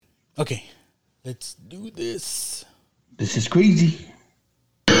Okay, let's do this. This is crazy.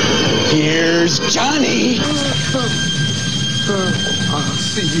 Here's Johnny. I'll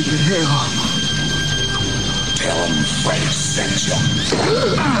see you in hell. Tell him Freddy sent you.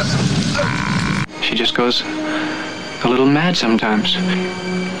 She just goes a little mad sometimes.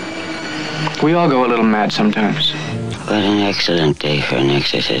 We all go a little mad sometimes. What an excellent day for an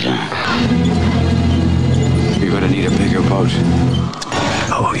exorcism. You're gonna need a bigger boat.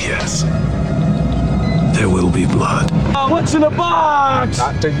 Oh, yes. There will be blood. What's in the box?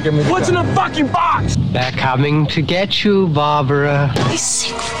 What's in the fucking box? They're coming to get you, Barbara. I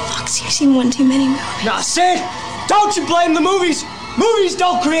sick fucks. You've seen one too many movies. Now, Sid, don't you blame the movies. Movies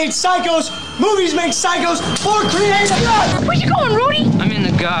don't create psychos. Movies make psychos more creative. Where you going, Rudy? I'm in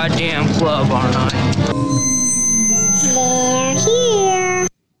the goddamn club, aren't I? They're here.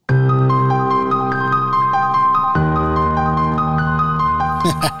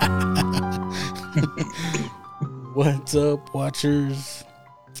 What's up, watchers?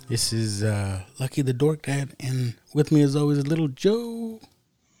 This is Lucky the Dork Dad, and with me as always, Little Joe.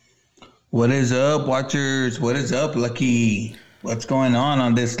 What is up, watchers? What is up, Lucky? What's going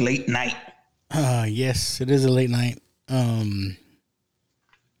on this late night? Yes, it is a late night. But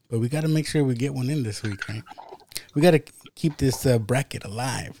we got to make sure we get one in this week, right? We got to keep this bracket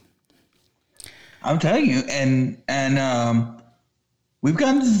alive. I'm telling you, and we've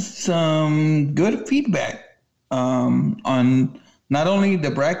gotten some good feedback on not only the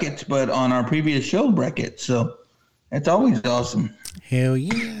brackets but on our previous show brackets. So it's always awesome. Hell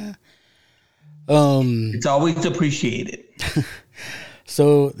yeah! It's always appreciated.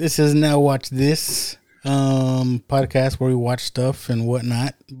 So this is Now Watch This podcast where we watch stuff and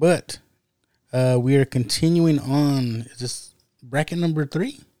whatnot. But we are continuing on. Is this bracket number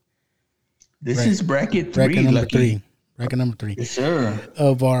 3? This is bracket 3. Bracket number Lucky. 3. Bracket number 3. Yes, sir.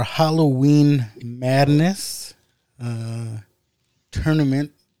 Of our Halloween Madness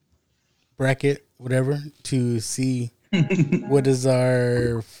tournament bracket, whatever, to see what is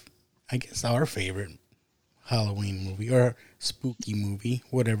our favorite Halloween movie or spooky movie,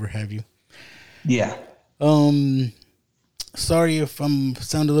 whatever have you. Yeah. Sorry if I'm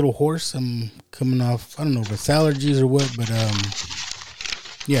sound a little hoarse. I'm coming off, I don't know if it's allergies or what, but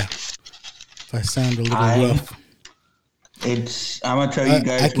yeah. If I sound a little rough. I'm gonna tell you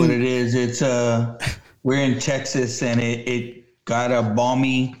guys what it is. It's we're in Texas and it got a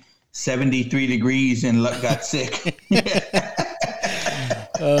balmy 73 degrees and got sick.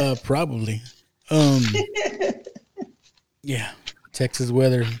 Probably. Yeah, Texas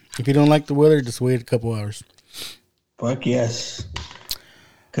weather. If you don't like the weather, just wait a couple hours. Fuck yes.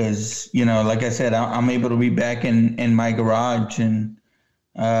 Because, like I said, I'm able to be back in my garage, and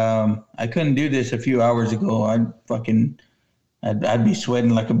I couldn't do this a few hours ago. I'd be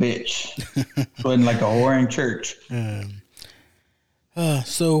sweating like a bitch, sweating like a whore in church.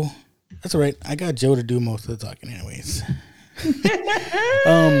 So that's all right. I got Joe to do most of the talking, anyways.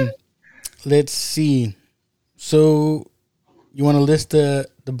 Let's see. So you want to list the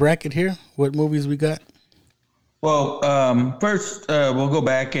bracket here? What movies we got? Well, first we'll go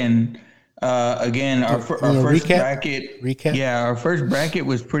back and again our first bracket. Recap. Yeah, our first bracket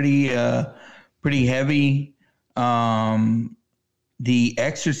was pretty heavy. The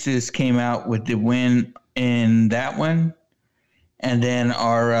Exorcist came out with the win in that one, and then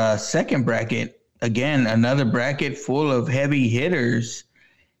our second bracket, again another bracket full of heavy hitters,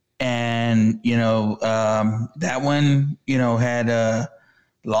 and that one had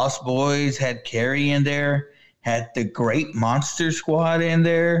Lost Boys, had Carrie in there. Had the Great Monster Squad in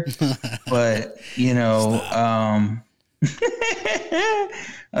there, but dude,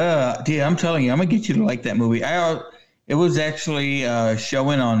 I'm telling you, I'm gonna get you to like that movie. It was actually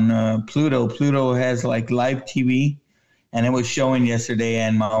showing on Pluto. Pluto has like live TV, and it was showing yesterday.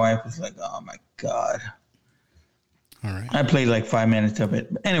 And my wife was like, "Oh my god!" All right, I played like 5 minutes of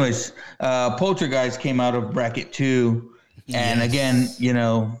it. But anyways, Poltergeist came out of bracket 2, and again,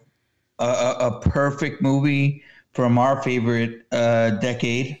 a perfect movie from our favorite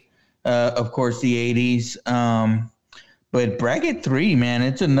decade, of course, the 80s. But bracket 3, man,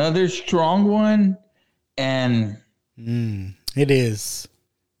 it's another strong one, and it is.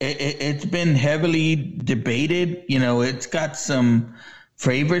 It's been heavily debated. It's got some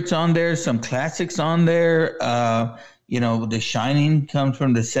favorites on there, some classics on there. The Shining comes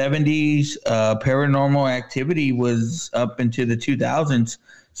from the 70s. Paranormal Activity was up into the 2000s.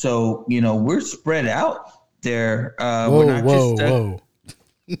 So, we're spread out there. Whoa.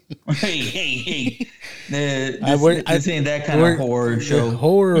 Hey. This ain't that kind of horror show.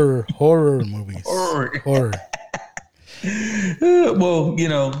 Horror movies. Horror. Well,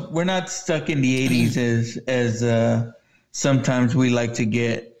 we're not stuck in the 80s as sometimes we like to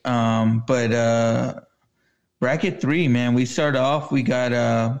get. But bracket 3, man, we start off. We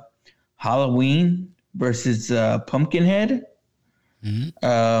got Halloween versus Pumpkinhead.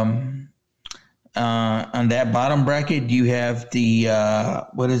 Mm-hmm. On that bottom bracket, you have the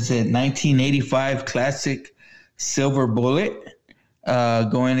 1985 classic Silver Bullet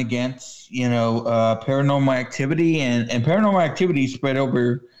going against Paranormal Activity, and Paranormal Activity spread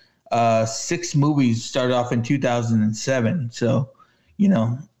over 6 movies. Started off in 2007, so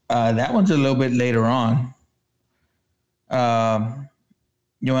that one's a little bit later on.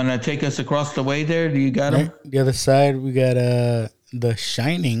 You want to take us across the way there? Do you got them? The other side, we got The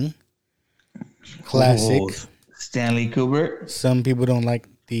Shining. Classic. Stanley Kubrick. Some people don't like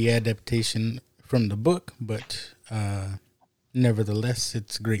the adaptation from the book, but nevertheless,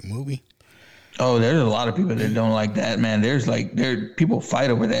 it's a great movie. Oh, there's a lot of people that don't like that, man. People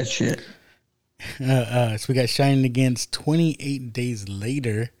fight over that shit. So we got Shining against 28 Days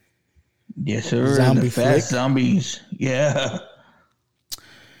Later. Yes, sir. Zombie the flick. Fast Zombies. Yeah.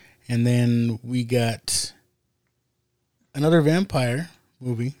 And then we got another vampire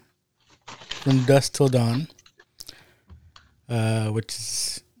movie. From Dusk Till Dawn, which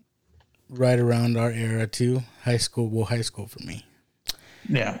is right around our era too. High school for me.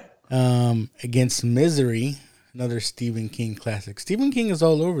 Yeah. Against Misery, another Stephen King classic. Stephen King is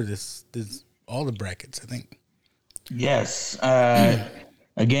all over this all the brackets, I think. Yes.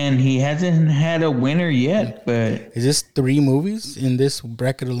 Again, he hasn't had a winner yet, but is this 3 movies in this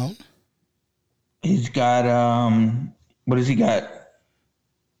bracket alone? He's got what has he got?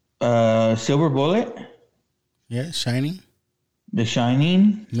 Silver Bullet. Yeah, Shining. The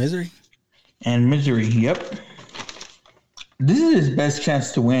Shining. Misery. And Misery, yep. This is his best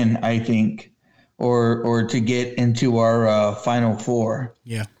chance to win, I think. Or to get into our final 4.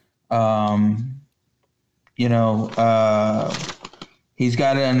 Yeah. He's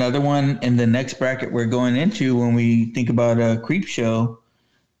got another one in the next bracket we're going into when we think about Creepshow,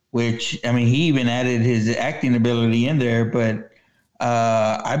 which, I mean, he even added his acting ability in there, but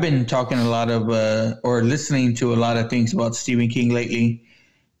I've been talking a lot of or listening to a lot of things about Stephen King lately.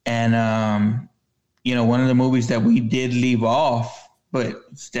 And, one of the movies that we did leave off, but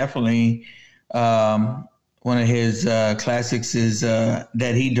it's definitely one of his classics is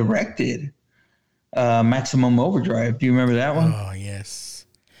that he directed, Maximum Overdrive. Do you remember that one? Oh, yes.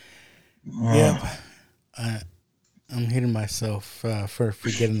 Yep. I'm hitting myself for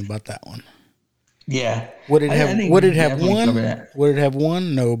forgetting about that one. Yeah. Would it have won? Would it have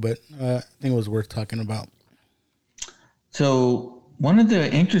won? No, but I think it was worth talking about. So one of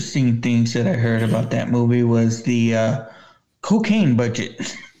the interesting things that I heard about that movie was the cocaine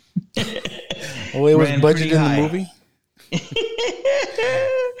budget. Oh, it was budgeted in the movie?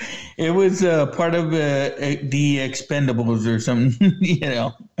 It was part of the Expendables or something,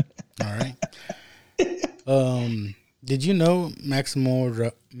 All right. Did you know Maximum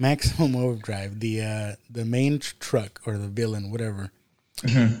Overdrive, the main truck or the villain, whatever,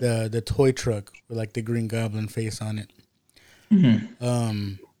 the toy truck with like the Green Goblin face on it?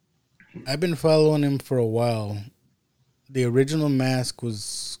 Mm-hmm. I've been following him for a while. The original mask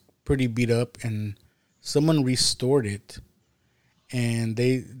was pretty beat up, and someone restored it, and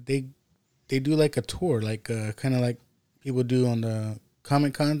they do like a tour, like kind of like people do on the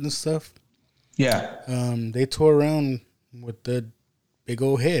Comic Cons and stuff. Yeah. They tour around with the big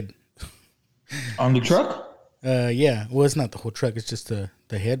old head. On the truck? Yeah. Well, it's not the whole truck. It's just the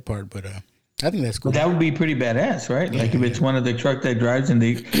head part. But I think that's cool. But that would be pretty badass, right? Yeah, like if it's one of the truck that drives and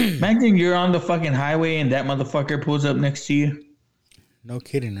they... Imagine you're on the fucking highway and that motherfucker pulls up next to you. No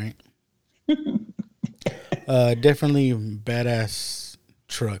kidding, right? Definitely badass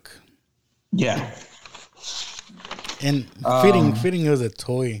truck. Yeah. And fitting was a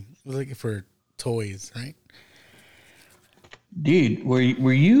toy. It was like for toys, right? Dude, were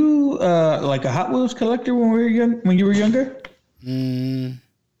you like a Hot Wheels collector when you were younger?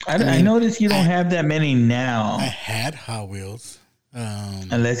 I noticed you don't have that many now. I had Hot Wheels.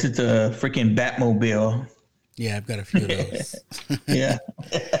 Unless it's a freaking Batmobile. Yeah, I've got a few of those. Yeah.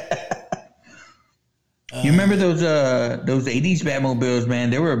 You remember those 80s Batmobiles,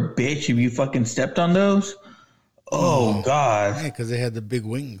 man? They were a bitch if you fucking stepped on those. Oh, God. Yeah, because they had the big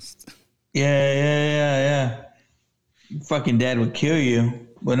wings. Yeah. Fucking dad would kill you.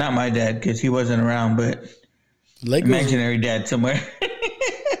 Well, not my dad, because he wasn't around, but Legos, imaginary dad somewhere.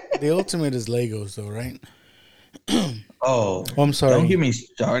 The ultimate is Legos, though, right? Oh, I'm sorry. Don't get me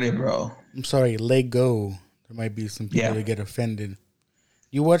started, bro. I'm sorry, Lego. There might be some people that get offended.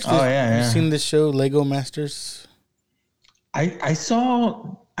 You watched this? Oh, yeah. You seen this show, Lego Masters? I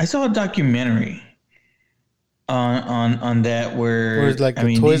saw a documentary on that where it's like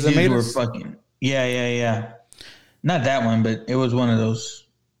the toys that these made were us? fucking yeah. Not that one, but it was one of those.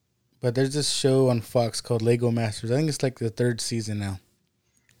 But there's this show on Fox called Lego Masters. I think it's like the 3rd season now,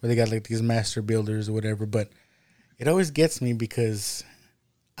 where they got like these master builders or whatever. But it always gets me because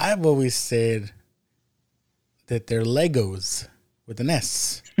I've always said that they're Legos with an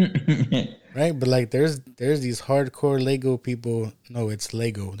S, right? But like, there's these hardcore Lego people. No, it's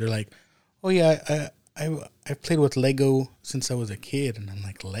Lego. They're like, oh yeah, I played with Lego since I was a kid, and I'm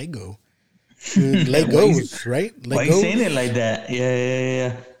like, Lego. Dude, Legos, right? Legos? Why are you saying it like that?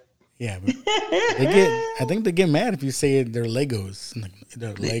 Yeah. Yeah, but I think they get mad if you say they're Legos. Like,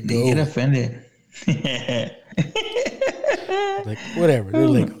 they're Lego. They get offended. Like, whatever, they're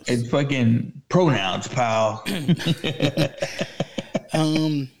Legos. It's fucking pronouns, pal.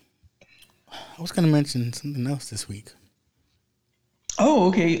 I was gonna mention something else this week. Oh,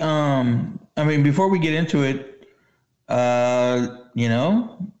 okay. I mean, before we get into it,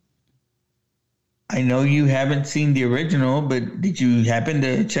 I know you haven't seen the original, but did you happen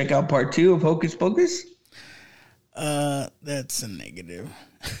to check out part 2 of Hocus Pocus? That's a negative.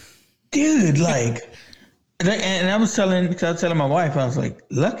 Dude, like, and I was telling my wife, I was like,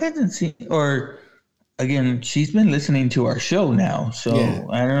 Luck hasn't seen, or again, she's been listening to our show now, so yeah.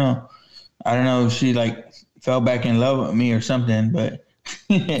 I don't know if she like fell back in love with me or something, but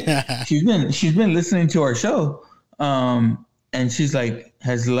she's been listening to our show, and she's like,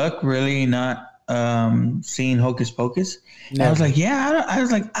 has Luck really not seen Hocus Pocus? No. I was like, yeah.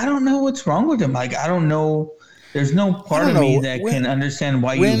 I don't know what's wrong with him. Like, I don't know. There's no part of me that can understand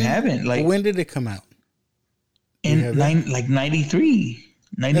why you haven't. Like, when did it come out? In 93.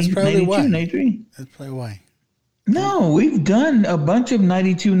 That's probably 92, why. 93. That's probably why. No, we've done a bunch of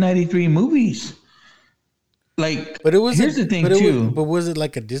 92, 93 movies. Like, but here's the thing too. But was it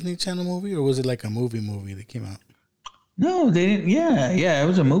like a Disney Channel movie, or was it like a movie that came out? No, they didn't. Yeah, it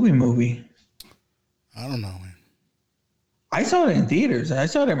was a movie. I don't know, man. I saw it in theaters. I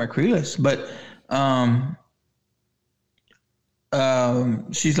saw it at Macrelis, but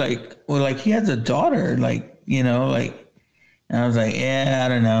she's like, well, like, he has a daughter, like, like, and I was like, yeah, I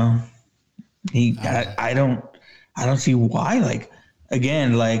don't know. I don't see why. Like,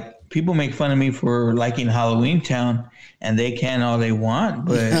 again, like, people make fun of me for liking Halloween Town, and they can all they want,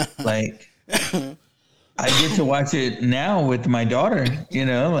 but like, I get to watch it now with my daughter,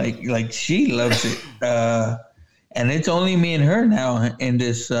 like she loves it. And it's only me and her now in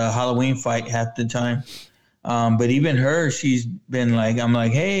this Halloween fight half the time. But even her, she's been like, I'm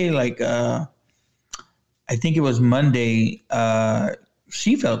like, hey, like, I think it was Monday,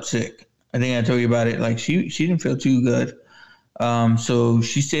 she felt sick. I think I told you about it. Like, she didn't feel too good. So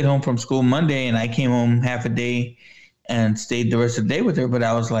she stayed home from school Monday, and I came home half a day and stayed the rest of the day with her. But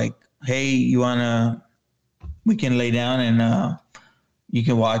I was like, hey, we can lay down and you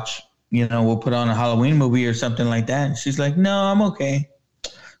can watch, we'll put on a Halloween movie or something like that. And she's like, no, I'm okay.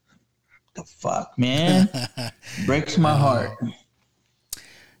 The fuck, man? Breaks my heart.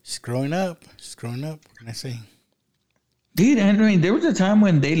 She's growing up. What can I say? Dude, I mean, there was a time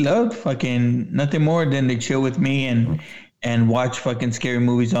when they loved fucking nothing more than to chill with me and watch fucking scary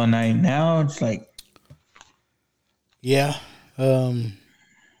movies all night. Now it's like, yeah.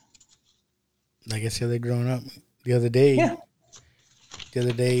 Like I said, they're growing up. The other day,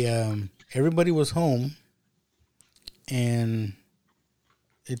 everybody was home, and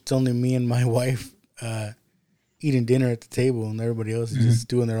it's only me and my wife eating dinner at the table, and everybody else is just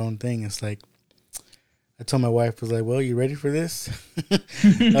doing their own thing. It's like, I told my wife, I was like, well, you ready for this?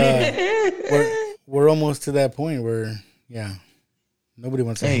 We're almost to that point where, nobody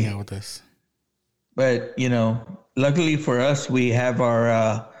wants to hang out with us. But, luckily for us, we have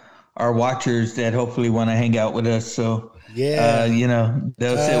our watchers that hopefully want to hang out with us. So,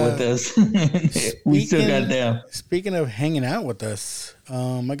 they'll sit with us. We still got them. Speaking of hanging out with us,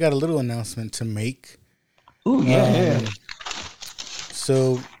 I got a little announcement to make. Oh, yeah.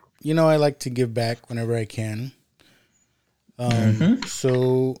 So, I like to give back whenever I can.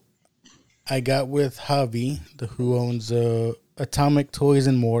 So I got with Javi, who owns Atomic Toys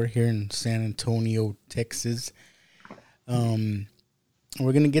and More here in San Antonio, Texas.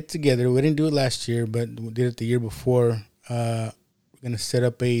 We're going to get together. We didn't do it last year, but we did it the year before. We're going to set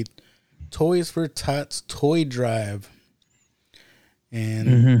up a Toys for Tots toy drive.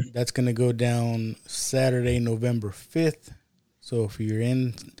 And that's going to go down Saturday, November 5th. So if you're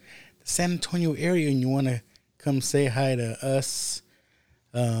in the San Antonio area and you want to come say hi to us,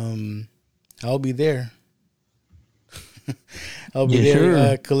 I'll be there. I'll be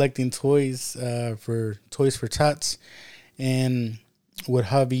there collecting toys for Toys for Tots. And what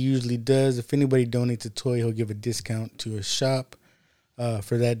Javi usually does, if anybody donates a toy, he'll give a discount to a shop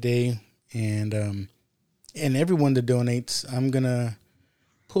for that day. And everyone that donates, I'm going to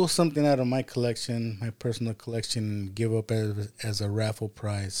pull something out of my collection, my personal collection, and give up as a raffle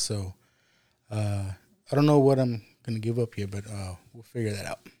prize. So I don't know what I'm going to give up yet, but we'll figure that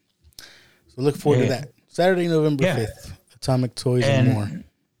out. So look forward to that. Saturday, November 5th, Atomic Toys and More.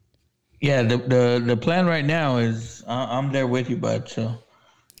 Yeah, the plan right now is I'm there with you, bud. So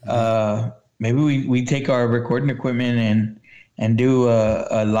maybe we take our recording equipment and do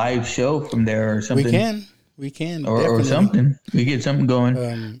a live show from there or something. We can, or something. We get something going. We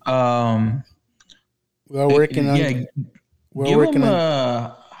are working on. Yeah, give him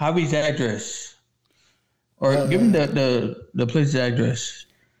Javi's address, or give him the place's address.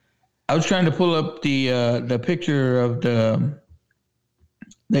 I was trying to pull up the picture of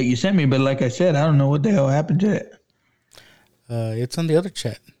that you sent me, but like I said, I don't know what the hell happened to it. It's on the other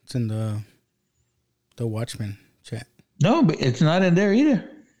chat. It's in the Watchmen chat. No, but it's not in there either.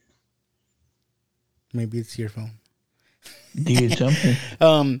 Maybe it's your phone. Did something.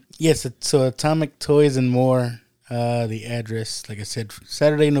 Yes, so Atomic Toys and More. The address, like I said,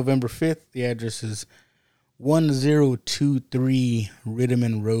 Saturday, November 5th. The address is 1023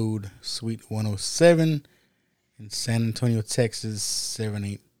 Riddiman Road, Suite 107 in San Antonio, Texas,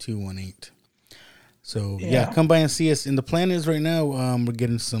 78218. So, yeah, come by and see us. And the plan is right now, we're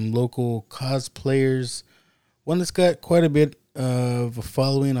getting some local cosplayers. One that's got quite a bit of a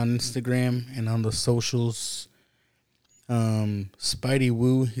following on Instagram and on the socials. Spidey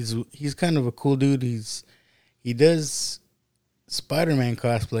Woo, he's kind of a cool dude. He does Spider-Man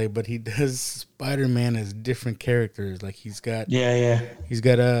cosplay, but he does Spider-Man as different characters. Like he's got he's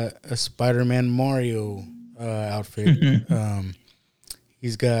got a Spider-Man Mario outfit.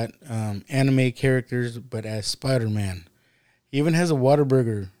 He's got anime characters, but as Spider-Man. He even has a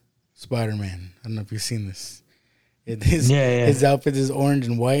Whataburger Spider-Man. I don't know if you've seen this. His outfit is orange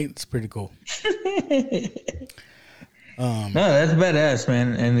and white. It's pretty cool. No, that's badass,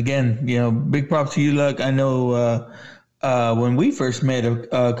 man. And again, big props to you, Luck. I know when we first met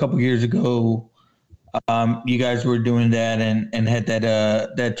a couple years ago, you guys were doing that and had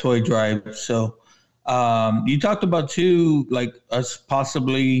that toy drive. So you talked about too, like us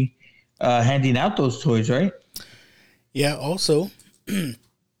possibly handing out those toys, right? Yeah. Also,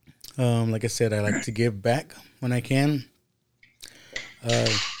 like I said, I like to give back when I can.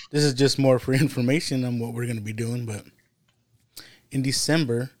 This is just more for information on what we're going to be doing, but in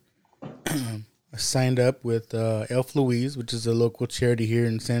December, I signed up with Elf Louise, which is a local charity here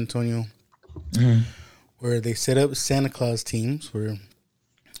in San Antonio, where they set up Santa Claus teams where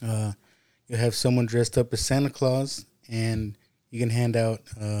you have someone dressed up as Santa Claus, and you can hand out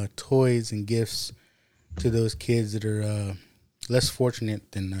toys and gifts to those kids that are less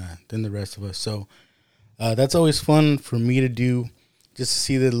fortunate than the rest of us. So that's always fun for me to do, just to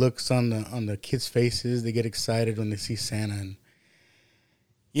see the looks on the kids' faces. They get excited when they see Santa, and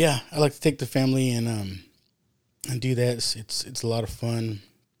yeah, I like to take the family and do that. It's a lot of fun.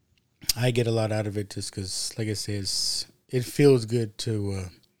 I get a lot out of it just because, like I said, it feels good to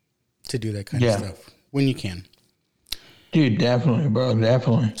do that kind of stuff when you can. Dude, definitely, bro,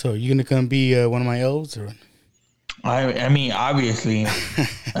 definitely. So you gonna come be one of my elves, or? I mean, obviously,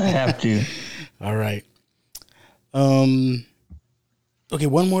 I have to. All right. Okay,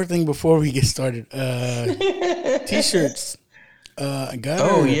 one more thing before we get started. T-shirts. I got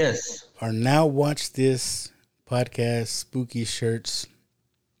our Now Watch This podcast spooky shirts.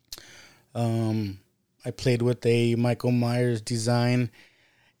 I played with a Michael Myers design,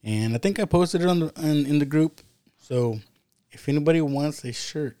 and I think I posted it in the group. So if anybody wants a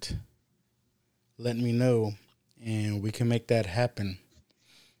shirt, let me know, and we can make that happen.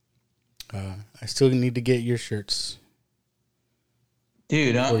 I still need to get your shirts.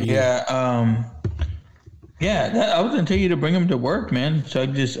 Dude, I was going to tell you to bring them to work, man. So I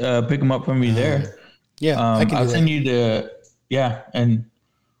can just pick them up from you there. Yeah, I'll send you and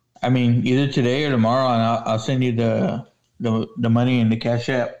I mean, either today or tomorrow, and I'll send you the money in the Cash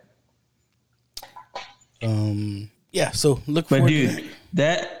App. So look forward to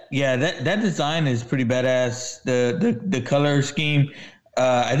that. That design is pretty badass. The color scheme,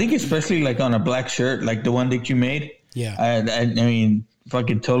 I think especially like on a black shirt, like the one that you made. Yeah. I mean,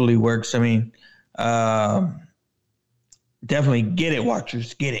 fucking totally works. I mean, definitely get it,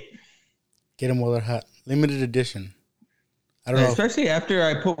 watchers. Get it. Get them while they're hot. Limited edition. I don't know. Especially after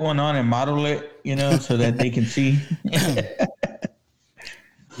I put one on and model it, so that they can see.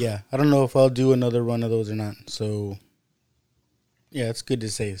 Yeah. I don't know if I'll do another one of those or not. So, yeah, it's good to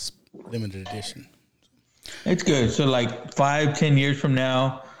say it's limited edition. It's good. So like 5-10 years from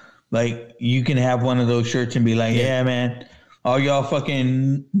now, like you can have one of those shirts and be like, yeah man, all y'all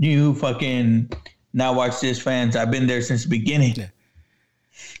fucking new fucking Now Watch This fans, I've been there since the beginning. Yeah.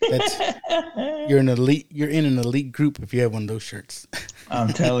 You're in an elite group if you have one of those shirts. I'm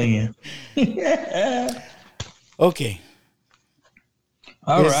telling you. Okay.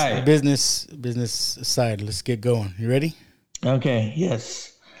 All right. Business side. Let's get going. You ready? Okay.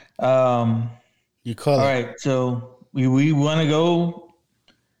 Yes. You call it. All right. So we want to go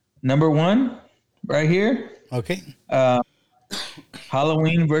number 1 right here. Okay.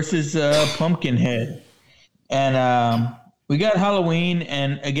 Halloween versus Pumpkinhead. And we got Halloween.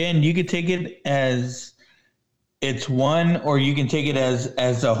 And again, you could take it as it's one, or you can take it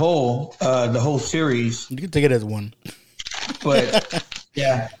as a whole, the whole series. You can take it as one. But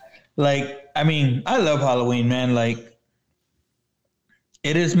yeah, like, I mean, I love Halloween, man. Like,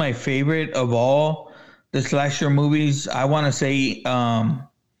 it is my favorite of all the slasher movies. I want to say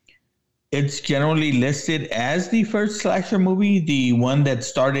it's generally listed as the first slasher movie, the one that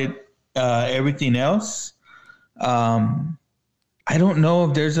started everything else. I don't know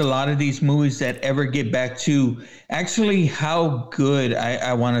if there's a lot of these movies that ever get back to actually how good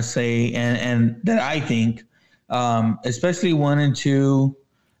I want to say and that I think, especially 1 and 2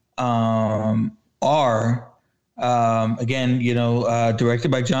 are. Again, you know, directed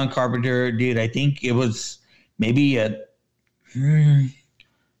by John Carpenter. Dude, I think it was maybe a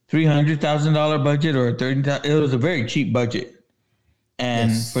 $300,000 budget or $30,000. It was a very cheap budget,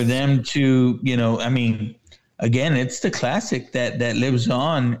 and for them to, you know, I mean, again, it's the classic that lives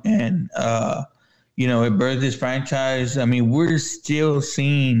on, and you know, it birthed this franchise. I mean, we're still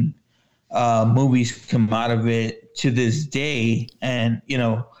seeing movies come out of it to this day, and you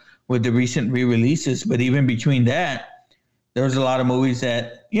know, with the recent re-releases. But even between that, there's a lot of movies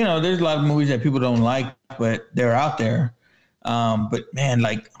that, you know, there's a lot of movies that people don't like, but they're out there. But man,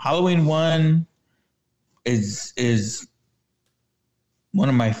 like Halloween 1 is one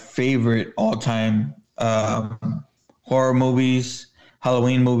of my favorite all-time horror movies,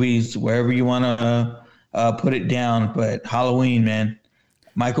 Halloween movies, wherever you want to put it down. But Halloween, man,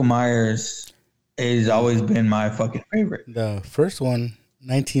 Michael Myers has always been my fucking favorite. The first one,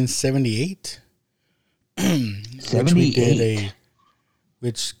 1978. 78.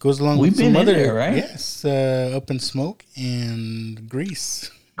 Which goes along We've with been some in other, there, right? Yes, Up in Smoke and Grease.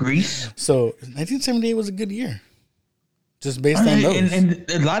 So 1978 was a good year, just based on those. And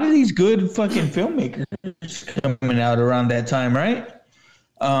a lot of these good fucking filmmakers coming out around that time, right?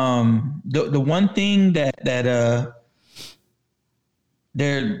 The one thing that the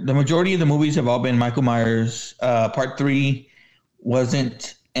majority of the movies have all been Michael Myers. Part 3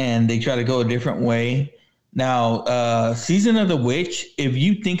 wasn't, and they try to go a different way. Now, Season of the Witch, if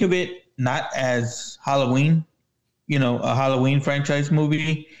you think of it not as Halloween, you know, a Halloween franchise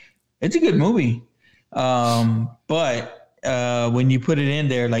movie, it's a good movie. But when you put it in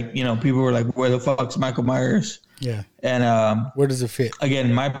there, like, you know, people were like, where the fuck's Michael Myers? Yeah. And where does it fit?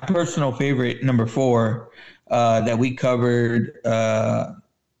 Again, my personal favorite, number 4, that we covered, that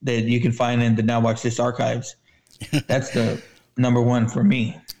you can find in the Now Watch This archives. That's the number 1 for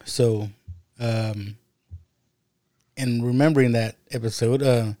me. So, and remembering that episode,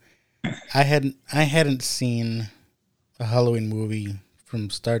 I hadn't seen a Halloween movie from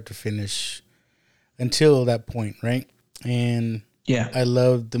start to finish until that point, right? And yeah, I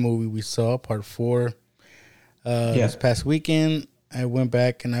loved the movie we saw, Part 4. This past weekend, I went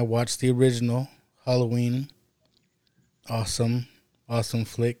back and I watched the original Halloween. Awesome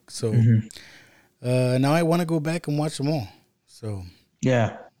flick. So now I want to go back and watch them all. So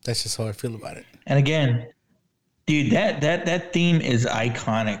yeah, that's just how I feel about it. And again, dude, that theme is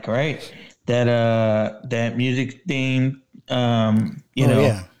iconic, right? That music theme, you know.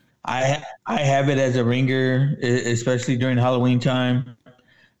 Yeah. I have it as a ringer, especially during Halloween time.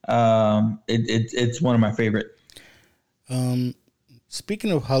 It's one of my favorite.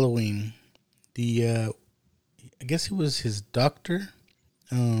 Speaking of Halloween, I guess it was his doctor,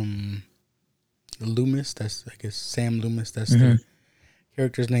 Loomis. That's, I guess, Sam Loomis. That's the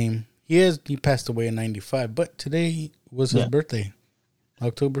character's name. He passed away in 95, but today was his birthday,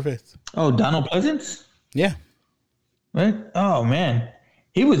 October 5th. Oh, Donald Pleasance? Yeah. Right? Oh man.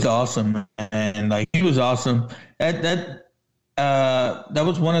 He was awesome, and like, he was awesome. That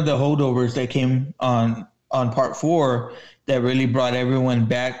was one of the holdovers that came on Part 4 that really brought everyone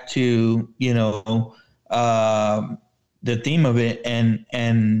back to, you know, the theme of it.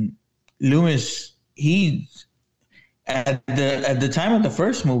 And Loomis, he's at the time of the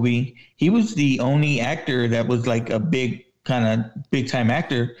first movie, he was the only actor that was like a big time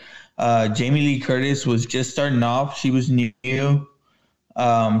actor. Jamie Lee Curtis was just starting off. She was new.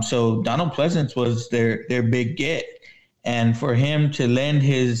 So Donald Pleasence was their big get. And for him to lend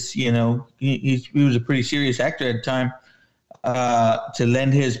his, he was a pretty serious actor at the time, to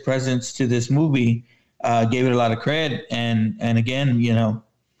lend his presence to this movie, gave it a lot of credit. And again,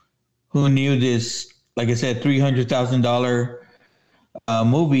 who knew this, like I said, $300,000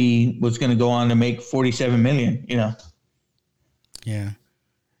 movie was going to go on to make $47 million, Yeah.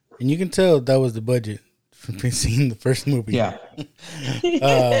 And you can tell that was the budget from seeing the first movie. Yeah. But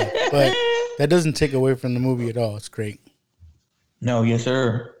that doesn't take away from the movie at all. It's great. No, yes,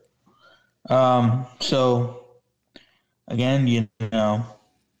 sir. So, again,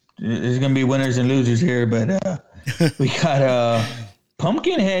 there's going to be winners and losers here, but we got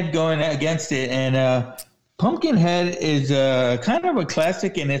Pumpkinhead going against it. And Pumpkinhead is kind of a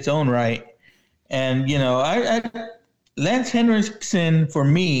classic in its own right. And, Lance Henriksen, for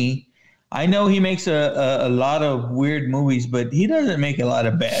me, I know he makes a lot of weird movies, but he doesn't make a lot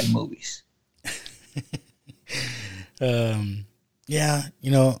of bad movies. Yeah,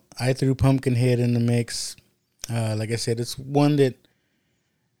 I threw Pumpkinhead in the mix. Like I said, it's one that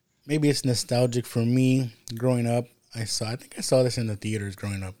maybe it's nostalgic for me growing up. I think I saw this in the theaters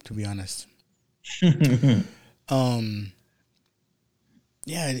growing up, to be honest.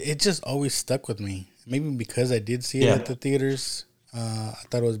 Yeah, it just always stuck with me. Maybe because I did see it at the theaters. I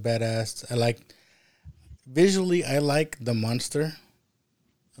thought it was badass. Visually, I like the monster.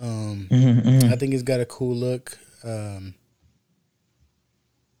 I think it's got a cool look.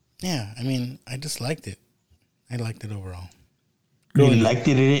 Yeah, I just liked it. I liked it overall. You liked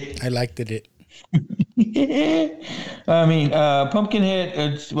it? I liked it. Pumpkinhead,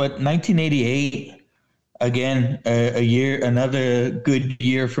 it's 1988. Again, another good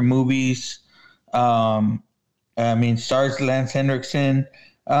year for movies. Stars Lance Henriksen.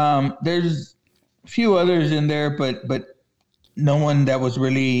 There's a few others in there, but no one that was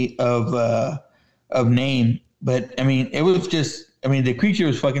really of name. But it was just. The creature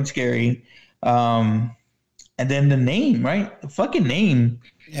was fucking scary. And then the name, right? The fucking name.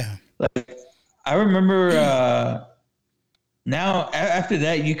 Yeah. I remember now after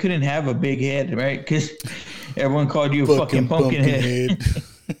that, you couldn't have a big head, right? Because everyone called you a fucking Pumpkinhead.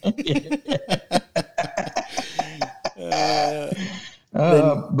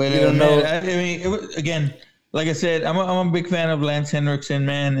 It was, again, like I said, I'm a big fan of Lance Henriksen,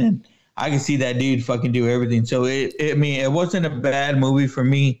 man. And I can see that dude fucking do everything. So it wasn't a bad movie for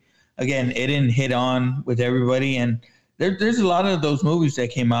me. Again, it didn't hit on with everybody, and there's a lot of those movies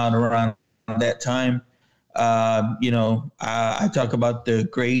that came out around that time. I talk about the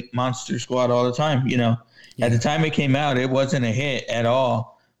Great Monster Squad all the time. At the time it came out, it wasn't a hit at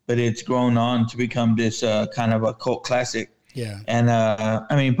all, but it's grown on to become this kind of a cult classic. Yeah,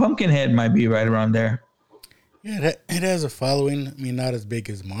 and Pumpkinhead might be right around there. Yeah, it has a following. Not as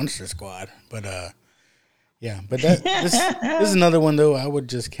big as Monster Squad, but yeah. But this is another one though. I would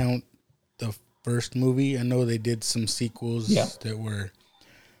just count the first movie. I know they did some sequels that were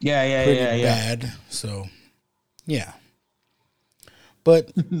pretty bad. So yeah,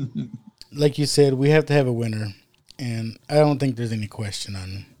 but like you said, we have to have a winner, and I don't think there's any question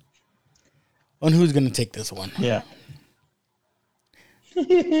on who's going to take this one. Yeah.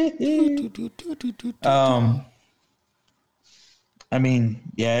 It's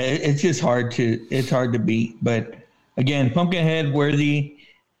just hard to beat. But again, Pumpkinhead worthy.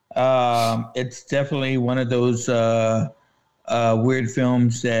 It's definitely one of those weird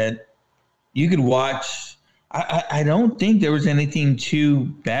films that you could watch. I don't think there was anything too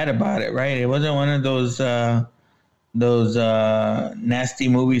bad about it, right? It wasn't one of those nasty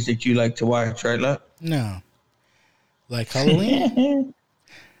movies that you like to watch, right, Luck? No. Like Halloween?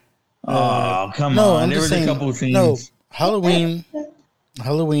 Come on. There was a couple of scenes. No, Halloween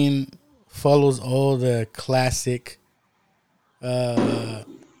follows all the classic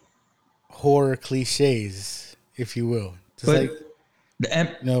horror cliches, if you will. But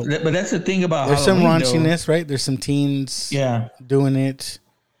that's the thing about there's Halloween, some raunchiness, right? There's some teens doing it.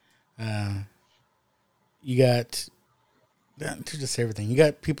 You got just everything. You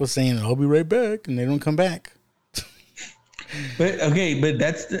got people saying, "I'll be right back," and they don't come back. But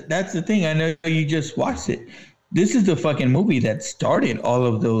that's the thing. I know you just watched it. This is the fucking movie that started all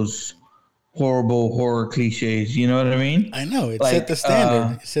of those horrible horror cliches. You know what I mean? I know. It set the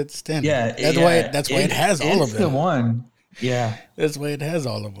standard. It set the standard. Yeah. That's why it has all of them. It's the one. Yeah. That's why it has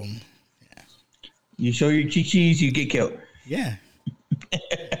all of them. Yeah. You show your cheese, you get killed. Yeah.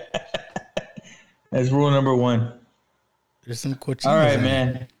 That's rule number 1. There's some cochinos. All right,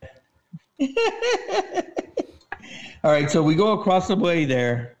 man. All right, so we go across the way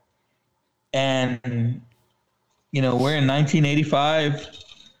there. And, you know, we're in 1985.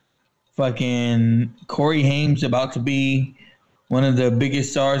 Fucking Corey Haim's about to be one of the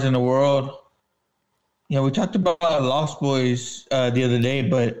biggest stars in the world. You know, we talked about Lost Boys the other day,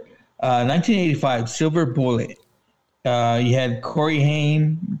 but 1985, Silver Bullet. You had Corey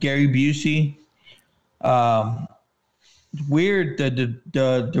Haim, Gary Busey. Weird,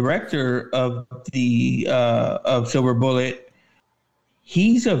 the director of of Silver Bullet,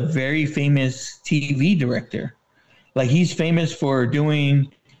 he's a very famous TV director. Like, he's famous for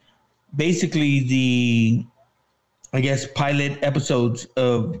doing basically the, I guess, pilot episodes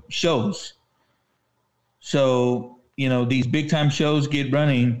of shows. So, you know, these big time shows get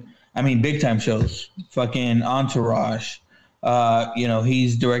running. I mean, big time shows, fucking Entourage. You know,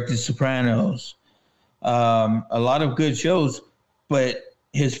 he's directed Sopranos. A lot of good shows, but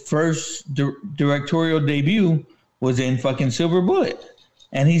his first directorial debut was in fucking Silver Bullet,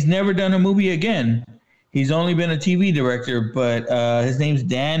 and he's never done a movie again. He's only been a TV director, but his name's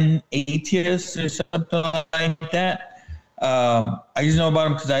Dan Atius or something like that. I just know about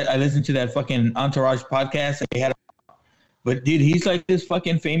him because I listened to that fucking Entourage podcast. They had, but dude, he's like this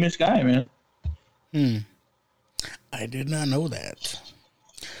fucking famous guy, man. I did not know that.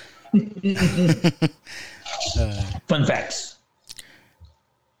 Fun facts.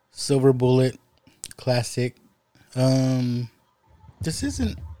 Silver Bullet, classic. This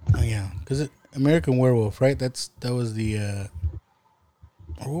isn't. Oh yeah, because American Werewolf, right? That was the.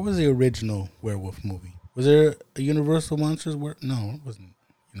 Or what was the original werewolf movie? Was there a Universal Monsters? No, it wasn't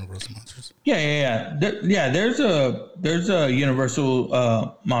Universal Monsters. Yeah. There's a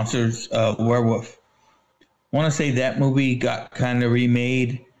Universal Monsters werewolf. I want to say that movie got kind of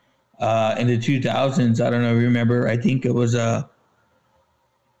remade in the 2000s. I don't know if you remember. I think it was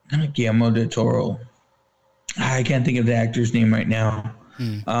Guillermo del Toro. I can't think of the actor's name right now.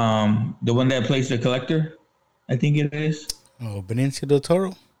 The one that plays the collector, I think it is. Oh, Benicio del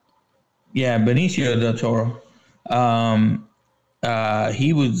Toro? Yeah, Benicio del Toro.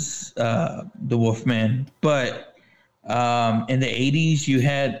 He was the Wolfman. But in the 80s, you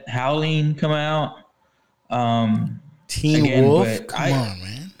had Howling come out. Teen Wolf? Come on,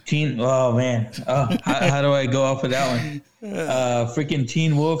 man. Oh, man. How do I go off of that one? Freaking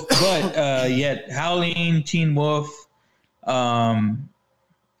Teen Wolf. But yet Howling, Teen Wolf. And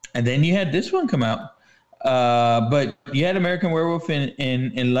then you had this one come out. But you had American Werewolf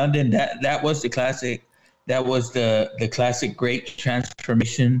in London. That was the classic. That was the classic Great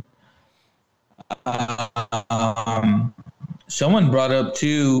Transformation. Someone brought up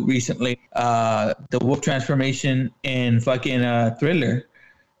too recently the wolf transformation in fucking Thriller,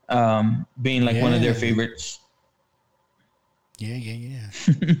 being like one of their favorites. Yeah.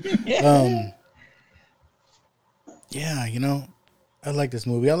 Yeah, you know, I like this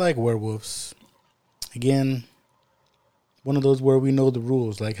movie. I like werewolves. Again, one of those where we know the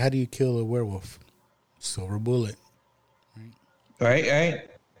rules. Like, how do you kill a werewolf? Silver bullet. Right.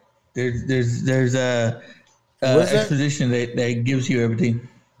 There's a exposition that gives you everything.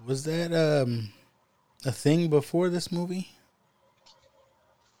 Was that a thing before this movie?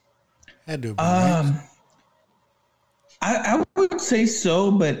 Had to have been, right? I would say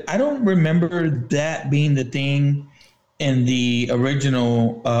so, but I don't remember that being the thing in the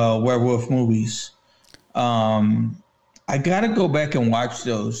original werewolf movies. I gotta go back and watch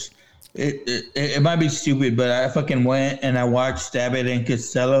those. It might be stupid, but I fucking went and I watched Abbott and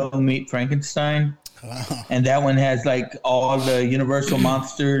Costello Meet Frankenstein. Wow. And that one has like all the Universal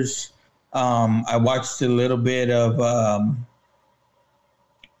monsters. I watched a little bit of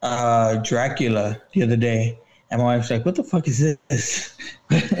Dracula the other day, and my wife's like, "What the fuck is this?"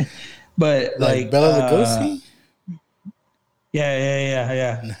 But like Bela Lugosi.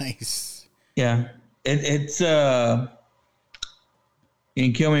 Yeah. Nice. Yeah, it's you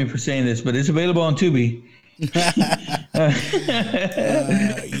can kill me for saying this, but it's available on Tubi.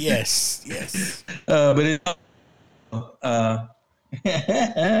 Yes. But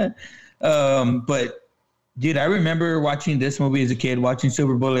but dude, I remember watching this movie as a kid, watching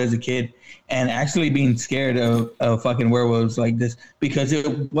Silver Bullet as a kid, and actually being scared of fucking werewolves like this, because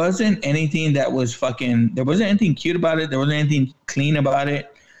it wasn't anything that was fucking. There wasn't anything cute about it. There wasn't anything clean about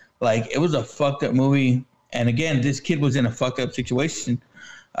it. Like, it was a fucked up movie. And again, this kid was in a fucked up situation.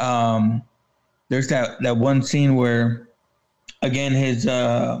 There's that one scene where, again, he's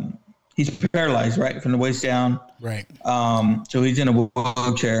paralyzed, right, from the waist down. Right. So he's in a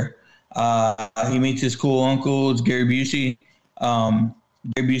wheelchair. He meets his cool uncle, it's Gary Busey.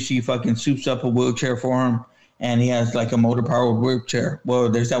 Gary Busey fucking soups up a wheelchair for him, and he has like a motor-powered wheelchair. Well,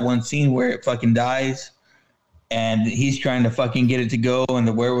 there's that one scene where it fucking dies, and he's trying to fucking get it to go, and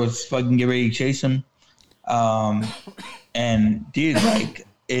the werewolves fucking get ready to chase him. And dude, like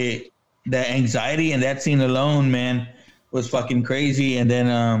the anxiety in that scene alone, man, was fucking crazy. And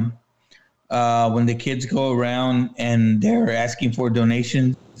then when the kids go around and they're asking for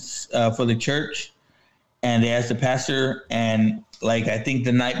donations for the church, and they ask the pastor, and like I think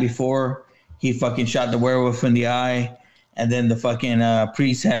the night before he fucking shot the werewolf in the eye, and then the fucking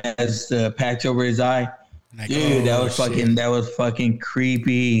priest has the patch over his eye. Like, dude, that was fucking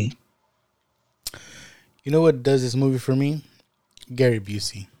creepy. You know what does this movie for me? Gary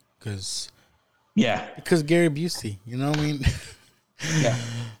Busey. Because Gary Busey, you know what I mean? Yeah.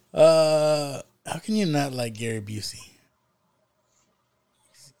 How can you not like Gary Busey?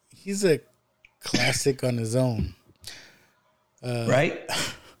 He's a classic on his own. Right?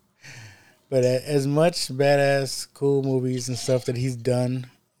 But as much badass, cool movies and stuff that he's done,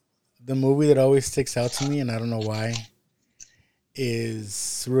 the movie that always sticks out to me, and I don't know why,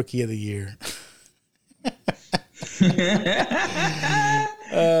 is Rookie of the Year. And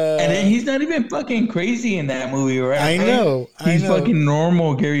then he's not even fucking crazy in that movie, right? I know. He's fucking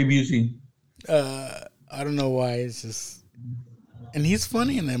normal Gary Busey. I don't know why. It's just... And he's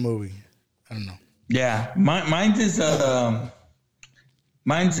funny in that movie. I don't know. Yeah. Mine's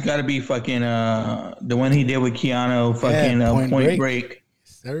got to be fucking the one he did with Keanu, fucking Point Break.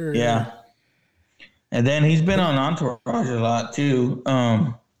 Sir. Yeah. And then he's been on Entourage a lot, too.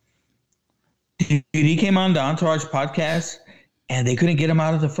 Dude, he came on the Entourage podcast, and they couldn't get him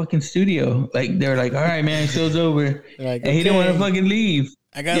out of the fucking studio. Like, they were like, all right, man, show's over. Like, and he didn't want to fucking leave.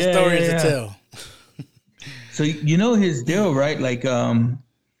 I got stories to tell. So, you know his deal, right? Like,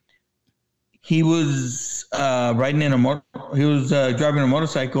 he was driving a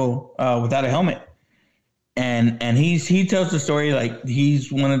motorcycle without a helmet. And he tells the story like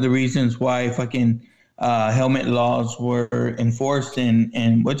he's one of the reasons why fucking helmet laws were enforced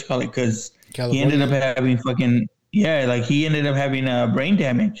and what you call it, because he ended up having brain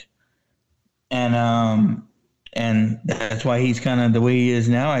damage, and that's why he's kind of the way he is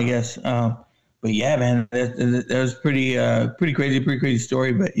now, I guess. But yeah, man, that was pretty crazy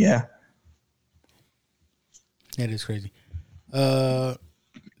story. But yeah, it is crazy.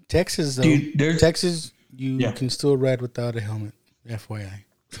 Texas, though, dude, Texas, you can still ride without a helmet. FYI.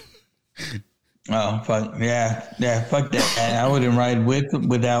 Oh fuck yeah, fuck that. I wouldn't ride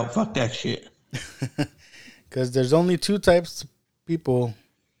without. Fuck that shit. Because there's only two types of people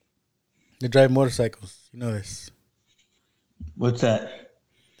that drive motorcycles. You know this. What's that?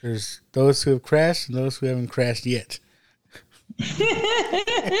 There's those who have crashed and those who haven't crashed yet.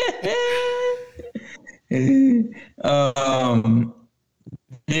 There's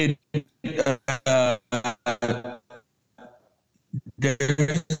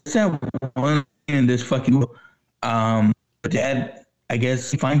that one in this fucking dad, I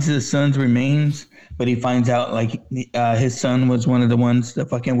guess, he finds his son's remains, but he finds out like his son was one of the ones the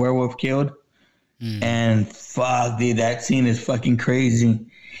fucking werewolf killed. And fuck, dude, that scene is fucking crazy.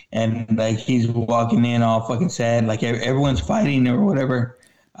 And like he's walking in all fucking sad, like everyone's fighting or whatever.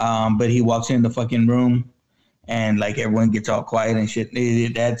 But he walks in the fucking room, and like everyone gets all quiet and shit.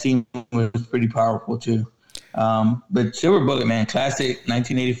 That scene was pretty powerful too. But Silver Bullet, man, classic,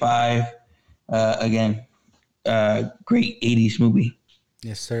 1985. Again, great 80s movie.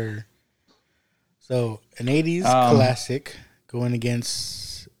 Yes, sir. So an 80s classic going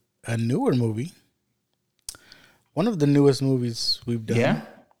against a newer movie. One of the newest movies we've done. Yeah.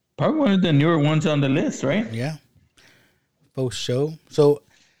 Probably one of the newer ones on the list, right? Yeah. Post show. So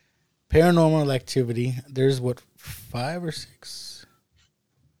Paranormal Activity. There's what, 5 or 6?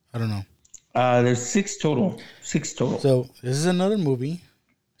 I don't know. There's 6 total. 6 total. So this is another movie.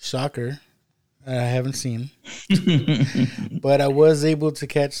 Shocker. I haven't seen. But I was able to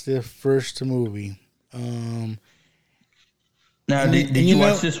catch the first movie. Now, did you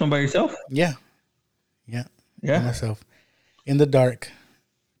watch this one by yourself? Yeah. By myself. In the dark.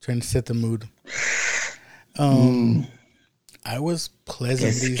 Trying to set the mood. I was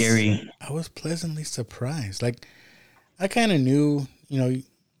pleasantly scary. I was pleasantly surprised. Like, I kind of knew,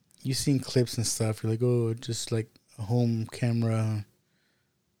 you've seen clips and stuff. You're like, oh, just like a home camera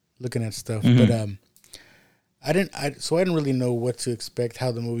looking at stuff. But I didn't really know what to expect,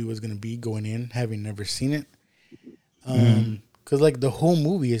 how the movie was going to be going in, having never seen it. Because like the whole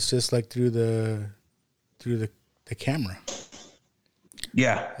movie is just like through the camera.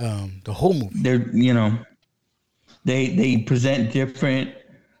 Yeah. The whole movie. They're they present different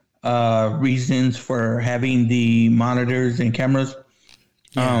reasons for having the monitors and cameras.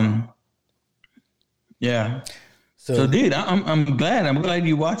 So dude, I'm glad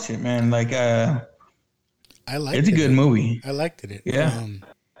you watched it, man. Like, I I liked it's a good movie. I liked it. Yeah.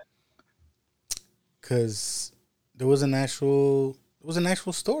 Because there was an actual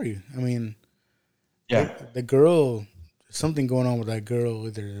story. I mean, Yeah. the girl, something going on with that girl.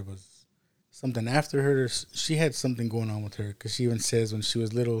 Either it was something after her, or she had something going on with her. Because she even says when she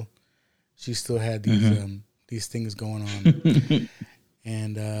was little, she still had these things going on.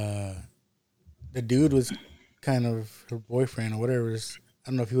 And the dude was kind of her boyfriend or whatever. I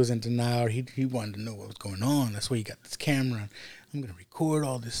don't know if he was in denial or he wanted to know what was going on. That's why he got this camera. I'm going to record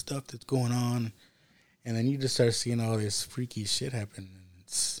all this stuff that's going on. And then you just start seeing all this freaky shit happen.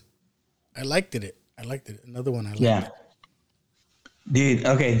 I liked it. Another one I liked. Yeah. Dude,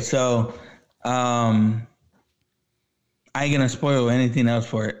 okay, so I ain't gonna spoil anything else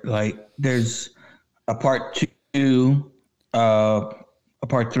for it. Like, there's a part 2, a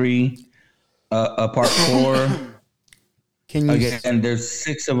part 3, a part 4. Can you again? There's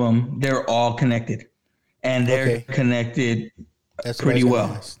 6 of them. They're all connected, and they're connected pretty well.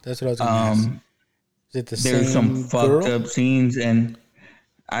 That's what I was gonna ask. Is it the same There's some fucked up scenes, and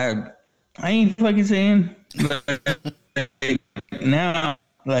I ain't fucking saying now,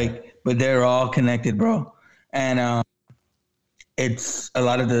 like, but they're all connected, bro. And it's a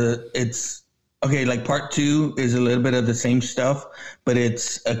lot of it's okay. Like part 2 is a little bit of the same stuff, but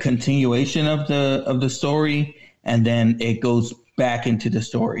it's a continuation of the story, and then it goes back into the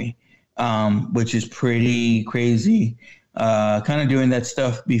story, which is pretty crazy. Kind of doing that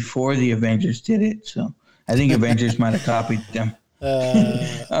stuff before the Avengers did it, so I think Avengers might have copied them.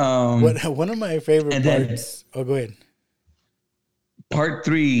 One of my favorite parts. Go ahead. Part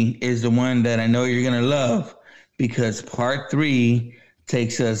 3 is the one that I know you're gonna love, because part 3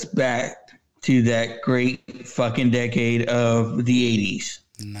 takes us back to that great fucking decade of the 80s.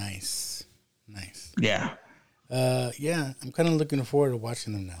 Nice. Yeah. Yeah, I'm kind of looking forward to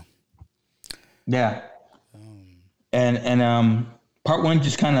watching them now. Yeah. And part 1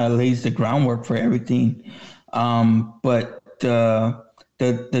 just kind of lays the groundwork for everything. But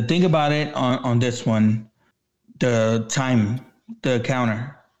the thing about it on this one, the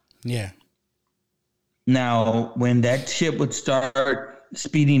counter. Yeah. Now, when that ship would start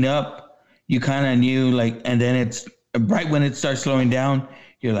speeding up, you kind of knew, like, and then it's right when it starts slowing down,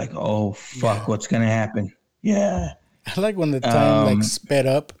 you're like, oh fuck, what's gonna happen? Yeah. I like when the time like sped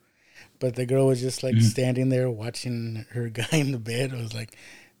up, but the girl was just like standing there watching her guy in the bed. I was like,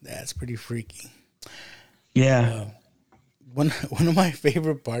 that's pretty freaky. Yeah. One of my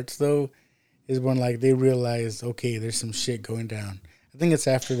favorite parts though is when like they realize, okay, there's some shit going down. I think it's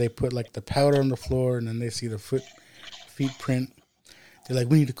after they put like the powder on the floor and then they see the feet print. They're like,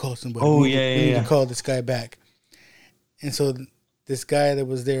 we need to call somebody. Oh, we need to call this guy back. And so this guy that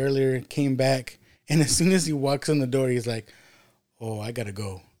was there earlier came back, and as soon as he walks in the door, he's like, oh, I gotta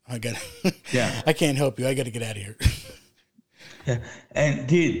go. I can't help you. I gotta get out of here. Yeah. And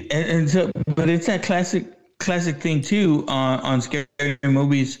dude, and so, but it's that classic thing too on scary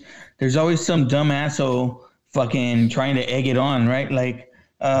movies. There's always some dumb asshole fucking trying to egg it on, right? Like,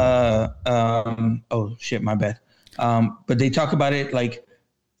 oh shit, my bad. But they talk about it like,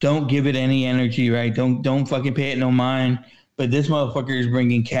 don't give it any energy, right? Don't fucking pay it no mind. But this motherfucker is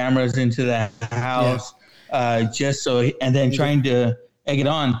bringing cameras into the house, just so, and then trying to egg it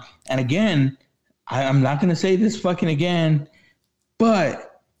on. And again, I'm not gonna say this fucking again,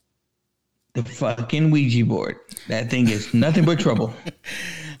 but the fucking Ouija board, that thing is nothing but trouble.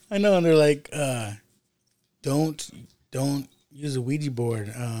 I know, and they're like, don't use a Ouija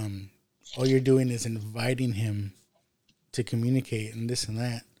board. All you're doing is inviting him to communicate and this and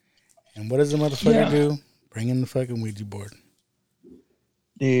that. And what does the motherfucker do? Bring in the fucking Ouija board.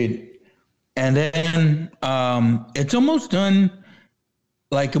 Dude. And then it's almost done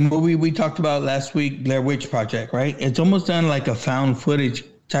like a movie we talked about last week, Blair Witch Project, right? It's almost done like a found footage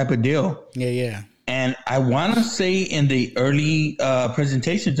type of deal. Yeah. And I want to say in the early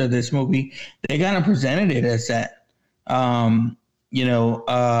presentations of this movie, they kind of presented it as that.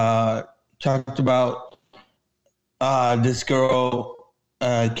 Talked about this girl,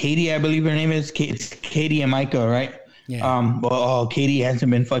 Katie, I believe her name is. It's Katie and Micah, right? Yeah. Katie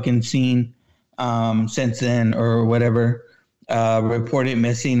hasn't been fucking seen since then or whatever. Reported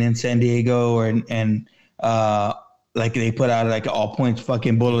missing in San Diego, and like they put out like an all points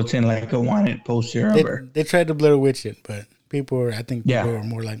fucking bulletin, like a wanted poster of her. They tried to Blair Witch it, but people were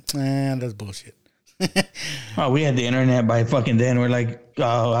more like, that's bullshit. Oh, we had the internet by fucking then. We're like,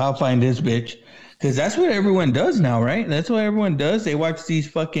 oh, I'll find this bitch. Because that's what everyone does now, right? That's what everyone does. They watch these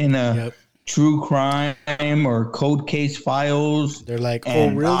fucking true crime or cold case files. They're like,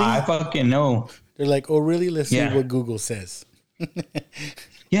 oh, really? I fucking know. They're like, oh, really? Let's see what Google says.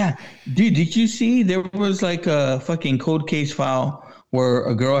 Yeah, dude, did you see there was like a fucking cold case file where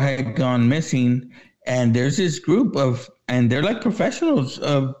a girl had gone missing, and there's this group and they're like professionals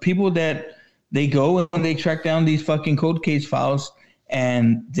of people that they go and they track down these fucking cold case files,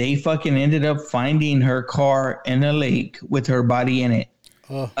 and they fucking ended up finding her car in a lake with her body in it.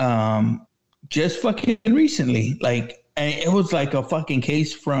 Just fucking recently, like, and it was like a fucking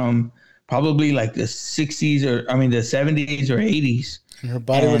case from probably like the 60s the 70s or 80s. And her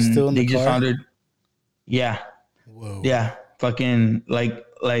body was still in the car? They just found her. Yeah. Whoa. Yeah. Fucking like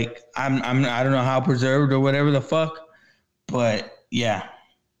I don't know how preserved or whatever the fuck, but yeah.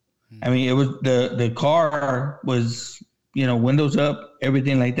 I mean, it was the car was, windows up,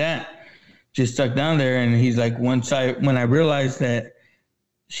 everything like that, just stuck down there. And he's like, when I realized that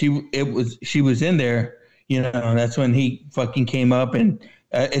she was in there, that's when he fucking came up, and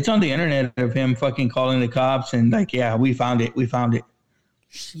it's on the internet of him fucking calling the cops and like, yeah, we found it.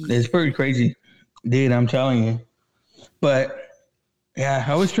 It's pretty crazy, dude. I'm telling you. But yeah,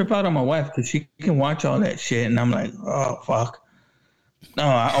 I always trip out on my wife because she can watch all that shit, and I'm like, oh fuck. No,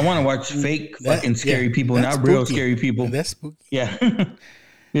 I want to watch fake fucking scary people, not spooky. Real scary people. That's spooky. Yeah.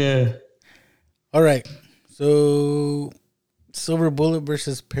 Yeah. All right. So, Silver Bullet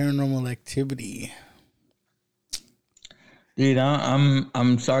versus Paranormal Activity. Dude,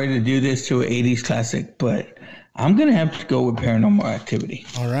 I'm sorry to do this to an 80s classic, but I'm gonna have to go with Paranormal Activity.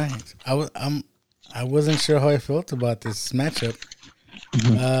 All right. I wasn't sure how I felt about this matchup.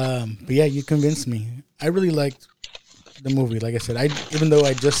 But yeah, you convinced me. I really liked the movie. Like I said, even though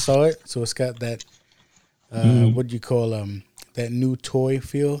I just saw it, so it's got that what do you call that new toy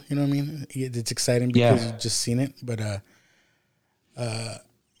feel, you know what I mean? It's exciting because you've just seen it, but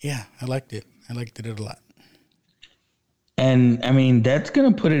yeah, I liked it. I liked it a lot. And I mean, that's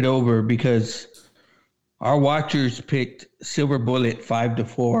going to put it over because our watchers picked Silver Bullet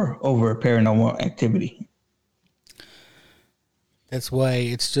 5-4 over Paranormal Activity. That's why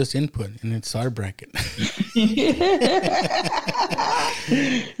it's just input and it's our bracket.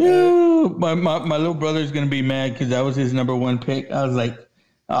 My little brother's going to be mad because that was his number one pick. I was like,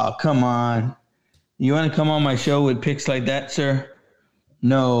 oh, come on. You want to come on my show with picks like that, sir?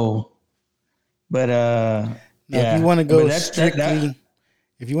 No. But, yeah. If you want to go strictly,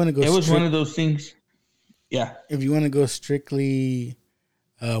 it was one of those things. Yeah. If you want to go strictly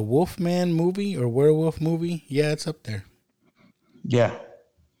Wolfman movie or werewolf movie, yeah, it's up there. Yeah.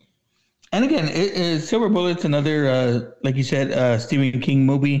 And again, Silver Bullet's another, like you said, Stephen King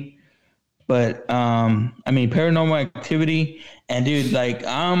movie. But, I mean, Paranormal Activity. And, dude, like,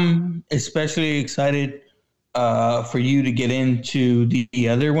 I'm especially excited for you to get into the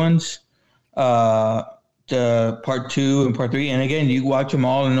other ones. The part 2 and part 3. And, again, you watch them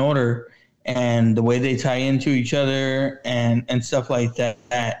all in order. And the way they tie into each other and stuff like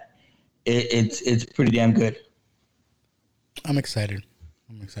that, it's pretty damn good. I'm excited.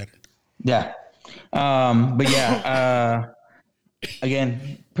 Yeah. But yeah,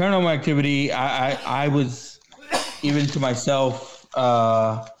 again, Paranormal Activity, I was, even to myself,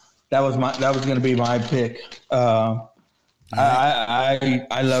 that was going to be my pick. I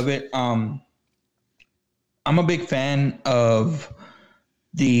love it. I'm a big fan of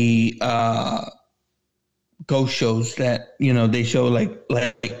the ghost shows that, they show like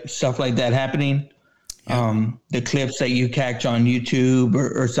stuff like that happening. The clips that you catch on YouTube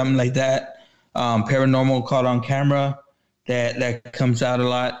or something like that. Paranormal Caught on Camera, that comes out a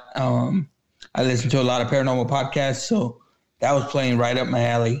lot. I listen to a lot of paranormal podcasts, so that was playing right up my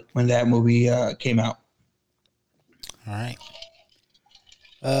alley when that movie came out. All right.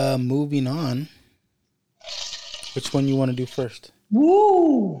 Moving on. Which one you want to do first?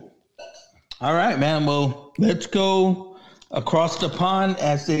 Woo! All right, man. Well, let's go across the pond,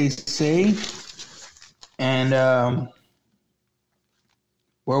 as they say. And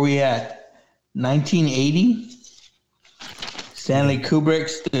where we at? 1980. Stanley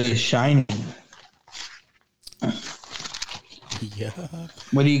Kubrick's The Shining. Yeah.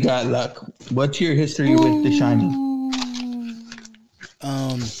 What do you got, Luck? What's your history with The Shining?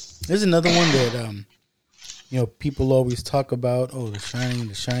 There's another one that people always talk about. Oh, The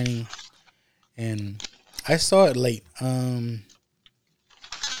Shining, and I saw it late. I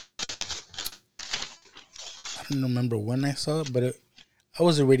don't remember when I saw it, but I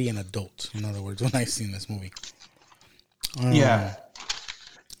was already an adult. In other words, when I seen this movie. Yeah.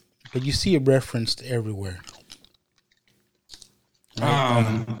 But you see it referenced everywhere.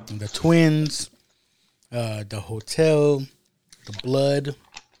 Right? The twins, the hotel, the blood,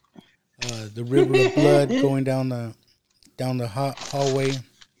 the river of blood going down the hallway.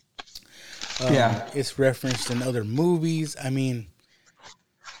 Yeah, it's referenced in other movies. I mean,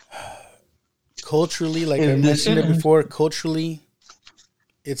 culturally, like I mentioned it before, culturally,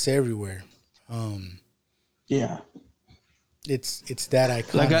 it's everywhere. Yeah. It's that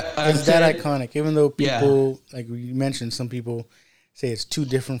iconic. Like it's that iconic. Even though people, like you mentioned, some people say it's too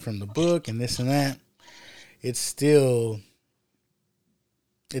different from the book and this and that. It's still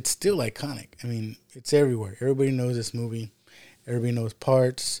iconic. I mean, it's everywhere. Everybody knows this movie. Everybody knows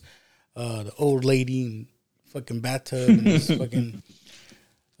parts. The old lady in fucking bathtub and this fucking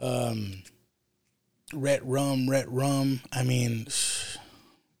red rum. I mean,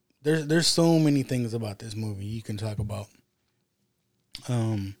 there's so many things about this movie you can talk about.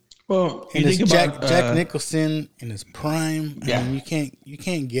 Well, and it's Jack Nicholson in his prime. I mean, you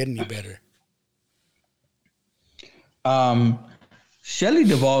can't get any better. Shelley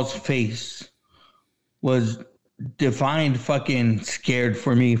Duvall's face was defined fucking scared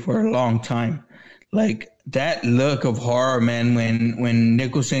for me for a long time. Like that look of horror, man, when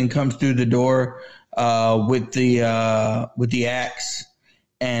Nicholson comes through the door with the axe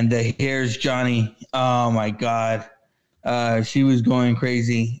and here's Johnny. Oh my God. She was going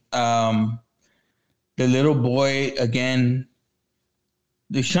crazy. The little boy, again,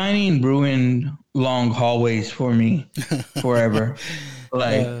 The Shining ruined long hallways for me forever.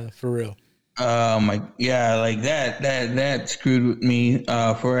 Like for real. Like that screwed with me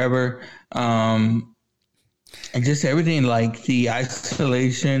forever. And just everything, like the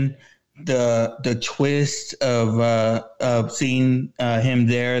isolation, the twist of seeing him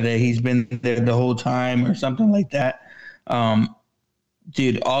there, that he's been there the whole time or something like that.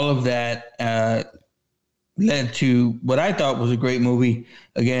 Dude, all of that led to what I thought was a great movie.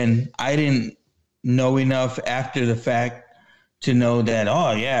 Again, I didn't know enough after the fact to know that,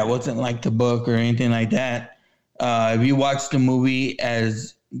 oh yeah, it wasn't like the book or anything like that. If you watch the movie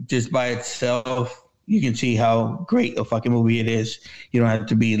as just by itself, you can see how great a fucking movie it is. You don't have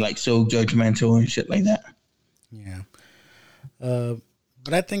to be like so judgmental and shit like that. Yeah.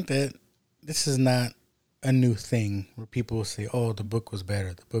 But I think that this is not a new thing where people will say, oh, the book was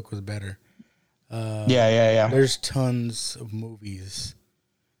better. The book was better. Yeah. There's tons of movies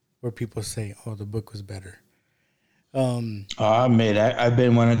where people say, oh, the book was better. I admit, I've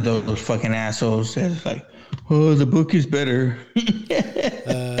been one of those fucking assholes that's like, oh, the book is better.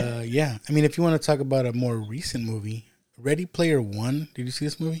 Yeah. I mean, if you want to talk about a more recent movie, Ready Player One. Did you see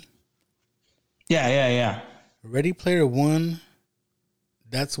this movie? Yeah. Ready Player One.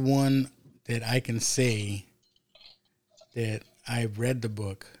 That's one that I can say that I've read the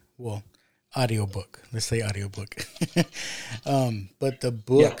book. Well, audiobook. Let's say audiobook. But the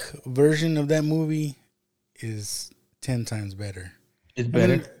book version of that movie is 10 times better. It's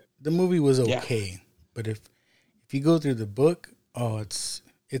better. I mean, the movie was okay, but if you go through the book,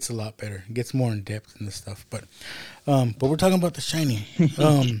 it's a lot better. It gets more in depth in the stuff. But we're talking about The Shining. It's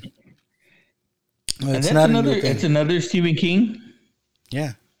not another. It's another Stephen King.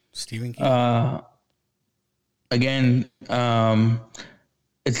 Yeah, Stephen King. Again,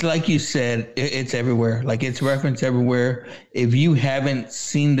 it's like you said. It's everywhere. Like it's referenced everywhere. If you haven't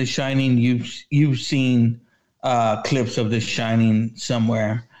seen The Shining, you've seen clips of The Shining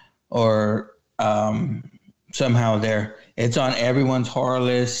somewhere or somehow there. It's on everyone's horror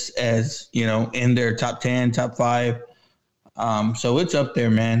list, as you know, in their top 10, top 5. So it's up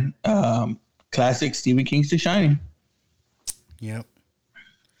there, man. Classic Stephen King's The Shining. Yep.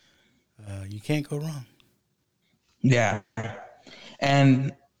 You can't go wrong. Yeah.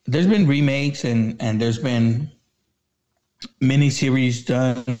 And there's been remakes and there's been miniseries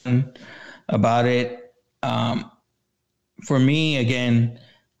done about it. For me, again,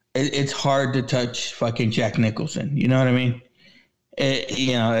 it's hard to touch fucking Jack Nicholson. You know what I mean?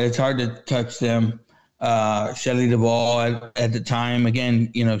 It's hard to touch them. Shelley Duvall at the time,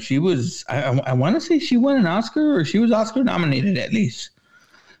 again, she was, I want to say she won an Oscar, or she was Oscar nominated at least.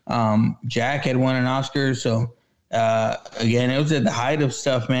 Jack had won an Oscar. So, again, it was at the height of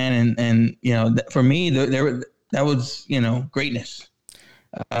stuff, man. And for me, that was, greatness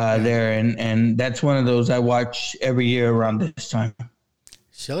there. And that's one of those I watch every year around this time.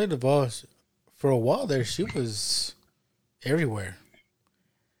 Shelley Duvall, for a while there, she was everywhere.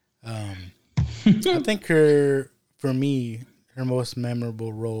 I think for me, her most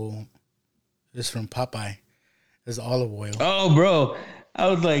memorable role is from Popeye as Olive Oyl. Oh, bro. I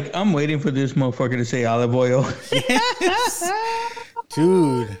was like, I'm waiting for this motherfucker to say Olive Oyl. Yes.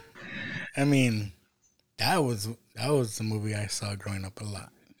 Dude. I mean, that was the movie I saw growing up a lot.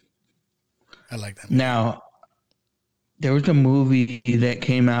 I like that movie. Now, there was a movie that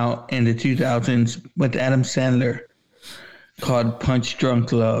came out in the 2000s with Adam Sandler called Punch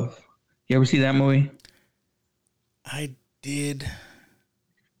Drunk Love. You ever see that movie? I did.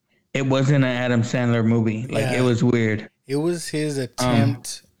 it wasn't an Adam Sandler movie. Like it was weird. It was his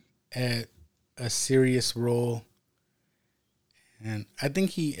attempt at a serious role. And I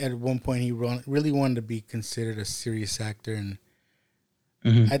think he, at one point, he really wanted to be considered a serious actor. And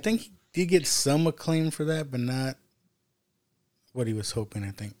I think he did get some acclaim for that, but not what he was hoping,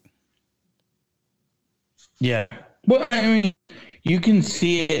 I think. Yeah. Well, I mean, you can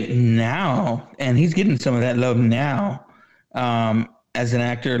see it now, and he's getting some of that love now as an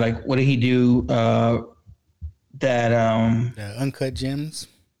actor. Like, what did he do? The Uncut Gems.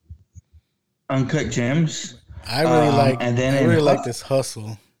 Uncut Gems. I really like this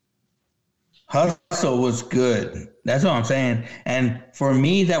Hustle. Hustle was good. That's what I'm saying. And for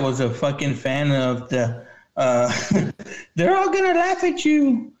me, that was a fucking fan of the they're all gonna laugh at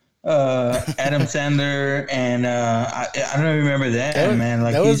you. Adam Sandler and I don't remember that man.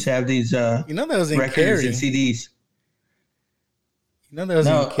 Like he used to have these that was in records Carrie. and CDs. That was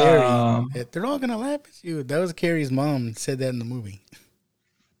in Carrie. They're all gonna laugh at you. That was Carrie's mom said that in the movie.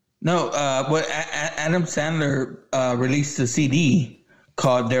 No, what Adam Sandler released a CD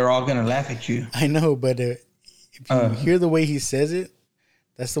called "They're All Gonna Laugh at You." I know, but if you hear the way he says it,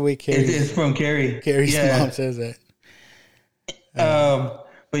 that's the way it's from Carrie. Carrie's mom says that.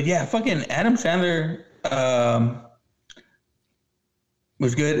 But yeah, fucking Adam Sandler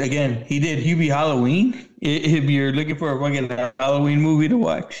was good. Again, he did Hubie Halloween. If you're looking for a fucking Halloween movie to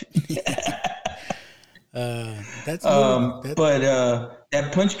watch, that's. But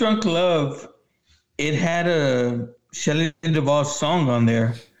that Punch Drunk Love, it had a Shelley Duvall song on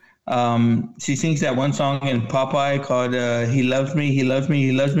there. She sings that one song in Popeye called "He Loves Me, He Loves Me,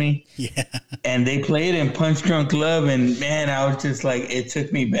 He Loves Me." Yeah. And they played in Punch Drunk Love, and man, I was just like, it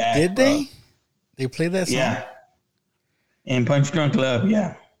took me back. Did they? They played that song? Yeah. In Punch Drunk Love,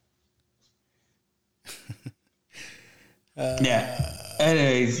 yeah. Yeah.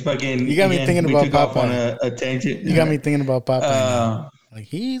 Anyways, fucking. You got me thinking about Popeye. On a tangent. You got me thinking about Popeye. Like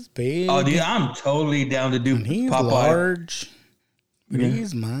he's big. Oh, dude, I'm totally down to do and he's Popeye. Large. But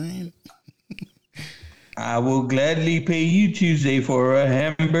he's mine. I will gladly pay you Tuesday for a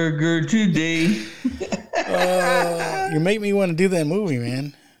hamburger today. You make me want to do that movie,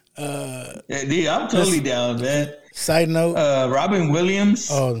 man. Dude, I'm totally down, man. Side note. Robin Williams.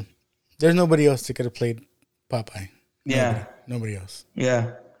 Oh, there's nobody else that could have played Popeye. Yeah. Nobody else.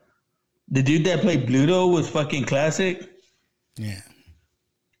 Yeah. The dude that played Bluto was fucking classic. Yeah.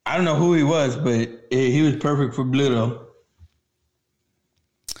 I don't know who he was, but he was perfect for Bluto.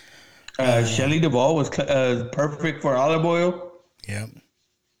 Shelley Duvall was perfect for Olive Oil. Yep.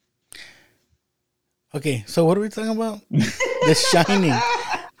 Okay, so what are we talking about? The Shining.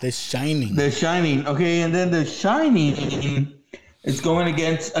 The Shining. The Shining. Okay, and then The Shining is going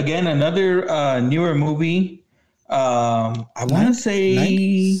against, again, another newer movie. I want to say...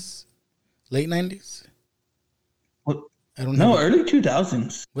 90s? Late 90s? What? I don't know. No, early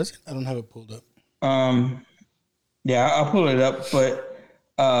 2000s. Was it? I don't have it pulled up. Yeah, I'll pull it up, but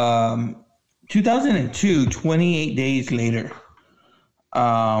 2002, 28 days later.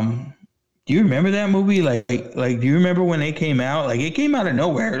 Do you remember that movie? Like, do you remember when it came out? Like, it came out of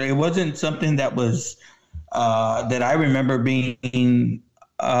nowhere. It wasn't something that was that I remember being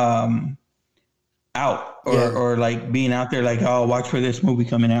out or like being out there. Like, oh, watch for this movie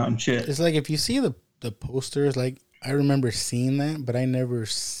coming out and shit. It's like if you see the posters, like I remember seeing that, but I never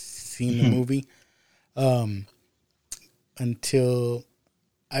seen the movie until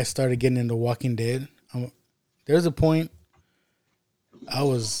I started getting into Walking Dead. There's a point I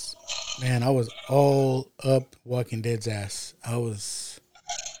was all up Walking Dead's ass. You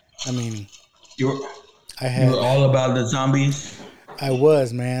were all about the zombies? I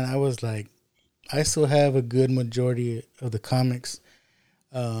was, man. I was like, I still have a good majority of the comics.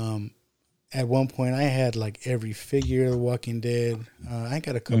 At one point, I had like every figure of The Walking Dead. I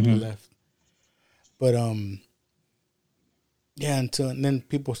got a couple left. But, yeah, and then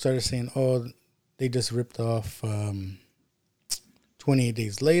people started saying, oh, they just ripped off 28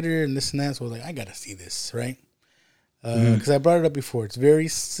 Days Later and this and that. So I was like, I got to see this, right? Because I brought it up before. It's very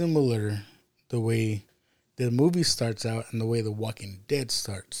similar the way the movie starts out and the way The Walking Dead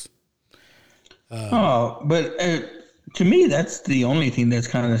starts. But to me, that's the only thing that's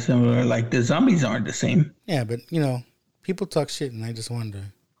kind of similar. Like, the zombies aren't the same. Yeah, but, people talk shit, and I just wanted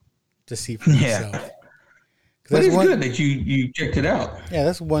to see for myself. Yeah. But it's good that you checked it out. Yeah,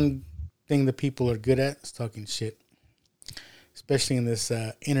 that's one thing that people are good at, is talking shit. Especially in this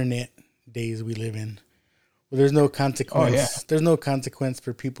internet days we live in. Where there's no consequence. Oh, yeah. There's no consequence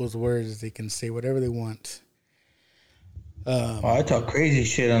for people's words. They can say whatever they want. I talk crazy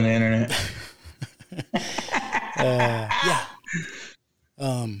shit on the internet. Yeah.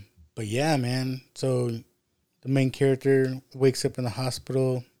 But yeah, man. So the main character wakes up in the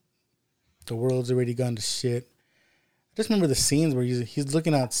hospital. The world's already gone to shit. I just remember the scenes where he's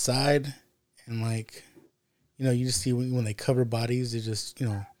looking outside and like, you know, you just see when they cover bodies, they just, you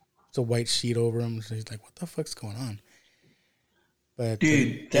know, it's a white sheet over them. So he's like, what the fuck's going on? But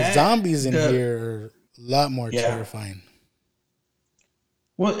dude, the zombies in here are a lot more terrifying.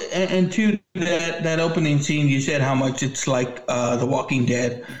 Well, and to that opening scene, you said how much it's like The Walking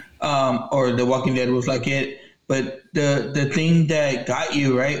Dead, or The Walking Dead was like it. But the thing that got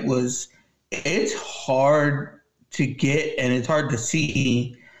you, right, was it's hard to get and it's hard to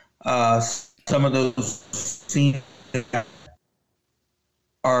see some of those scenes that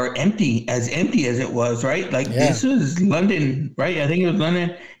are empty as it was, right? Like this was London, right? I think it was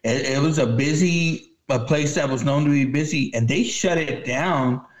London. It was a place that was known to be busy, and they shut it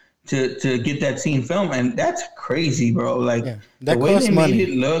down to get that scene filmed, and that's crazy, bro. Like the way they made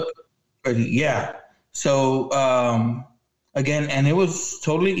it look, So again, and it was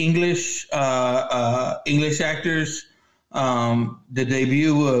totally English actors. The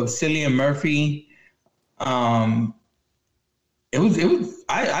debut of Cillian Murphy. It was.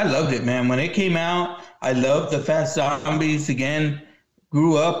 I loved it, man. When it came out, I loved the Fast Zombies. Again,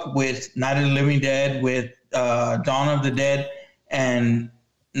 grew up with Night of the Living Dead, with Dawn of the Dead, and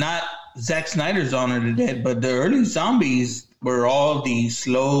not Zack Snyder's Dawn of the Dead, but the early zombies were all the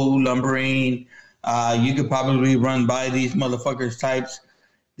slow, lumbering. You could probably run by these motherfuckers types.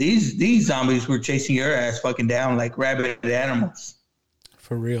 These zombies were chasing your ass fucking down like rabid animals.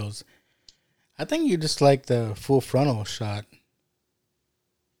 For reals. I think you just like the full frontal shot.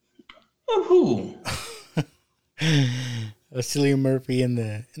 Of who? Cillian Murphy in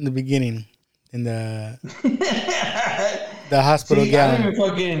the beginning, in the hospital gown.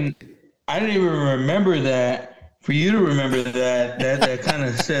 I didn't even remember that. For you to remember that kind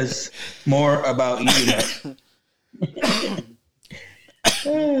of says more about you.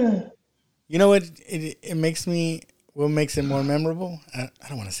 You know what? It makes me. What makes it more memorable? I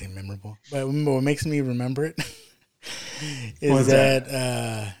don't want to say memorable, but what makes me remember it is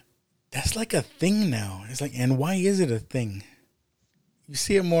that that's like a thing now. It's like, and why is it a thing? You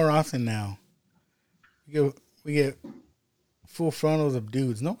see it more often now. We get full frontals of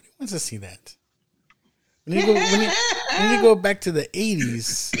dudes. Nobody wants to see that. When you go back to the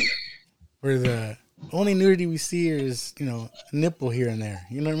 80s, where the only nudity we see is, you know, a nipple here and there.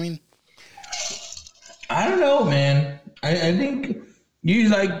 You know what I mean? I don't know, man. I think you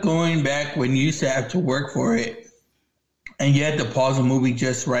like going back when you used to have to work for it, and you had to pause a movie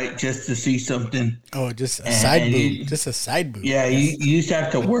just to see something. Oh, just a side boob. Just a side boob. Yeah, you used to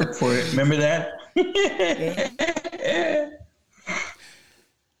have to work for it. Remember that?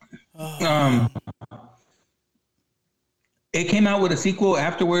 It came out with a sequel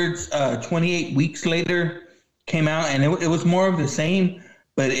afterwards. 28 weeks later, came out, and it was more of the same,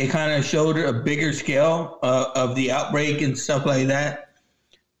 but it kind of showed a bigger scale of the outbreak and stuff like that.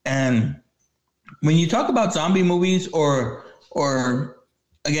 And when you talk about zombie movies, or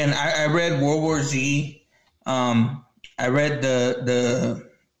again, I read World War Z. I read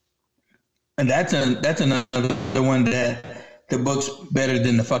and that's another one that the book's better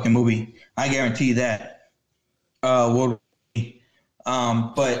than the fucking movie. I guarantee that. World War Z.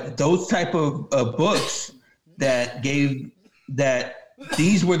 But those type of books that gave that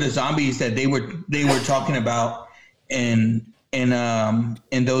these were the zombies that they were talking about in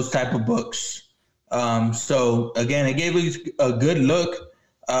those type of books. So again, it gave us a good look.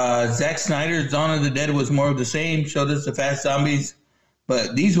 Zack Snyder's Dawn of the Dead was more of the same, showed us the fast zombies,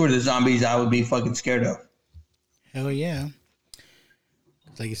 but these were the zombies I would be fucking scared of. Hell yeah.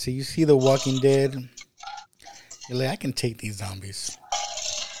 Like you see The Walking Dead, you're like, I can take these zombies.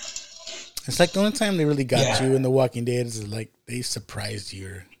 It's like the only time they really got you in The Walking Dead is like they surprised you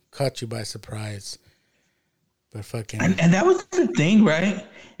or caught you by surprise. But fucking and that was the thing, right?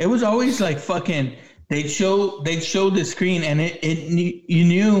 It was always like fucking they'd show the screen, and you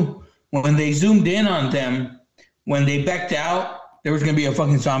knew when they zoomed in on them, when they backed out, there was gonna be a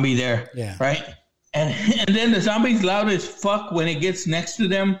fucking zombie there. Yeah. Right? And then the zombie's loud as fuck when it gets next to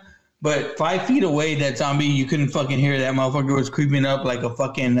them. But 5 feet away, that zombie, you couldn't fucking hear. That motherfucker was creeping up like a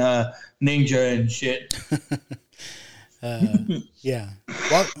fucking ninja and shit. Yeah.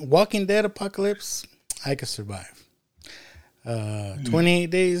 Walking Dead apocalypse, I could survive.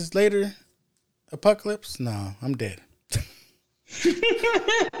 28 days later, apocalypse, no, I'm dead.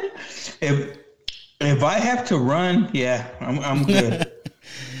 If I have to run, yeah, I'm good.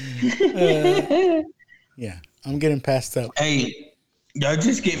 Yeah, I'm getting passed up. Hey. Y'all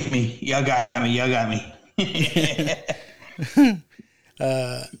just get me. Y'all got me.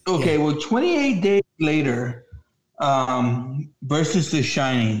 Okay, well, 28 days later, versus The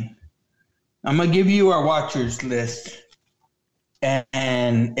Shining. I'm gonna give you our watchers list,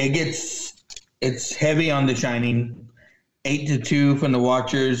 and it's heavy on The Shining. 8-2 from the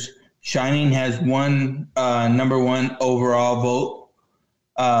watchers. Shining has one number one overall vote,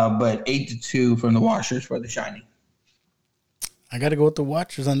 but 8-2 from the watchers for The Shining. I got to go with the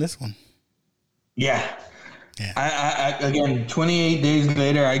watchers on this one. Yeah. I again, 28 days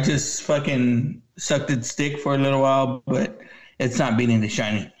later, I just fucking sucked its stick for a little while, but it's not beating The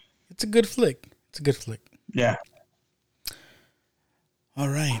Shining. It's a good flick. Yeah. All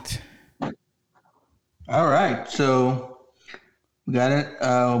right. So we got it.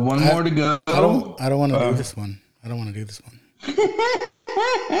 One more to go. I don't want to do this one.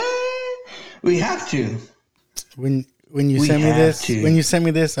 We have to. When you sent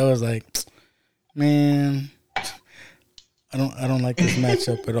me this, I was like, man, I don't like this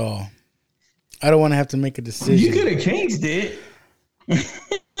matchup at all. I don't want to have to make a decision. You could have changed it.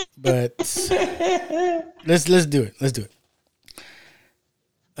 But let's do it.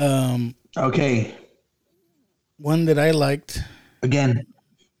 Okay. One that I liked. Again,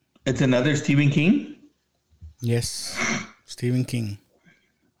 it's another Stephen King. Yes, Stephen King.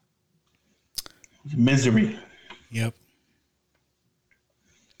 Misery. Yep.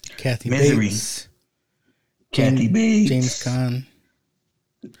 Kathy Misery. Bates. Kathy Bates. James Caan.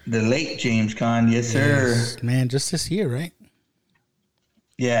 The late James Caan, yes, sir. Yes, man, just this year, right?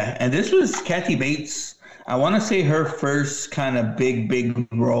 Yeah, and this was Kathy Bates. I want to say her first kind of big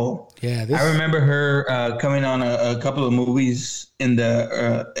role. Yeah, I remember her coming on a couple of movies in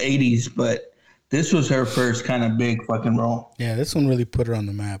the 80s, but this was her first kind of big fucking role. Yeah, this one really put her on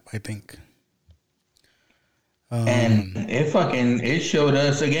the map, I think. And it showed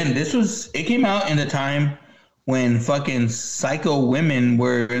us again. It came out in the time when fucking psycho women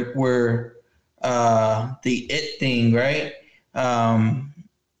were the it thing, right?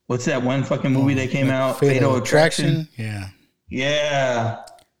 What's that one fucking movie that came out? Fatal Attraction. Yeah.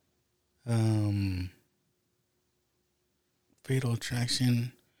 Fatal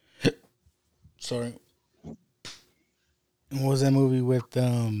Attraction. Sorry. What was that movie with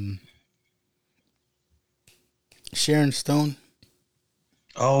Sharon Stone?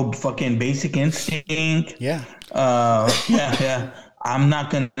 Oh, fucking Basic Instinct. Yeah. Yeah. I'm not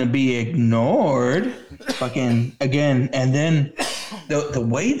gonna be ignored. Fucking again, and then the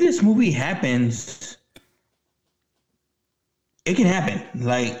way this movie happens, it can happen.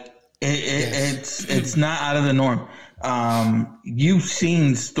 Like it's not out of the norm. You've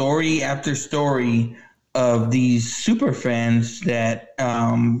seen story after story of these super fans that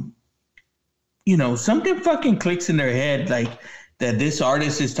something fucking clicks in their head, like that this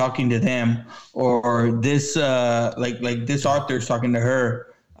artist is talking to them, or this like this author's talking to her.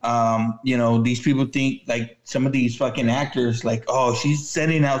 These people think, like, some of these fucking actors, like, oh, she's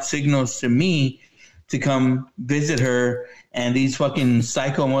sending out signals to me to come visit her, and these fucking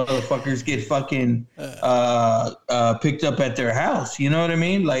psycho motherfuckers get fucking picked up at their house. You know what I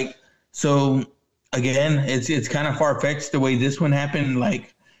mean? Like, so again, it's kind of far fetched the way this one happened.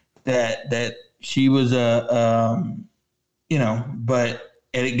 Like that she was but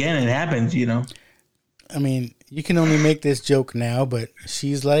it happens. I mean, you can only make this joke now, but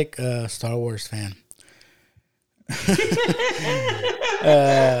she's like a Star Wars fan.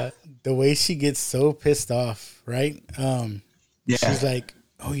 The way she gets so pissed off, right? She's like,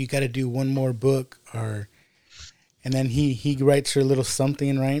 "Oh, you got to do one more book," and then he writes her a little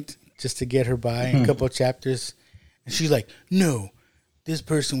something, right, just to get her by a couple of chapters, and she's like, "No, this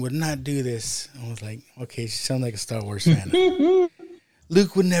person would not do this." I was like, "Okay, she sounds like a Star Wars fan."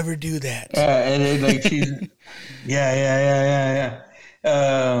 Luke would never do that. And then, like, she's, yeah.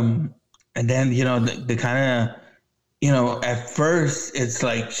 And then, the kind of, at first it's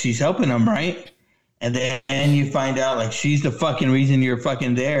like she's helping him, right? And then you find out, like, she's the fucking reason you're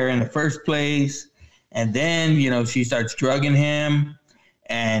fucking there in the first place. And then, she starts drugging him,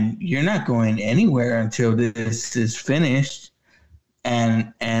 and you're not going anywhere until this is finished.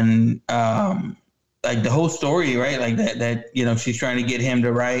 And like the whole story, right? Like that she's trying to get him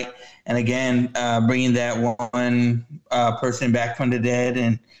to write, and again, bringing that one person back from the dead,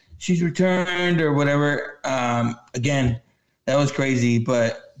 and she's returned or whatever. Again, that was crazy.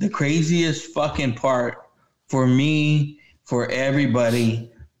 But the craziest fucking part for me, for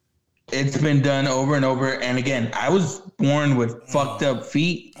everybody, it's been done over and over. And again, I was born with fucked up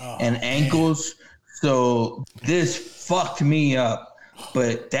feet and ankles, so this fucked me up.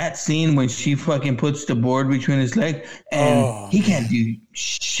 But that scene when she fucking puts the board between his legs, and he can't do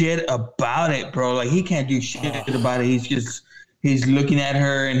shit about it, bro. Like, he can't do shit about it. He's just he's looking at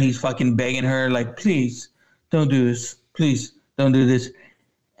her and he's fucking begging her like, please don't do this. Please don't do this.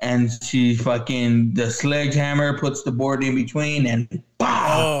 And she fucking, the sledgehammer puts the board in between and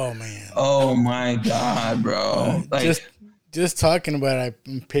oh man. Oh my God, bro. Like, just talking about it,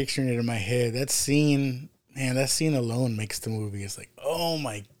 I'm picturing it in my head. That scene, man, that scene alone makes the movie. It's like, oh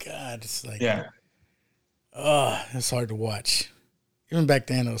my God. It's like, yeah. Oh, it's hard to watch. Even back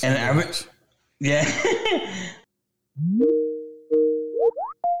then, it was hard to watch. Yeah.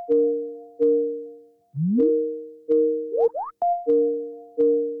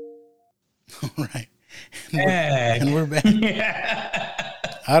 All right. And we're back.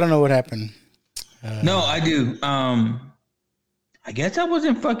 I don't know what happened. No, I do. I guess I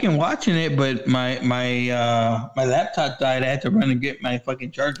wasn't fucking watching it, but my laptop died. I had to run and get my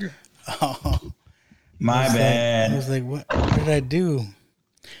fucking charger. Oh, my bad. I was like, what did I do?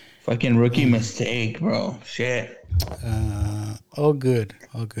 Fucking rookie mistake, bro. Shit. All good.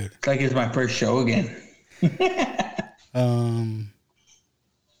 All good. It's like it's my first show again.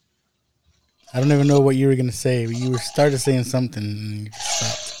 I don't even know what you were gonna say. You started saying something and you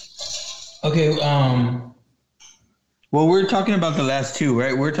just stopped. Okay. Well, we're talking about the last two,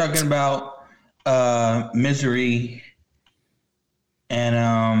 right? We're talking about Misery,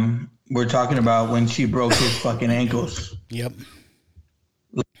 and we're talking about when she broke his fucking ankles. Yep.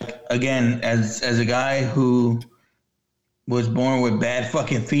 Like, again, as a guy who was born with bad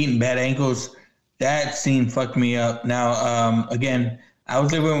fucking feet and bad ankles, that scene fucked me up. Now, again, I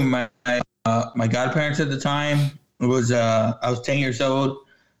was living with my godparents at the time. It was I was 10 years old.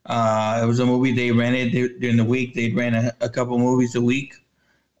 It was a movie they rented during the week. They'd rent a couple movies a week,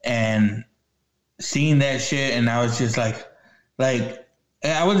 and seeing that shit, and I was just like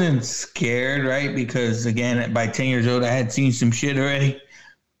I wasn't scared, right? Because again, by 10 years old, I had seen some shit already.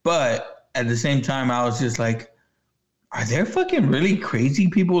 But at the same time, I was just like, are there fucking really crazy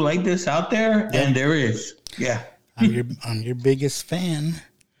people like this out there? Yeah. And there is. Yeah. I'm your biggest fan.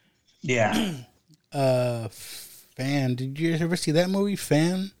 Yeah. Fan. Did you ever see that movie,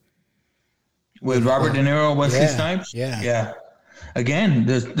 Fan? With Robert De Niro, Wesley Snipes? Yeah. Yeah. Again,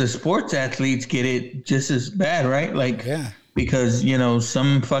 the sports athletes get it just as bad, right? Like, yeah. Because, you know,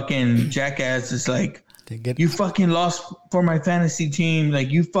 some fucking jackass is like, you fucking lost for my fantasy team. Like,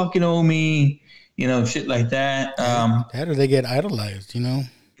 you fucking owe me, you know, shit like that. That or they get idolized, you know?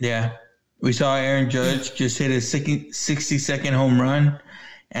 Yeah. We saw Aaron Judge just hit a 60-second home run.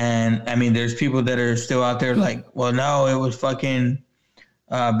 And, I mean, there's people that are still out there like, well, no, it was fucking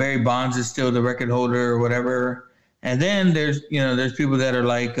Barry Bonds is still the record holder or whatever. And then there's people that are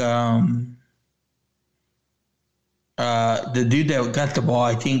like the dude that got the ball,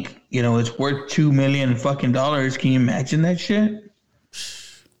 I think, you know, it's worth $2 million fucking dollars. Can you imagine that shit?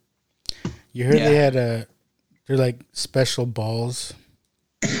 You heard they had they're like special balls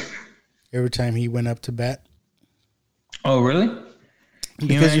every time he went up to bat. Oh, really?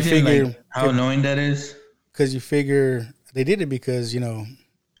 Because you figure like how annoying that is. Because you figure they did it because, you know,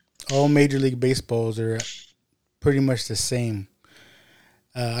 all Major League Baseballs are pretty much the same.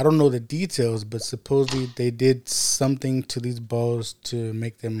 I don't know the details, but supposedly they did something to these balls to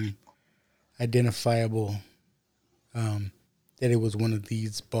make them identifiable. That it was one of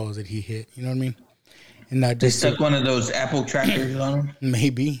these balls that he hit. You know what I mean? And not just they stuck one of those Apple trackers on them.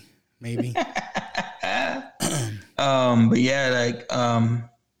 Maybe. But yeah, like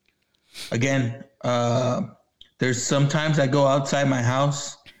again, there's sometimes I go outside my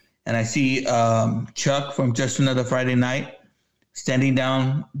house and I see Chuck from Just Another Friday Night standing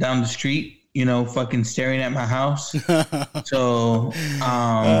down the street, you know, fucking staring at my house. So,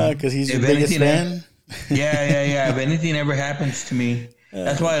 because he's your biggest fan. Yeah. If anything ever happens to me,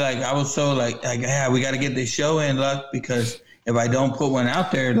 that's why, like, I was so like, yeah, we got to get this show in, Luck, because if I don't put one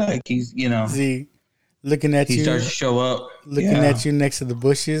out there, like, he's, you know, looking at you, he starts to show up, looking at you next to the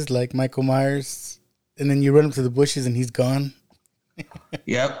bushes, like Michael Myers, and then you run up to the bushes and he's gone.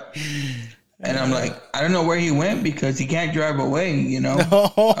 Yep. And I'm like, I don't know where he went because he can't drive away, you know.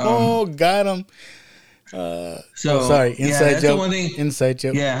 Oh, got him. Sorry, inside joke. One thing, inside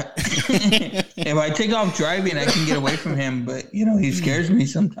joke. Yeah. If I take off driving, I can get away from him, but you know he scares me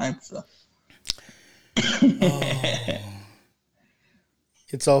sometimes. So.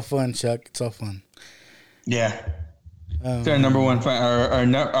 It's all fun, Chuck. It's all fun. Yeah. It's our number one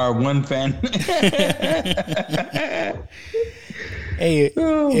fan. Our one fan. Hey,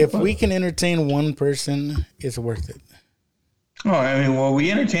 if we can entertain one person, it's worth it. Oh, I mean, well,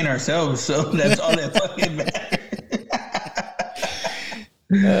 we entertain ourselves, so that's all that fucking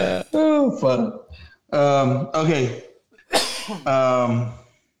matters. Oh, fuck. Okay.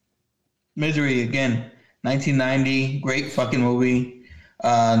 Misery again. 1990, great fucking movie.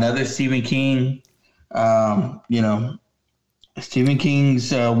 Another Stephen King. Stephen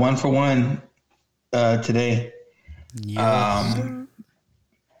King's 1 for 1 today. Yes.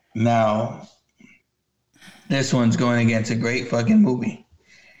 Now, this one's going against a great fucking movie.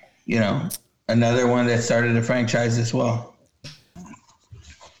 Another one that started a franchise as well.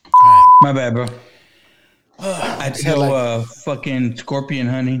 Right. My bad, bro. I had to go fucking scorpion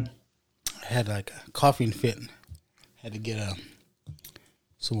hunting. I had like a coughing fit. Had to get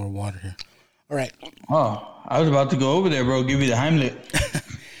some more water here. All right. Oh, I was about to go over there, bro. Give you the Heimlich.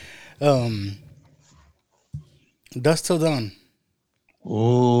 Dusk Till Dawn.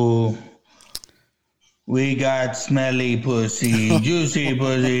 Oh, we got smelly pussy, juicy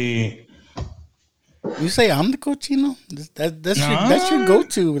pussy. You say I'm the cochino? That's your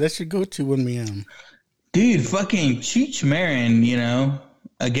go-to. That's your go-to when we Dude, fucking Cheech Marin,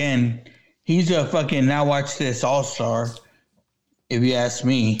 again, he's a fucking now watch this all-star, if you ask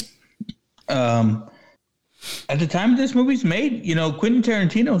me. At the time this movie's made, Quentin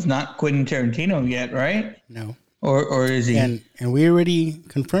Tarantino's not Quentin Tarantino yet, right? No. Or is he? And we already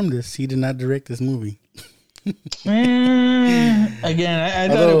confirmed this. He did not direct this movie. Again, I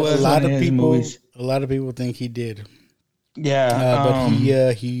thought it was a lot one of his people. movies. A lot of people think he did. Yeah, but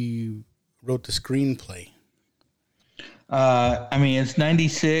he wrote the screenplay. It's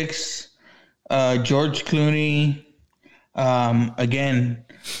 96. George Clooney. Again,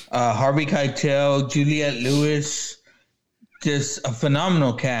 Harvey Keitel, Juliette Lewis. Just a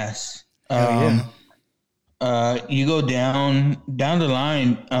phenomenal cast. You go down the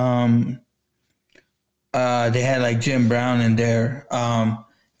line. They had like Jim Brown in there.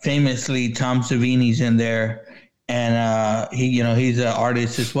 Famously, Tom Savini's in there, and he's an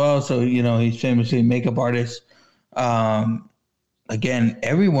artist as well. So he's famously a makeup artist. Again,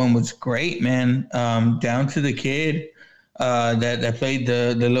 everyone was great, man. Down to the kid that played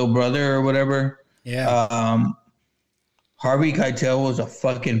the little brother or whatever. Yeah. Harvey Keitel was a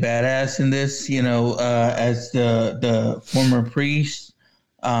fucking badass in this. As the former priest.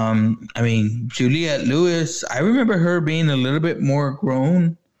 Juliette Lewis. I remember her being a little bit more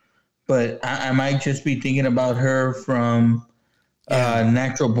grown. But I might just be thinking about her from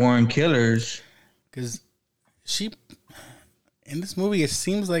Natural Born Killers. Because in this movie, it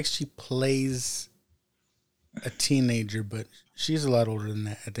seems like she plays a teenager, but she's a lot older than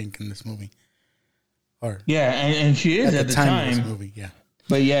that, I think, in this movie. And she is at the time. of this movie, yeah.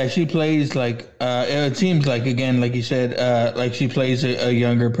 But yeah, she plays like, it seems like, again, like you said, like she plays a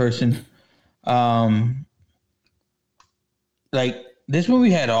younger person. This movie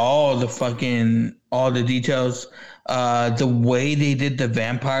had all the details. The way they did the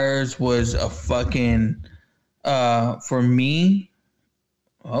vampires was a fucking, for me.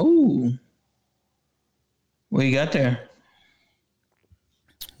 Oh, what you got there?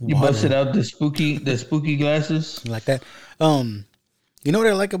 You busted out the spooky glasses like that. You know what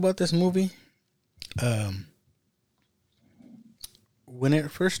I like about this movie? When it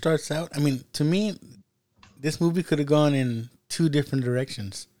first starts out, to me, this movie could have gone in two different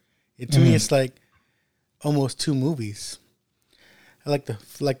directions. To me, it's like almost two movies. I like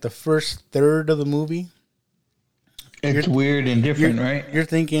the first third of the movie. It's weird and different, right? You're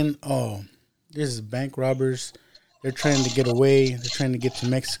thinking, oh, this is bank robbers. They're trying to get away. They're trying to get to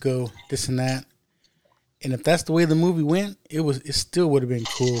Mexico, this and that. And if that's the way the movie went, it still would have been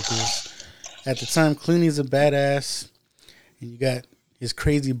cool because at the time, Clooney's a badass, and you got his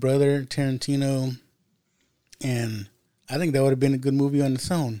crazy brother, Tarantino, and I think that would have been a good movie on its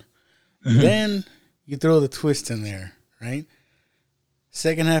own. Mm-hmm. Then you throw the twist in there, right?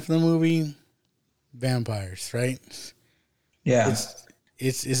 Second half of the movie, vampires, right? Yeah.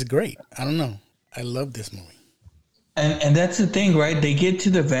 It's great. I don't know. I love this movie. And that's the thing, right? They get to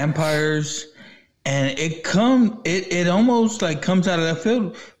the vampires and it almost like comes out of that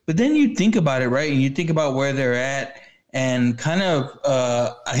field. But then you think about it, right? And you think about where they're at and kind of,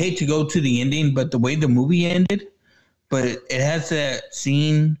 I hate to go to the ending, but the way the movie ended, but it has that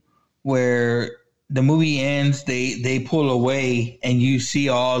scene where the movie ends, they pull away and you see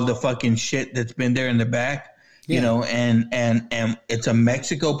all the fucking shit that's been there in the back, you know, and it's a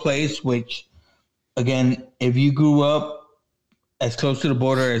Mexico place, which again, if you grew up as close to the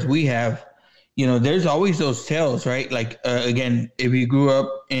border as we have, you know, there's always those tales, right? Like, again, if you grew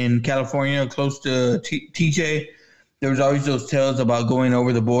up in California close to TJ, there was always those tales about going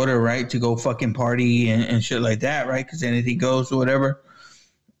over the border, right, to go fucking party and shit like that, right? Because anything goes or whatever.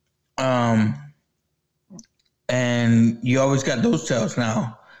 And you always got those tales.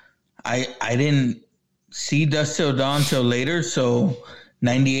 Now, I didn't see Dusk Till Dawn till later, so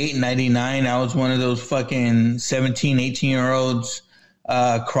 98 and 99, I was one of those fucking 17, 18-year-olds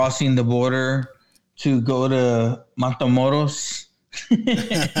crossing the border to go to Matamoros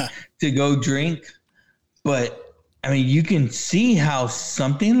to go drink. But, I mean, you can see how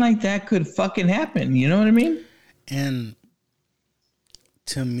something like that could fucking happen. You know what I mean? And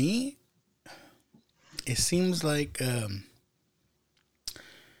to me, it seems like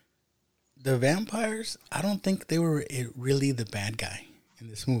the vampires, I don't think they were really the bad guy in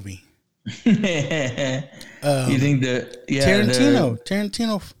this movie. You think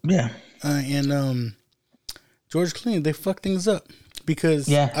Tarantino, yeah, and George Clooney, they fucked things up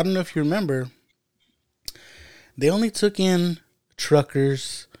because I don't know if you remember, they only took in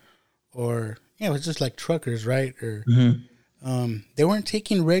truckers, or it was just like truckers, right? Or they weren't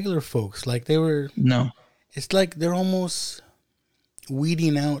taking regular folks. Like they were. No, it's like they're almost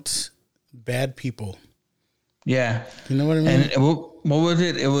weeding out bad people. Yeah, you know what I mean. And what was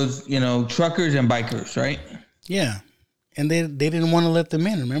it? It was truckers and bikers, right? Yeah, and they didn't want to let them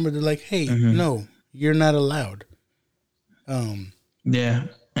in. Remember, they're like, "Hey, no, you're not allowed." Yeah.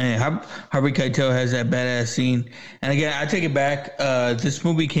 Hey, Harvey Keitel has that badass scene. And again, I take it back. This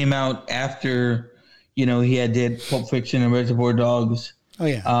movie came out after, he had did Pulp Fiction and Reservoir Dogs. Oh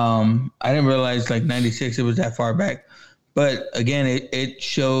yeah. I didn't realize 96 it was that far back. But again, it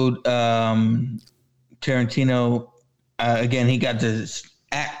showed Tarantino. Again, he got to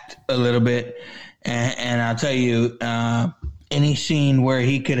act a little bit, and I'll tell you, any scene where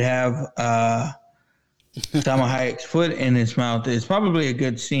he could have Salma Hayek's foot in his mouth is probably a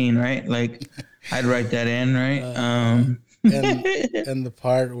good scene, right? Like, I'd write that in, right? And the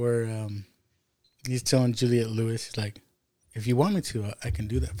part where he's telling Juliette Lewis, he's like, "If you want me to, I can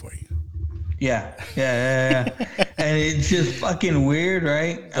do that for you." Yeah. And it's just fucking weird,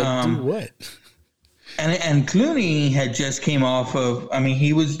 right? Do what? And Clooney had just came off of,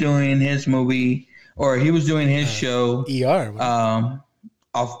 he was doing his movie, or he was doing his show. ER.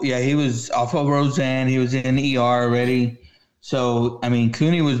 He was off of Roseanne. He was in ER already. So,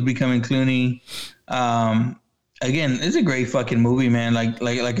 Clooney was becoming Clooney. Again, it's a great fucking movie, man. Like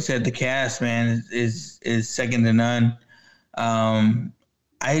I said, the cast, man, is second to none.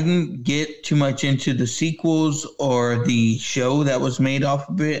 I didn't get too much into the sequels or the show that was made off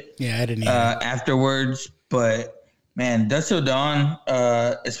of it. Yeah, I didn't either. Afterwards. But, man, Dusk Till Dawn,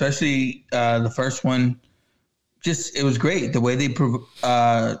 especially the first one, it was great. The way they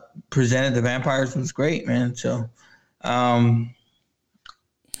presented the vampires was great, man. So,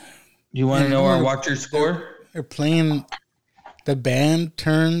 you want to know our Watcher score? They're playing, the band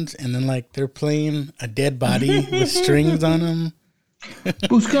turns, and then they're playing a dead body with strings on them.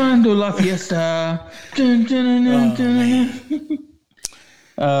 Buscando la fiesta. Dun, dun, dun, dun,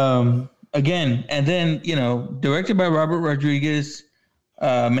 dun. Again, and then directed by Robert Rodriguez,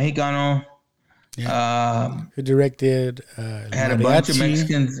 Mexicano. Yeah. Who directed had a bunch of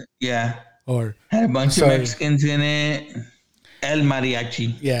Mexicans, had a bunch of Mexicans in it. El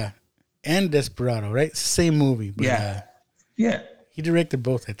Mariachi, and Desperado, right? Same movie, but he directed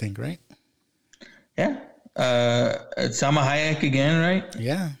both, I think, right? Yeah. Salma Hayek again, right?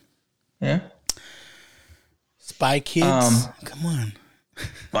 Yeah. Spy Kids, come on.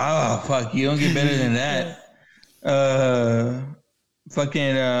 Wow, fuck, you don't get better than that.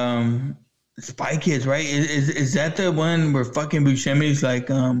 Fucking Spy Kids, right? Is that the one where fucking Buscemi's like,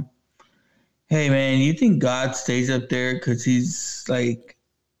 hey man, you think God stays up there because he's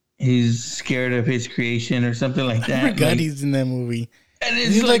scared of his creation or something like that? I forgot he's in that movie. And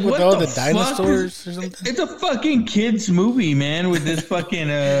it's he's like with all the dinosaurs or something. It's a fucking kids movie, man, with this fucking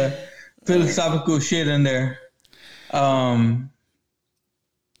philosophical shit in there.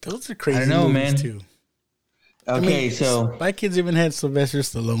 Those are crazy. I don't know, movies man. Too. Okay, so Spy Kids even had Sylvester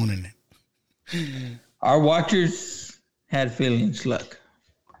Stallone in it. Our Watchers had feelings, luck,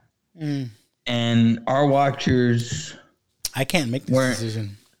 and our Watchers. I can't make this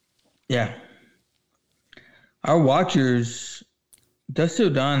decision. Yeah, our Watchers. Dusk Till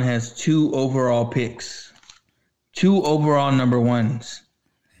Dawn has 2 overall picks, 2 overall number ones.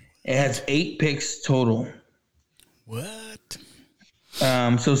 It has 8 picks total. What?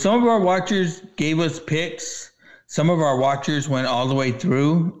 So some of our Watchers gave us picks. Some of our Watchers went all the way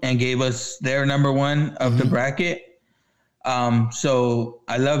through and gave us their number one of the bracket. So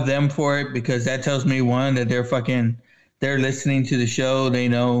I love them for it because that tells me, one, that they're listening to the show. They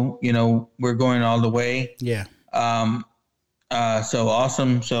know, we're going all the way. Yeah. So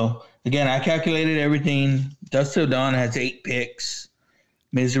awesome. So again, I calculated everything. Dusk Till Dawn has 8 picks.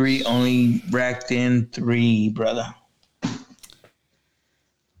 Misery only racked in 3, brother.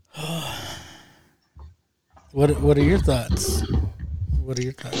 What are your thoughts? What are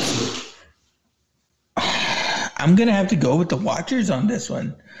your thoughts? I'm gonna have to go with the Watchers on this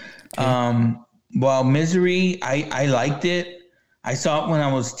one. Okay. Well, Misery, I liked it. I saw it when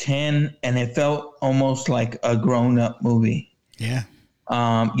I was 10, and it felt almost like a grown-up movie. Yeah.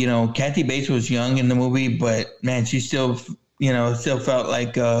 Kathy Bates was young in the movie, but man, she still felt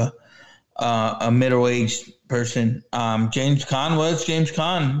like a middle-aged person. James Caan was James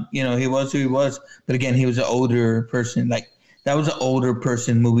Caan. He was who he was, but again, he was an older person. Like that was an older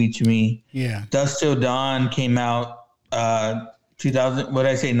person movie to me. Yeah. Dusk Till Dawn came out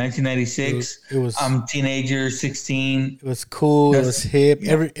 1996. It was. I'm teenager, 16. It was cool. It was hip.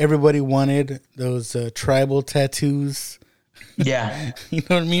 Yeah. Everybody wanted those tribal tattoos. Yeah. You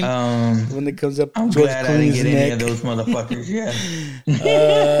know what I mean? When it comes up, I'm glad I didn't get any of those motherfuckers. Yeah.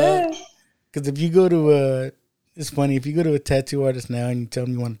 Because if you go to it's funny, if you go to a tattoo artist now and you tell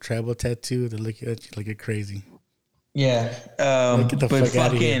them you want a tribal tattoo, they look at you like you're crazy. Yeah. But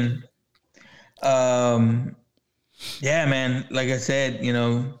fucking, yeah, man. Like I said,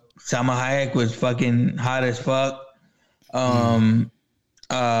 Salma Hayek was fucking hot as fuck.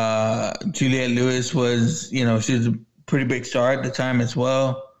 Juliette Lewis was, she was a pretty big star at the time as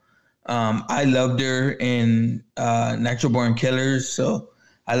well. I loved her in Natural Born Killers, so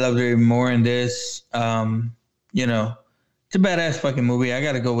I loved her even more in this. It's a badass fucking movie. I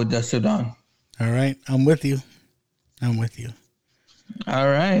got to go with Dusk Till Dawn. All right, I'm with you. All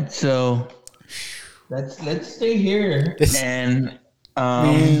right, so let's stay here and.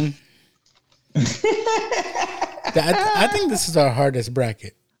 I think this is our hardest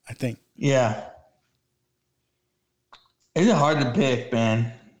bracket. I think. Yeah. It's hard to pick,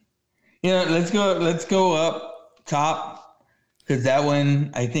 man. Let's go up top because that one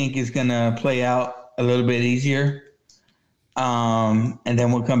I think is gonna play out a little bit easier. And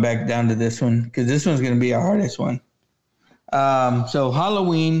then we'll come back down to this one because this one's gonna be our hardest one. So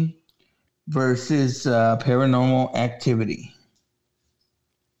Halloween versus Paranormal Activity.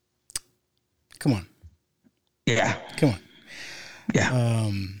 Come on. Yeah. Come on.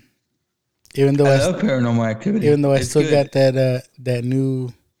 Yeah. Even though I love Paranormal Activity. Even though I still got that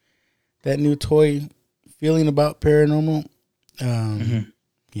new toy feeling about paranormal.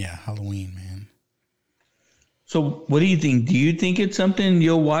 Yeah, Halloween, man. So what do you think? Do you think it's something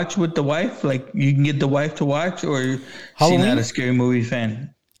you'll watch with the wife? Like you can get the wife to watch, or is she not a scary movie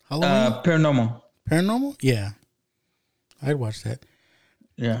fan? Paranormal. Paranormal? Yeah. I'd watch that.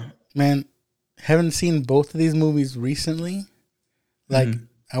 Yeah. Man, haven't seen both of these movies recently. Like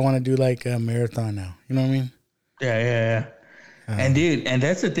I want to do like a marathon now. You know what I mean? Yeah. And dude, and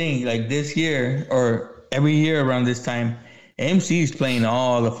that's the thing. Like this year or every year around this time, AMC is playing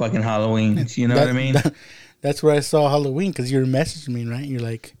all the fucking Halloweens. You know what I mean? That's where I saw Halloween because you were messaging me, right? You're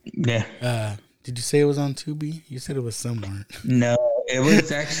like, yeah. Did you say it was on Tubi? You said it was somewhere. No, it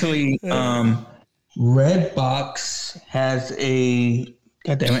was actually Redbox has a.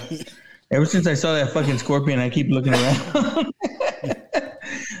 God damn it! Ever since I saw that fucking scorpion, I keep looking around.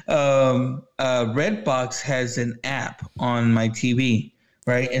 Redbox has an app on my TV,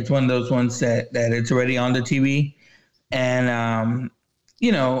 right? It's one of those ones that it's already on the TV. And, I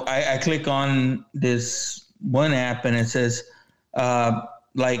click on this one app and it says,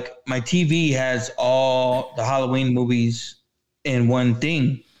 like my TV has all the Halloween movies in one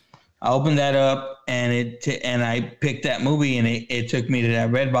thing. I opened that up and I picked that movie and it took me to that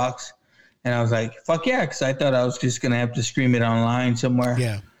Redbox. And I was like, fuck yeah, because I thought I was just going to have to stream it online somewhere.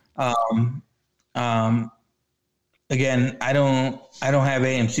 Yeah. Again, I don't have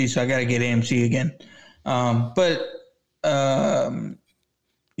AMC, so I got to get AMC again.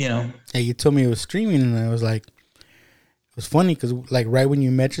 Hey, you told me it was streaming, and I was like, it was funny because like right when you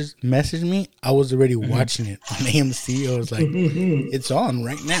messaged me, I was already watching it on AMC. I was like, it's on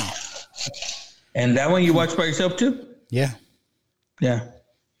right now. And that one you watch by yourself too? Yeah. Yeah.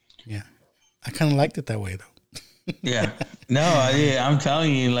 I kind of liked it that way though. Yeah. No, I'm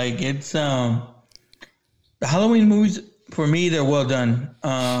telling you, like it's the Halloween movies for me, they're well done.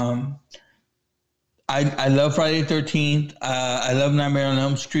 I love Friday the 13th. I love Nightmare on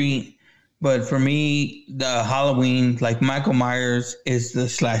Elm Street, but for me, the Halloween, like Michael Myers, is the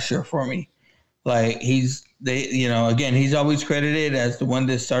slasher for me. Like he's always credited as the one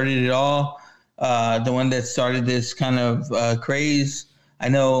that started it all, the one that started this kind of craze. I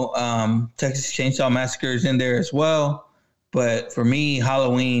know Texas Chainsaw Massacre is in there as well, but for me,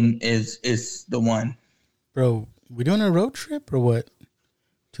 Halloween is the one. Bro, we doing a road trip or what?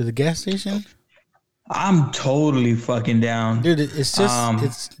 To the gas station? I'm totally fucking down, dude. It's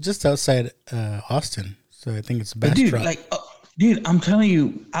just outside Austin, so I think it's Bastrop. Dude, I'm telling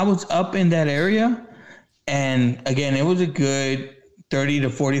you, I was up in that area, and again, it was a good 30 to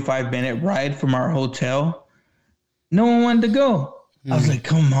 45-minute ride from our hotel. No one wanted to go. I was like,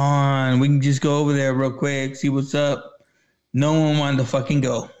 come on, we can just go over there real quick, see what's up. No one wanted to fucking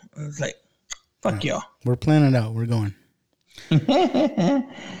go. I was like, fuck y'all. We're planning it out. We're going.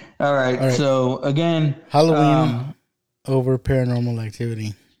 All right. So again, Halloween over Paranormal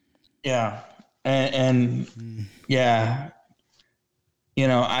Activity. Yeah. And yeah, you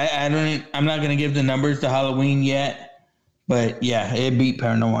know, I'm not going to give the numbers to Halloween yet, but yeah, it beat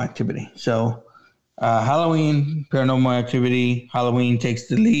Paranormal Activity. So Halloween, Paranormal Activity, Halloween takes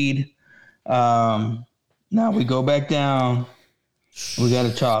the lead. Now we go back down. We got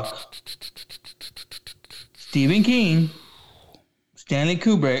to talk Stephen King, Stanley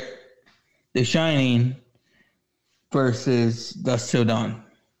Kubrick, The Shining versus Dusk Till Dawn.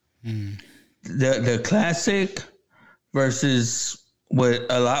 The classic versus what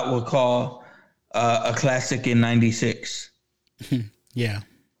a lot will call a classic in 96. Yeah.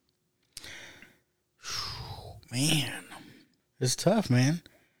 Man, it's tough, man.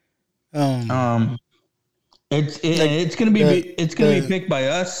 It's gonna be picked by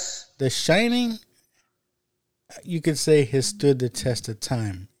us. The Shining, you could say, has stood the test of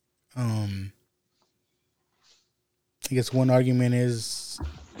time. I guess one argument is,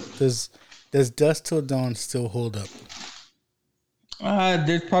 does Dusk Till Dawn still hold up?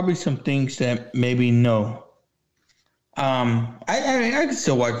 There's probably some things that maybe no. I can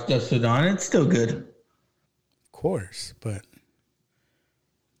still watch Dusk Till Dawn. It's still good. Of course, but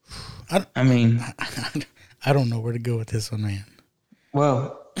I don't know where to go with this one, man.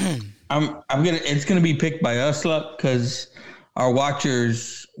 Well, it's gonna be picked by us, luck, because our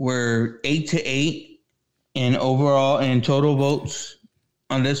watchers were 8-8 in overall and total votes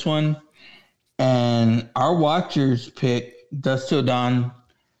on this one, and our watchers picked Dusk Till Dawn.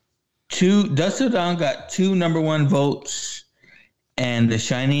 Dusk Till Dawn got 2 number 1 votes, and The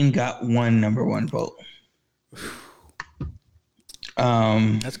Shining got 1 number 1 vote.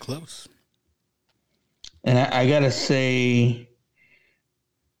 That's close. And I gotta say,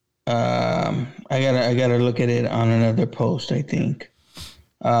 I gotta look at it on another post, I think.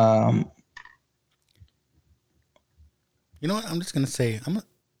 You know what? I'm just gonna say,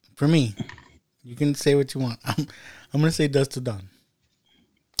 for me, you can say what you want. I'm gonna say Dusk Till Dawn.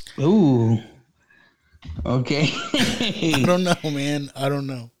 Ooh. Okay. I don't know, man. I don't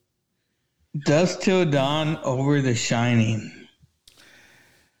know. Dusk Till Dawn over The Shining.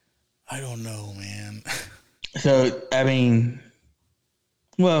 I don't know, man. So, I mean,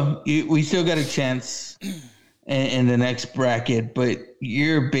 well, we still got a chance in the next bracket, but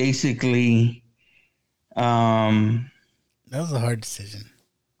you're basically, that was a hard decision.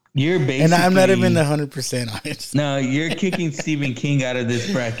 You're basically, and I'm not even 100% honest. No, you're kicking Stephen King out of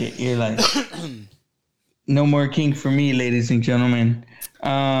this bracket. You're like, no more King for me, ladies and gentlemen.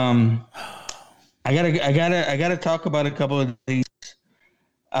 I gotta talk about a couple of these.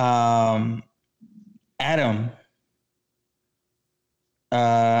 Adam,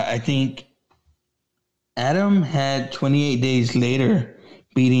 I think Adam had 28 Days Later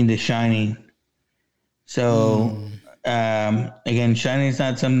beating The Shining. So, again, Shining is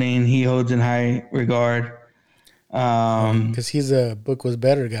not something he holds in high regard. Because he's a book was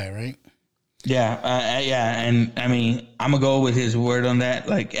better guy, right? Yeah, yeah, and I mean, I'm gonna go with his word on that.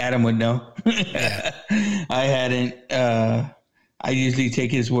 Like Adam would know. Yeah. I hadn't. I usually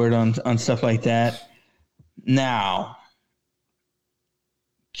take his word on stuff like that. Now,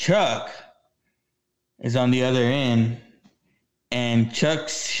 Chuck is on the other end, and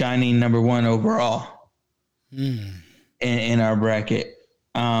Chuck's Shining number 1 overall in our bracket.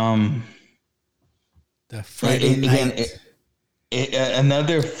 The Friday night.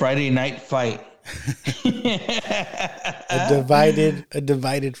 Another Friday night fight. a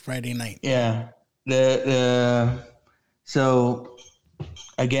divided Friday night. Yeah. So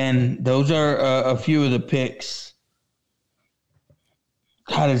again, those are a few of the picks.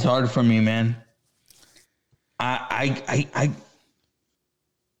 God, it's hard for me, man.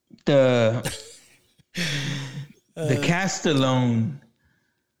 The cast alone,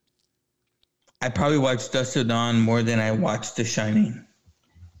 I probably watched Dusk Till Dawn more than I watched The Shining.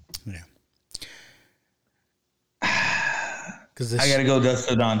 Yeah. I gotta go Dusk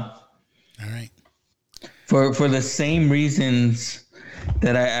Till Dawn. All right. For the same reasons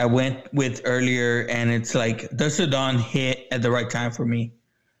that I went with earlier, and it's like Dusk Till Dawn hit at the right time for me.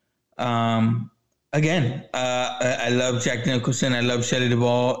 Again, I love Jack Nicholson. I love Shelley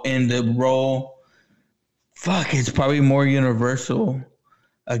Duvall in the role. Fuck, it's probably more universal.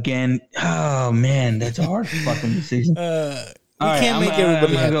 Again, oh man, that's a hard fucking decision. We can't make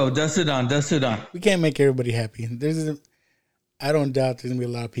everybody happy. Go Dusk Till Dawn. We can't make everybody happy. I don't doubt there's gonna be a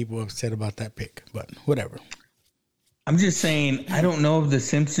lot of people upset about that pick, but whatever. I'm just saying, I don't know if the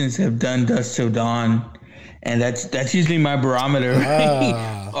Simpsons have done Dusk Till Dawn, and that's usually my barometer.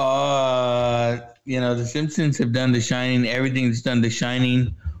 Right? The Simpsons have done The Shining. Everything's done The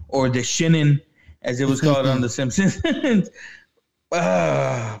Shining or The Shinin, as it was called on The Simpsons.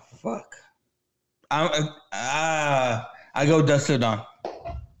 Fuck. I go Dusk Till Dawn.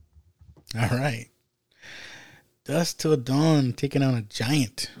 All right. Dusk Till Dawn taking on a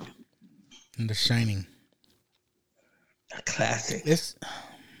giant in The Shining. A classic. It's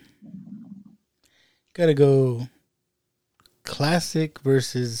gotta go classic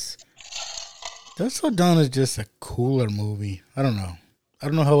versus Dusk Till Dawn is just a cooler movie. I don't know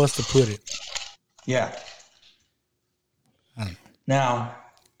how else to put it. Yeah. I don't know. Now,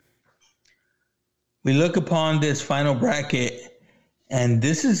 we look upon this final bracket, and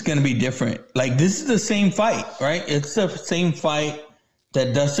this is going to be different. Like, this is the same fight, right? It's the same fight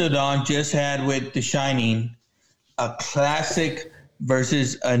that Dusk Till Dawn just had with The Shining. A classic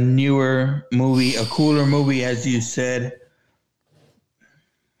versus a newer movie, a cooler movie, as you said.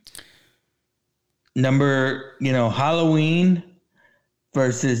 Halloween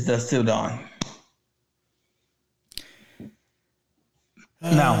versus Dusk Till Dawn.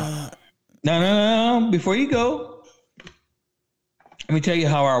 No. Before you go, let me tell you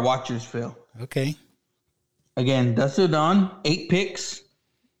how our watchers feel. Okay. Again, Dusk Till Dawn, 8 picks,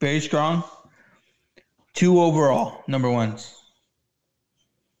 very strong. 2 overall, number ones.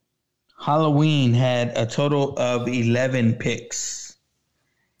 Halloween had a total of 11 picks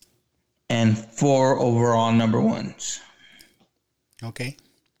and 4 overall number ones. Okay.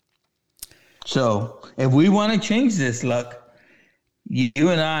 So if we want to change this, Luck, you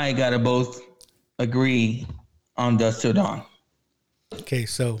and I got to both agree on Dusk Till Dawn. Okay,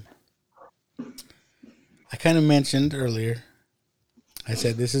 so I kind of mentioned earlier, I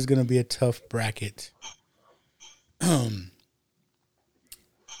said this is going to be a tough bracket.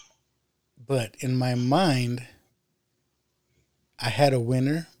 But in my mind, I had a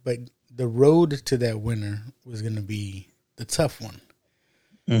winner, but the road to that winner was going to be the tough one.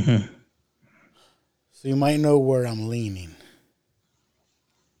 Mm-hmm. So you might know where I'm leaning.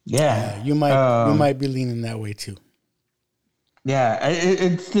 Yeah, you might be leaning that way too. Yeah,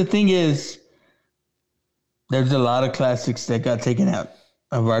 it's the thing is, there's a lot of classics that got taken out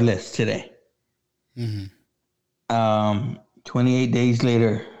of our list today. Mm-hmm. 28 Days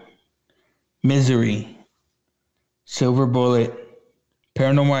Later, Misery, Silver Bullet,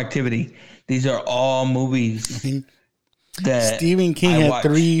 Paranormal Activity. These are all movies that Stephen King had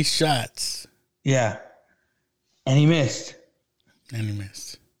 3 shots. Yeah. And he missed.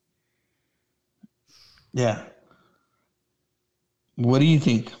 Yeah. What do you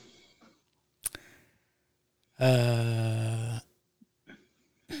think?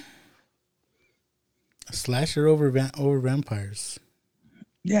 Slasher over vampires.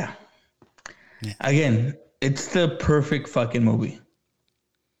 Yeah. Again, it's the perfect fucking movie.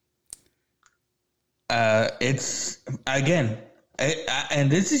 It's again,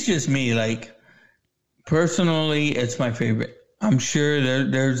 and this is just me. Like, personally, it's my favorite. I'm sure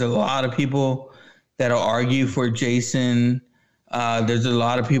there's a lot of people that'll argue for Jason. There's a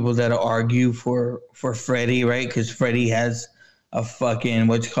lot of people that'll argue for Freddy, right? Because Freddy has a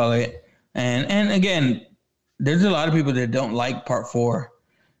fucking and again, there's a lot of people that don't like Part 4.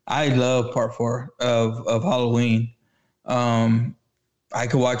 I love Part 4 of Halloween. I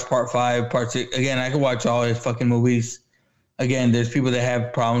could watch Part 5, Part 6. Again, I could watch all his fucking movies. Again, there's people that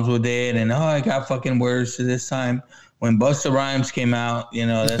have problems with it, and it got fucking worse this time. When Busta Rhymes came out,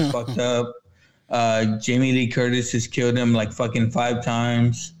 that's fucked up. Jamie Lee Curtis has killed him like fucking 5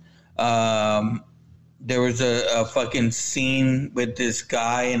 times. There was a fucking scene with this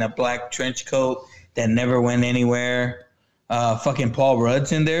guy in a black trench coat that never went anywhere. Fucking Paul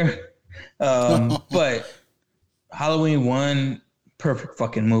Rudd's in there. But Halloween 1, perfect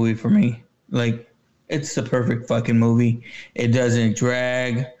fucking movie for me. Like, it's the perfect fucking movie. It doesn't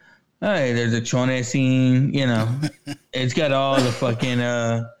drag. Hey, there's a chone scene, It's got all the fucking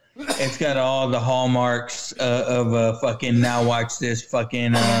it's got all the hallmarks of a fucking now watch this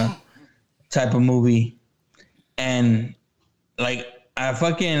fucking type of movie. And like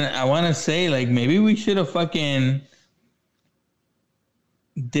I want to say, like, maybe we should have fucking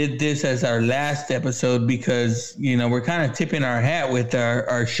did this as our last episode, because we're kind of tipping our hat with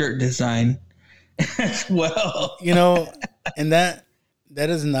our shirt design as well. And that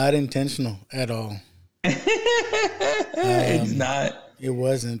is not intentional at all. It's not. It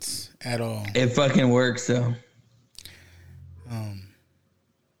wasn't at all. It fucking works though.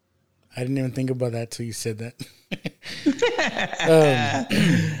 I didn't even think about that till you said that.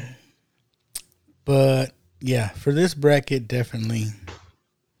 But yeah, for this bracket, definitely.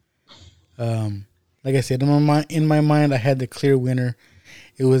 Like I said, in my mind, I had the clear winner.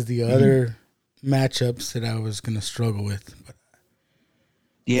 It was the other matchups that I was gonna struggle with. But,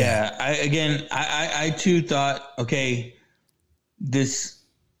 yeah, I too thought, okay,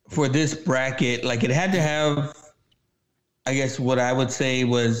 for this bracket, like it had to have, I guess what I would say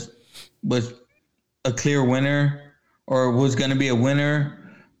was a clear winner or was going to be a winner,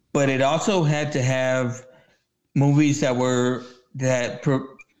 but it also had to have movies that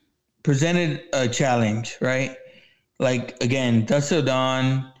presented a challenge, right? Like again, Dusk Till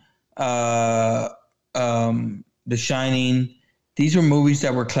Dawn, The Shining. These were movies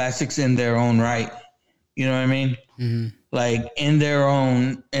that were classics in their own right. You know what I mean? Mm-hmm. Like in their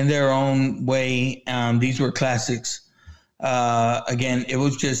own way, these were classics. Again, it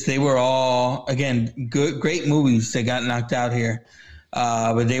was just they were all great movies that got knocked out here,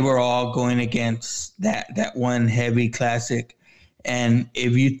 but they were all going against that one heavy classic. And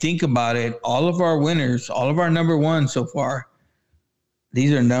if you think about it, all of our winners, all of our number one so far,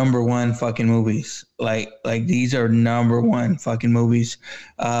 these are number one fucking movies. Like these are number one fucking movies.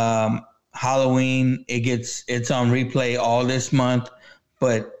 Halloween, it's on replay all this month,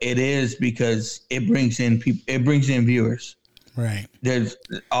 but it is because it brings in people, it brings in viewers. Right. There's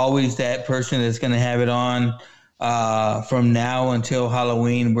always that person that's going to have it on from now until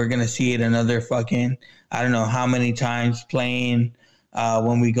Halloween. We're going to see it another fucking, I don't know how many times playing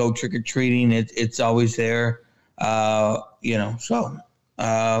when we go trick-or-treating. It's always there, so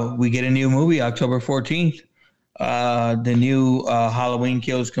we get a new movie October 14th. The new Halloween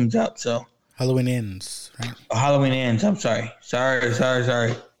Kills comes out. So Halloween Ends, right? Halloween Ends. I'm sorry.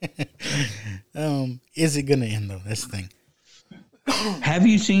 Is it gonna end though? That's the thing. Have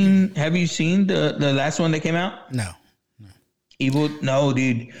you seen the last one that came out? No. Evil? No,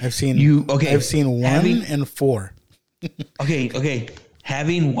 dude. I've seen 1 and 4. Okay.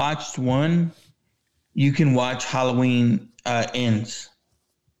 Having watched 1, you can watch Halloween Ends.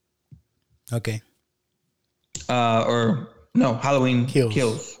 Okay. Halloween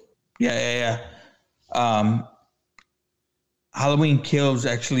Kills. Yeah. Halloween Kills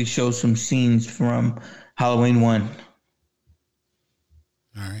actually shows some scenes from Halloween 1.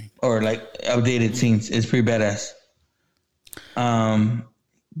 All right. Or like updated scenes. It's pretty badass.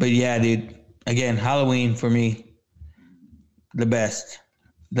 But yeah, dude. Again, Halloween for me, the best.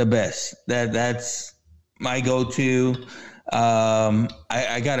 That's my go-to.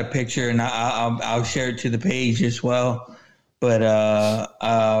 I got a picture and I'll share it to the page as well. But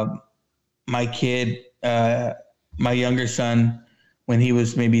my kid, my younger son, when he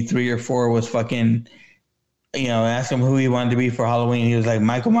was maybe 3 or 4, was fucking, asked him who he wanted to be for Halloween. He was like,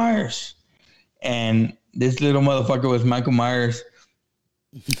 Michael Myers. And this little motherfucker was Michael Myers.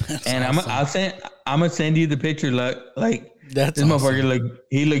 And awesome. I'm gonna send you the picture. Like that's this awesome. Motherfucker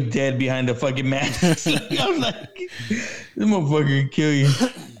he looked dead behind the fucking mask. I was like, this motherfucker could kill you.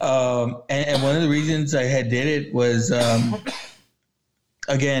 And one of the reasons I did it was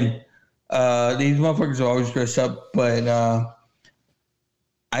again, these motherfuckers are always dressed up, but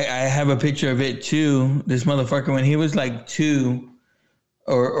I have a picture of it too. This motherfucker, when he was like 2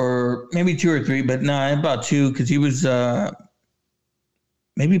 or maybe 2 or 3, but no, about 2, because he was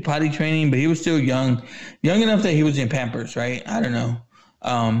maybe potty training, but he was still young enough that he was in Pampers, right? I don't know.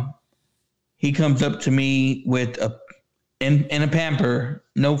 He comes up to me with in a Pamper,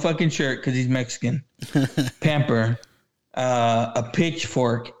 no fucking shirt because he's Mexican, Pamper, a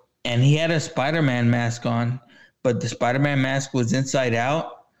pitchfork, and he had a Spider-Man mask on, but the Spider-Man mask was inside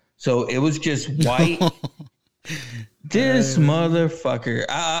out. So it was just white. This motherfucker.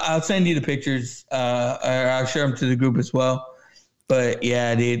 I'll send you the pictures. Or I'll share them to the group as well. But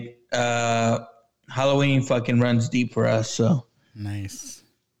yeah, dude. Halloween fucking runs deep for us. So nice.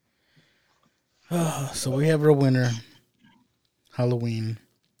 So we have our winner. Halloween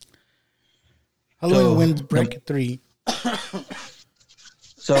wins bracket 3.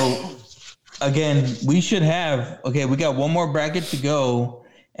 So again, we should have. Okay, we got one more bracket to go.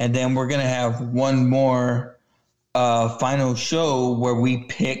 And then we're going to have one more final show where we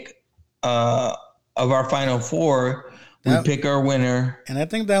pick of our final 4. We pick our winner. And I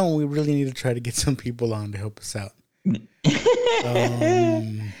think that one we really need to try to get some people on to help us out.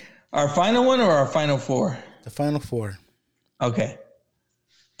 Our final one or our final 4? The final 4. Okay.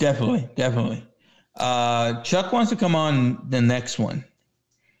 Definitely. Chuck wants to come on the next one.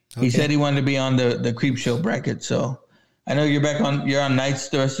 Okay. He said he wanted to be on the Creep Show bracket, so... I know you're on nights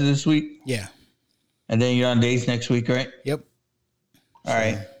the rest of this week. Yeah. And then you're on days next week, right? Yep. All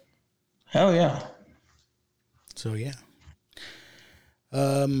right. Hell yeah. So yeah.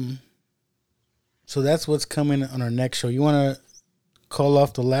 So that's what's coming on our next show. You want to call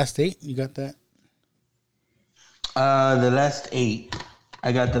off the last 8? You got that? The last 8.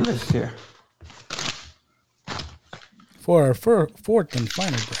 I got the list here. For our fourth and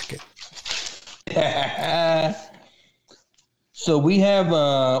final bracket. So we have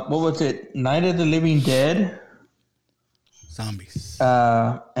what was it? Night of the Living Dead. Zombies.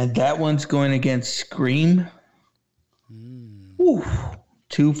 And that one's going against Scream. Ooh,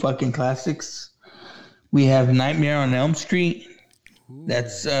 2 fucking classics. We have Nightmare on Elm Street. Ooh.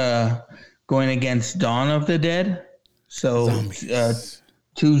 That's going against Dawn of the Dead. So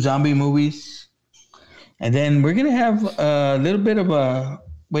 2 zombie movies. And then we're going to have a little bit of a...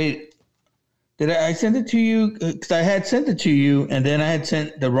 Wait, did I send it to you? Because I had sent it to you, and then I had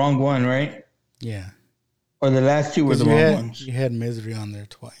sent the wrong one, right? Yeah. Or the last 2 were the wrong ones. You had Misery on there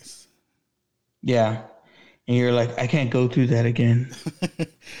twice. Yeah. And you're like, I can't go through that again.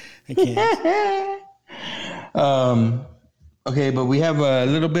 I can't. Okay, but we have a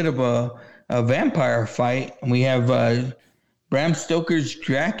little bit of a vampire fight. And we have Bram Stoker's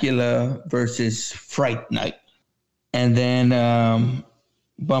Dracula versus Fright Night. And then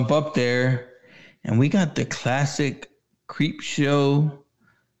bump up there, and we got the classic Creep Show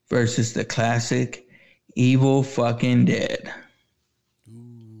versus the classic Evil fucking Dead.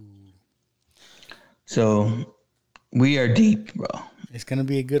 Ooh. So we are deep, bro. It's gonna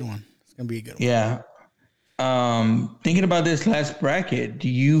be a good one. Yeah. Thinking about this last bracket, do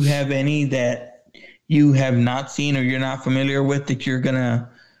you have any that you have not seen or you're not familiar with that you're gonna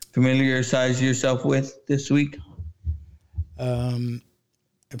familiarize yourself with this week?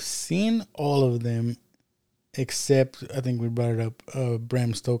 I've seen all of them except, I think we brought it up,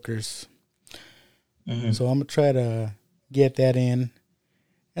 Bram Stoker's. Mm-hmm. So I'm going to try to get that in.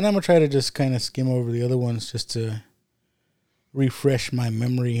 And I'm going to try to just kind of skim over the other ones just to refresh my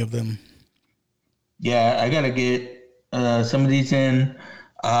memory of them. Yeah, I got to get some of these in.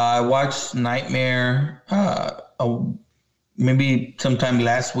 I watched Nightmare maybe sometime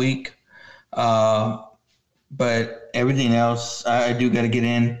last week. But everything else, I do got to get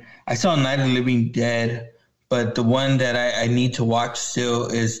in. I saw Night of the Living Dead, but the one that I need to watch still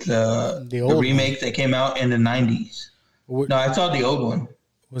is the remake that came out in the 90s. No, I saw the old one.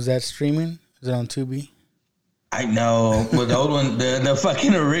 Was that streaming? Is it on Tubi? I know. Well, the old one, the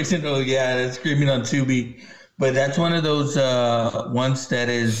fucking original, yeah, that's streaming on Tubi. But that's one of those ones that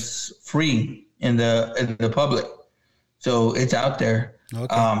is free in the public. So it's out there.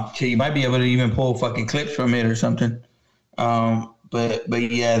 Okay. So you might be able to even pull fucking clips from it or something. But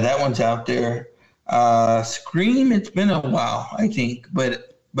yeah, that one's out there. Scream, it's been a while, I think,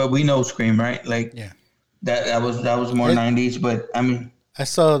 but we know Scream, right? Like, yeah, that was more 90s. But I mean, I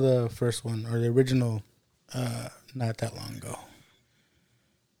saw the first one or the original not that long ago.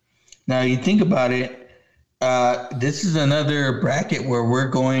 Now you think about it, this is another bracket where we're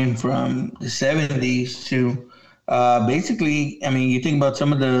going from the 70s to basically. I mean, you think about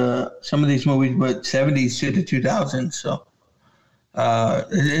some of these movies, but 70s to the 2000s. So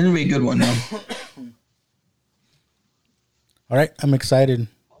it's gonna be a good one now. All right, I'm excited.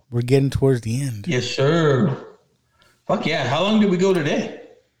 We're getting towards the end. Yes, sir. Fuck yeah! How long did we go today?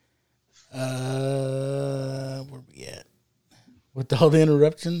 Where we at? With all the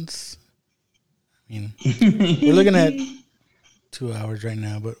interruptions? I mean, we're looking at 2 hours right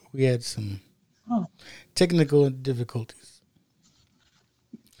now, but we had some technical difficulties.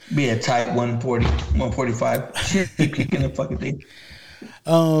 Be a tight 140, 145. Shit, keep kicking the fucking thing.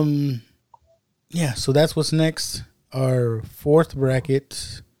 Yeah, so that's what's next. Our fourth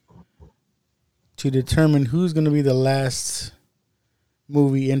bracket to determine who's going to be the last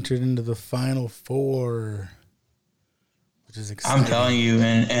movie entered into the final 4, which is exciting. I'm telling you,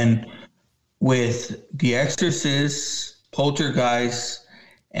 and with The Exorcist, Poltergeist,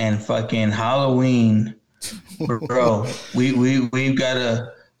 and fucking Halloween, bro, we've got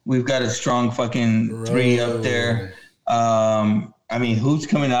a strong fucking 3 up there. I mean, who's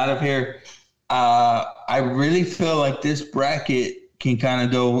coming out of here? I really feel like this bracket can kind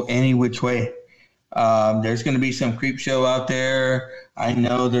of go any which way. There's going to be some creep show out there. I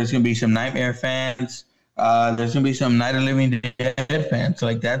know there's going to be some Nightmare fans. There's going to be some Night of the Living Dead fans.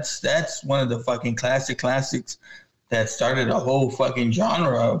 Like that's one of the fucking classics that started a whole fucking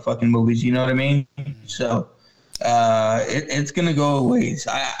genre of fucking movies. You know what I mean? So it's going to go a ways.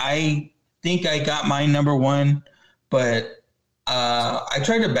 I think I got my number 1, but I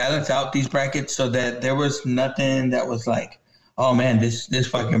tried to balance out these brackets so that there was nothing that was like, oh man, this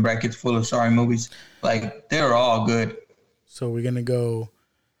fucking bracket's full of sorry movies. Like, they're all good. So we're gonna go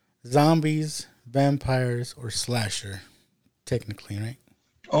Zombies, vampires, or slasher. Technically, right?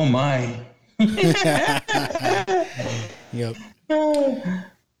 Oh my. Yep.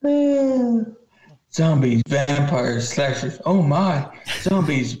 Zombies, vampires, slashers. Oh my.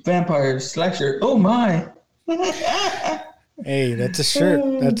 Zombies, vampires, slasher. Oh my. Hey, that's a shirt.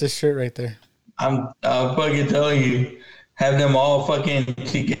 That's a shirt right there. I'm fucking telling you, have them all fucking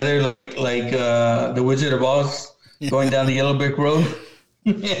together like the Wizard of Oz going down the yellow brick road.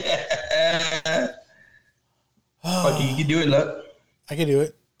 Fucking, you can do it, look. I can do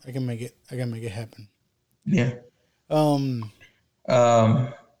it. I can make it. I can make it happen. Yeah.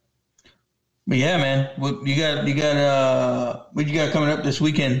 But yeah, man, what you got what you got coming up this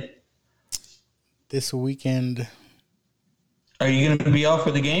weekend? This weekend. Are you gonna be off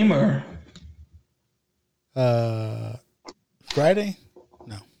for the game or? Friday?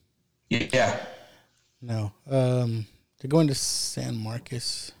 No. Yeah. No. They're going to San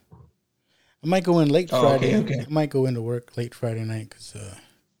Marcos. I might go in late Friday. Okay. I might go into work late Friday night because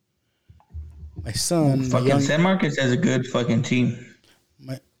my son. Fucking San Marcos has a good fucking team.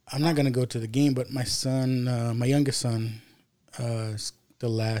 I'm not gonna go to the game, but my son, my youngest son, is the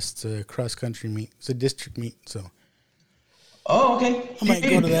last cross country meet. It's a district meet, so. Oh, okay. I might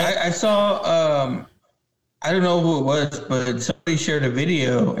go to that. I saw. I don't know who it was, but somebody shared a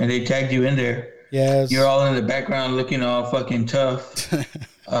video and they tagged you in there. Yes. You're all in the background looking all fucking tough.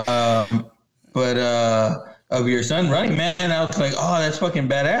 But of your son running, man, I was like, oh, that's fucking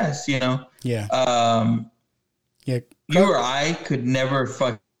badass, you know? Yeah. Yeah. You or I could never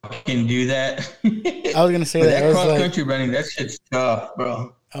fucking do that. I was gonna say that cross country running, that shit's tough,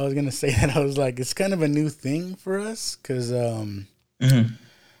 bro. I was gonna say that. I was like, it's kind of a new thing for us because I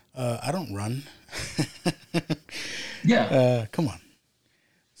don't run. Yeah. Come on.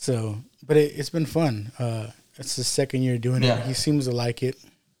 So, but it's been fun. It's the second year doing it. He seems to like it.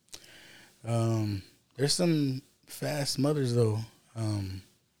 There's some fast mothers though.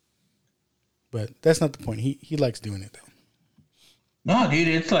 But that's not the point. He likes doing it though. No, dude,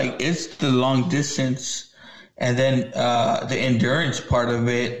 it's the long distance and then the endurance part of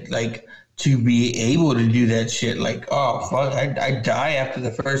it, like to be able to do that shit. Like, oh fuck, I die after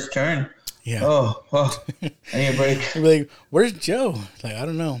the first turn. Yeah. Oh, I need a break. You'd be like, where's Joe? Like, I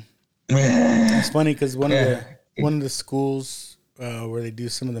don't know. It's funny because one of the schools where they do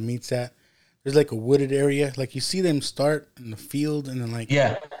some of the meets at, there's like a wooded area. Like you see them start in the field and then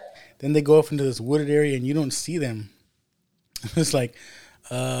then they go off into this wooded area and you don't see them. It's like,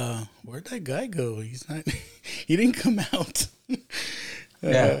 where'd that guy go? He's not. He didn't come out.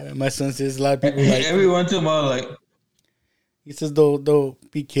 My son says a lot of people like every once in a while, like. He says they'll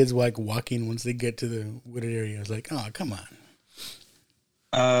be kids like walking once they get to the wooded area. I was like, oh, come on.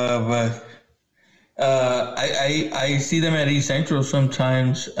 But I see them at East Central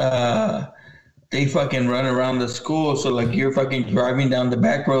sometimes. They fucking run around the school. So like you're fucking driving down the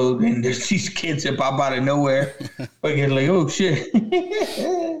back road and there's these kids that pop out of nowhere. Fucking like, oh shit.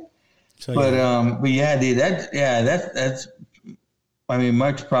 But yeah, dude, that's. I mean,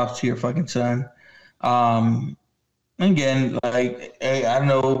 much props to your fucking son. Again, like, I don't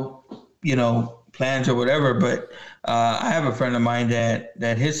know, plans or whatever, but I have a friend of mine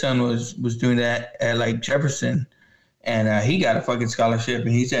that his son was doing that at like Jefferson, and he got a fucking scholarship, and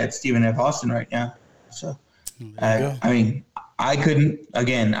he's at Stephen F. Austin right now. So, I mean, I could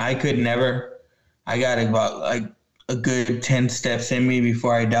never. I got about like a good 10 steps in me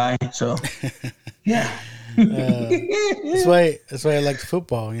before I die. So, yeah. That's why I liked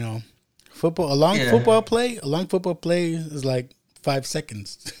football. Football, a long football play is like 5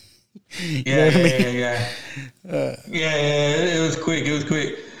 seconds. Yeah. It was quick.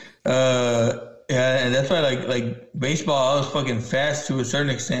 And that's why like baseball, I was fucking fast to a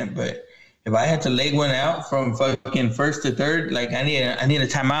certain extent, but if I had to leg one out from fucking first to third, like I need a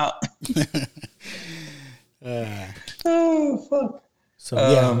timeout. Oh fuck.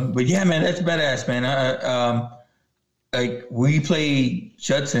 So but yeah, man, that's badass, man. Like we play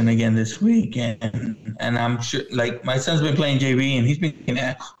Judson again this week, and I'm sure like my son's been playing JV and he's been kicking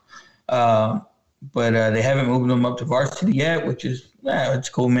ass. But they haven't moved him up to varsity yet, which is it's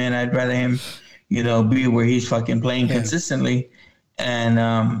cool, man. I'd rather him, be where he's fucking playing consistently. And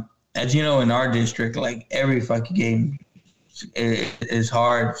as you know, in our district, like every fucking game is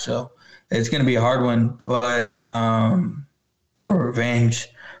hard, so it's gonna be a hard one. But for revenge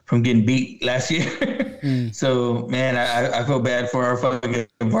from getting beat last year. So, man, I feel bad for our fucking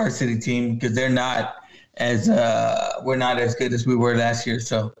varsity team because they're not as we're not as good as we were last year.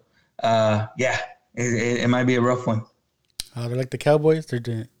 So, it might be a rough one. They're like the Cowboys. They're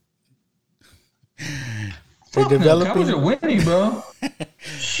doing. They're developing. The Cowboys are winning, bro.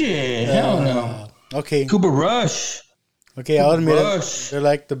 Shit, hell no. Okay. Cooper Rush. Okay, I'll admit it. They're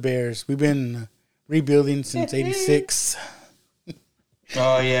like the Bears. We've been rebuilding since '86.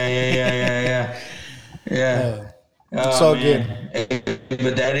 Oh yeah. It's all good.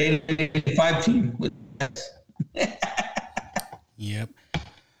 But that 85 team was. Yep.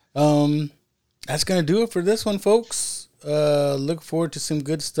 That's gonna do it for this one, folks. Look forward to some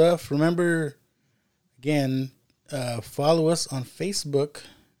good stuff. Remember, again, follow us on Facebook.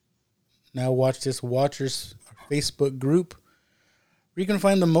 Now Watch This Watchers Facebook group, where you can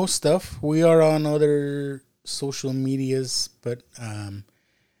find the most stuff. We are on other social medias, but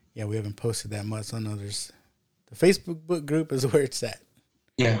yeah, we haven't posted that much on others. The Facebook group is where it's at.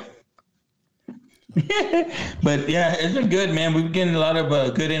 Yeah. But yeah, it's been good, man. We've been getting a lot of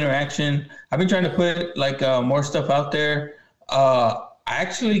good interaction. I've been trying to put like more stuff out there. I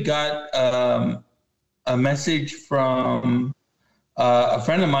actually got a message from a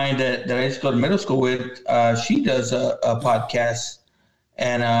friend of mine that I used to go to middle school with. She does a podcast,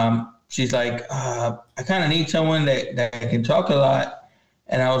 and she's like, I kind of need someone that can talk a lot.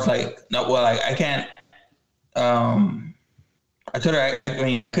 And I was like, no, well, I can't. I told her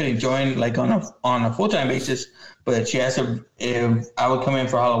I couldn't join like on a full-time basis, but she asked if I would come in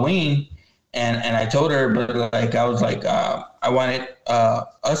for Halloween, and I told her, but like I was like I wanted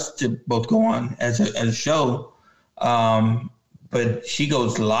us to both go on as a show, but she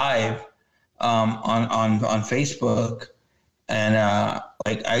goes live on Facebook, and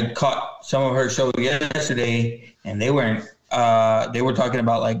like I caught some of her show yesterday, and they were talking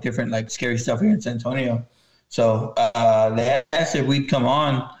about like different like scary stuff here in San Antonio. So they asked if we'd come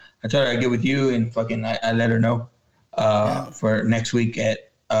on. I told her I'd get with you, and fucking I let her know for next week at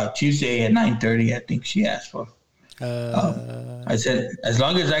Tuesday at 9:30. I think she asked for. I said as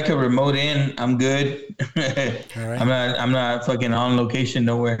long as I can remote in, I'm good. All right. I'm not fucking on location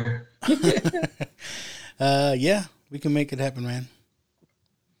nowhere. Yeah, we can make it happen, man.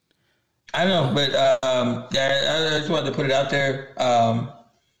 I know, but I just wanted to put it out there.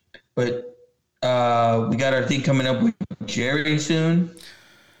 But. We got our thing coming up with Jerry soon.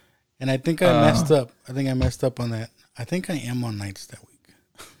 And I think I messed up. I think I messed up on that. I think I am on nights that week.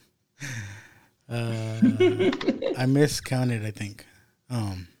 I miscounted, I think.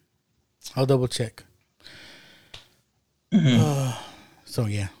 I'll double check. Mm-hmm. So,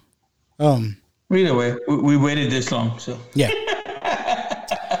 yeah. Either way, we waited this long, so. Yeah.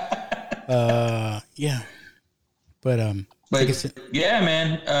 Yeah. But yeah,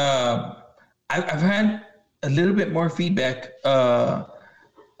 man. I've had a little bit more feedback. I've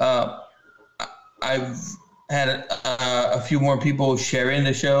had a few more people sharing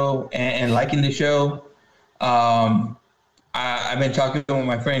the show and liking the show. I've been talking with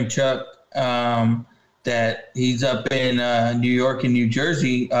my friend Chuck, that he's up in New York and New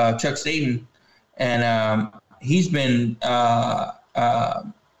Jersey, Chuck Staten, and he's been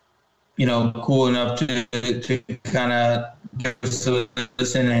cool enough to kind of give us a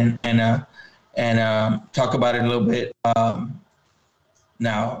listen and talk about it a little bit.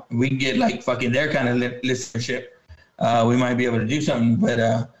 Now we get like fucking their kind of listenership. We might be able to do something, but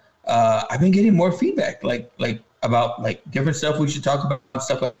I've been getting more feedback, like about like different stuff we should talk about,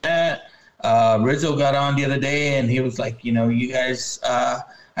 stuff like that. Rizzo got on the other day, and he was like, you guys,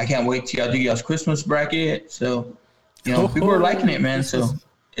 I can't wait till y'all do y'all's Christmas bracket. So, people are liking it, man. So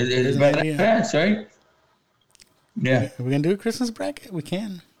it's badass, right? Yeah, we're gonna do a Christmas bracket. We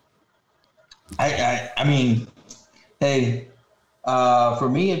can. I mean, hey, for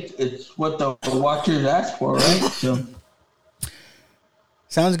me, it's what the watchers ask for, right? So,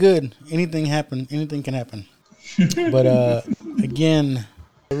 sounds good. Anything can happen. But again,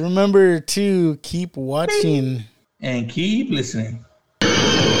 remember to keep watching and keep listening.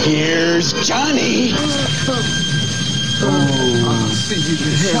 Here's Johnny. I'll see you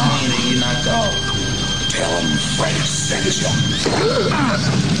in hell. You knocked off. Tell him Freddy sent you.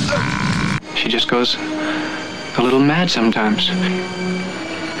 She just goes a little mad sometimes.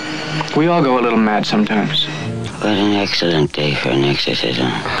 We all go a little mad sometimes. What an excellent day for an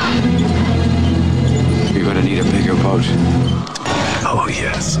exorcism. You're gonna need a bigger boat. Oh,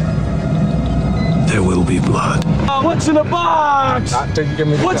 yes. There will be blood. What's in the box?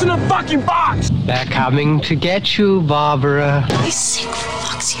 What's in the fucking box? They're coming to get you, Barbara. He's sick for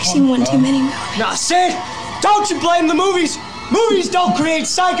fuck's sake. You've seen one too many movies. Now, Sid, don't you blame the movies. Movies don't create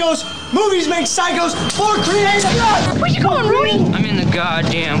psychos. Movies make psychos more creative. Where you going, Rudy? I'm in the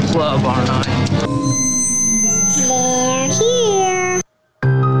goddamn club, aren't I? They're here.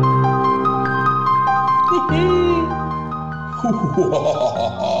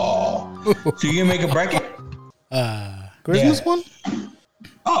 So you gonna make a bracket? Christmas one?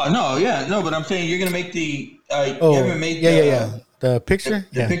 Oh no, yeah, no, but I'm saying you're gonna make the. You Oh, haven't made yeah. The picture?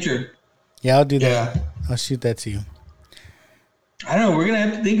 The picture. Yeah, I'll do that. Yeah. I'll shoot that to you. I don't know. We're gonna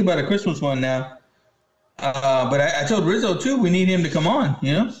have to think about a Christmas one now. But I told Rizzo too. We need him to come on.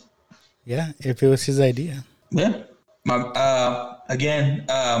 You know. Yeah, if it was his idea. Yeah. My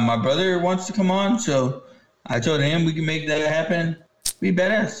brother wants to come on, so I told him we can make that happen. Be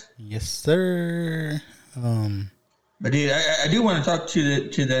badass. Yes, sir. But dude, I do want to talk to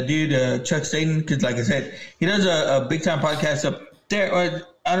the dude Chuck Staten, because like I said, he does a big time podcast up there.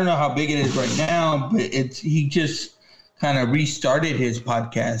 I don't know how big it is right now, but he just kind of restarted his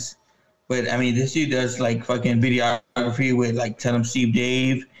podcast. But I mean, this dude does like fucking videography with like Tell 'em Steve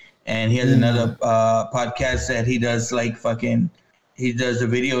Dave, and he has another podcast that he does like he does the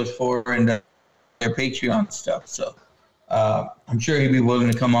videos for and their Patreon stuff. So I'm sure he'd be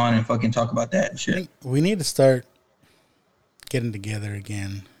willing to come on and fucking talk about that and shit. We need to start getting together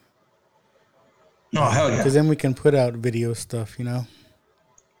again. Oh, hell yeah. Because then we can put out video stuff, you know?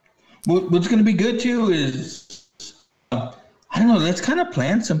 What's going to be good, too, is, I don't know, let's kind of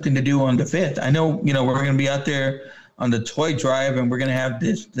plan something to do on the 5th. I know, you know, we're going to be out there on the toy drive, and we're going to have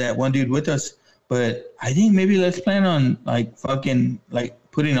that one dude with us. But I think maybe let's plan on, like, fucking, like,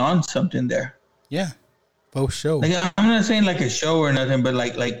 putting on something there. Yeah. Both show. Like, I'm not saying, like, a show or nothing, but,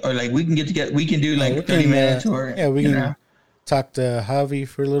 like we can get together. We can do, like, 30 minutes or, yeah, we can know. Talk to Javi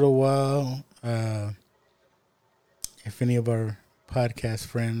for a little while. If any of our podcast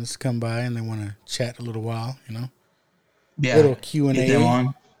friends come by and they want to chat a little while, you know, yeah, little Q&A, get them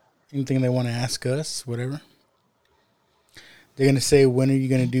on. Anything they want to ask us, whatever. They're gonna say, "When are you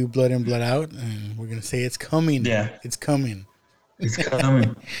gonna do Blood In, Blood Out?" And we're gonna say, "It's coming." Yeah, it's coming. It's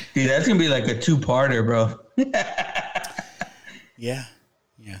coming, dude. That's gonna be like a 2-parter, bro. Yeah.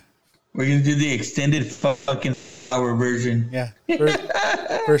 We're gonna do the extended fucking hour version. Yeah,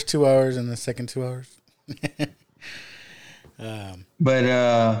 first 2 hours and the second 2 hours. But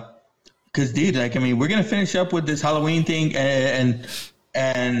because dude, like, I mean, we're gonna finish up with this Halloween thing, and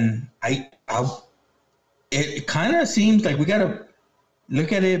it kind of seems like we gotta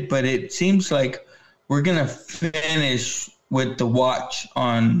look at it, but it seems like we're gonna finish with the watch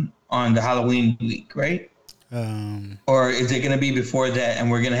on the Halloween week, right? Or is it gonna be before that,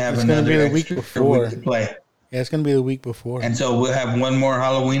 and we're gonna have another gonna be the week before to play? Yeah, it's gonna be the week before, and so we'll have one more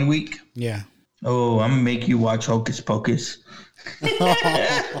Halloween week. Yeah. Oh, I'm gonna make you watch Hocus Pocus.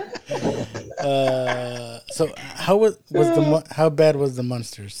 So how bad was the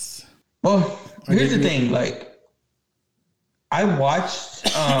Monsters? Well, here's the thing. Like, I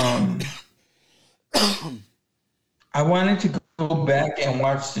watched. I wanted to go back and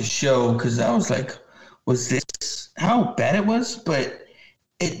watch the show because I was like, was this how bad it was? But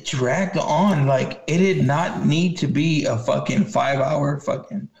it dragged on. Like, it did not need to be a fucking 5-hour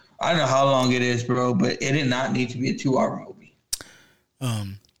fucking. I don't know how long it is, bro, but it did not need to be a 2-hour movie.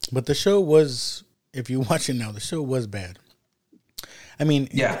 But the show was, if you watch it now, the show was bad. I mean,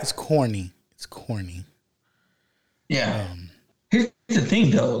 yeah, it's corny. It's corny. Yeah. Here's the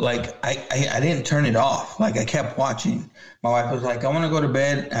thing, though. Like, I didn't turn it off. Like, I kept watching. My wife was like, I want to go to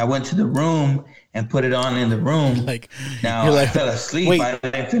bed. I went to the room and put it on in the room. Now, I fell asleep. Wait. I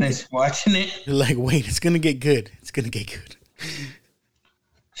didn't finish watching it. You're like, wait, it's going to get good. It's going to get good.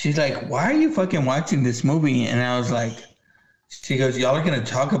 She's like, why are you fucking watching this movie? And I was like, she goes, y'all are going to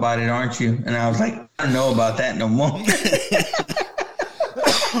talk about it, aren't you? And I was like, I don't know about that no more.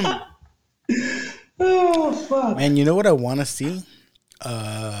 Oh, fuck. Man, you know what I want to see?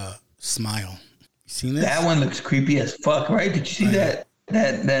 Smile. You seen this? That one looks creepy as fuck, right? Did you see that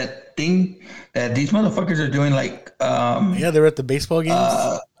thing that these motherfuckers are doing? Like, yeah, they're at the baseball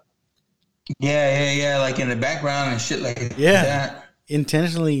games. Yeah, like in the background and shit like that.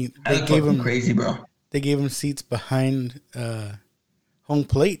 Intentionally, they gave them crazy, bro. They gave them seats behind home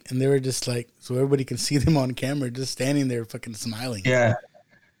plate, and they were just like, so everybody can see them on camera, just standing there, fucking smiling. Yeah.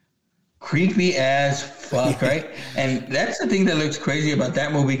 Creepy as fuck, right? And that's the thing that looks crazy about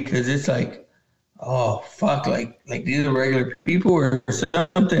that movie, because it's like, oh fuck, like these are regular people or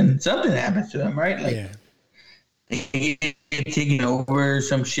something happens to them, right? Like, they get taken over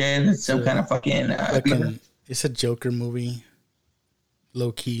some shit. It's some kind of fucking. It's a Joker movie,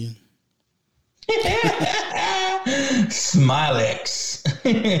 low key. Smilex,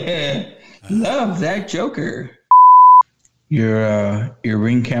 love that Joker. Your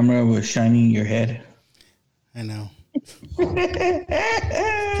Ring camera was shining your head. I know. Too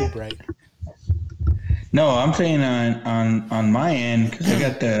bright. No, I'm saying on my end, because I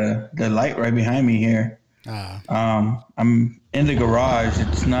got the light right behind me here. I'm in the garage.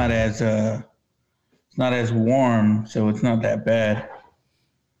 It's not as warm, so it's not that bad.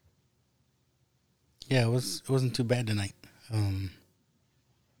 Yeah, it wasn't too bad tonight.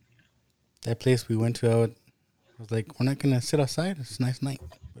 That place we went to, I was like, we're not gonna sit outside. It's a nice night.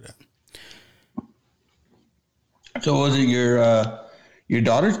 But, so was it your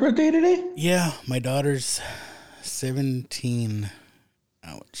daughter's birthday today? yeah, my daughter's 17.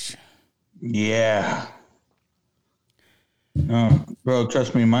 Ouch. Yeah. Bro,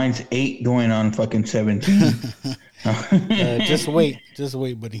 trust me, mine's 8 going on fucking 17. Just wait,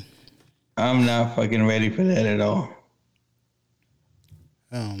 buddy. I'm not fucking ready for that at all.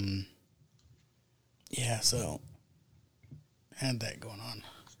 Yeah, so had that going on.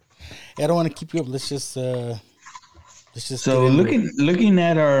 Yeah, I don't want to keep you up. Let's just So get into it. looking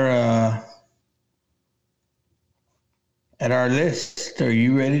at our list, are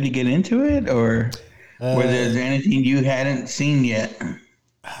you ready to get into it, or whether there's anything you hadn't seen yet?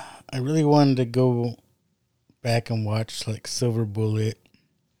 I really wanted to go back and watch like Silver Bullet,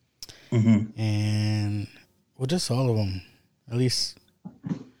 and well, just all of them. At least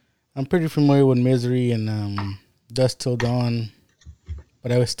I'm pretty familiar with Misery and Dusk Till Dawn,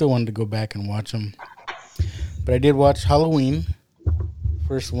 but I still wanted to go back and watch them. But I did watch Halloween,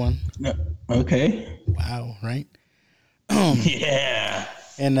 first one. Okay. Wow, right? Yeah.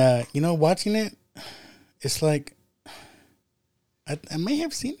 And watching it, it's like I may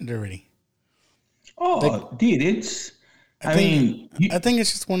have seen it already. Oh, Like, dude, it's. I think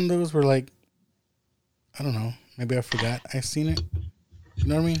it's just one of those where, like, I don't know, maybe I forgot I've seen it. You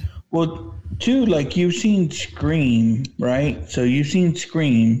know what I mean? Well, too, like, you've seen Scream, right? So you've seen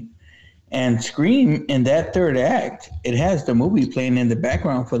Scream, and Scream in that third act, it has the movie playing in the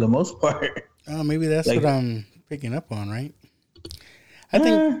background for the most part. Oh, maybe that's Like- what I'm picking up on, right? I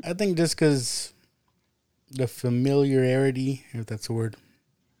think just because the familiarity, if that's a word.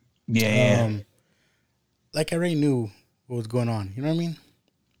 Yeah. Like I already knew what was going on. You know what I mean?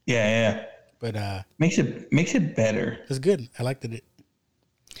 Yeah. But Makes it better. it's good. I liked it.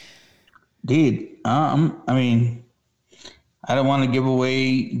 Dude, I mean, I don't want to give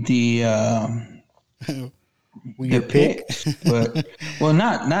away the Your pick? but well,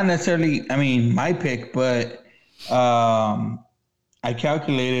 not necessarily. I mean, my pick, but I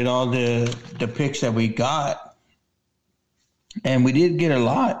calculated all the picks that we got, and we did get a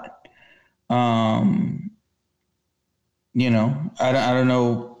lot. I don't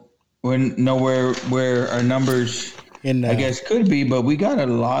know where our numbers. I guess could be, but we got a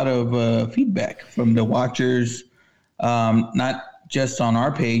lot of feedback from the watchers, not just on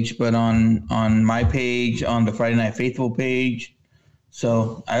our page, but on my page, on the Friday Night Faithful page.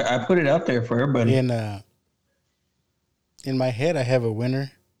 So I put it out there for everybody. In my head, I have a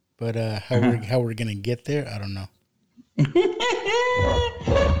winner, but how we're gonna get there, I don't know.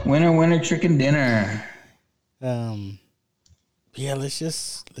 Winner, chicken dinner. Yeah, let's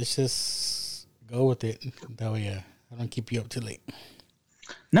just go with it. That way, I don't keep you up too late.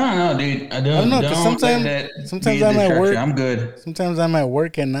 No, dude. I don't know, because sometimes I'm at work. I'm good. Sometimes I'm at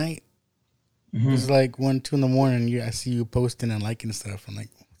work at night. It's like 1, 2 in the morning. I see you posting and liking stuff. I'm like,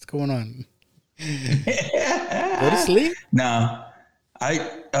 what's going on? Go to sleep? No. Like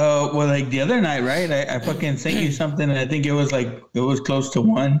the other night, right? I fucking sent you something, and I think it was close to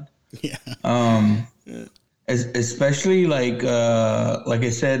 1. Yeah. Especially like I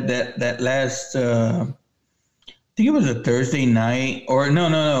said, that last I think it was a Thursday night, or no,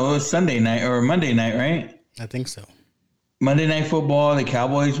 it was Sunday night or Monday night, right? I think so. Monday Night Football, the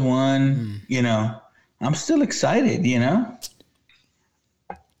Cowboys won. I'm still excited.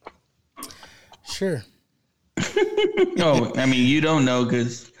 Sure. Oh, I mean, you don't know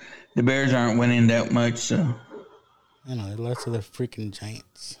because the Bears aren't winning that much, so. I know, they lost to the freaking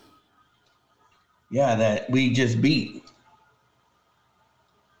Giants. Yeah, that we just beat.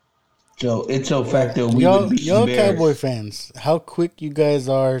 So it's so fact that we would beat the y'all Bears. Cowboy fans, how quick you guys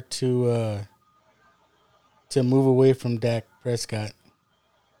are to move away from Dak Prescott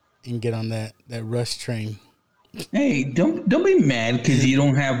and get on that rush train. Hey, don't be mad because you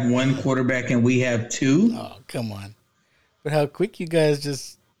don't have one quarterback and we have 2. Oh, come on. But how quick you guys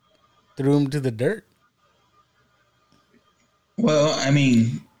just threw him to the dirt. Well, I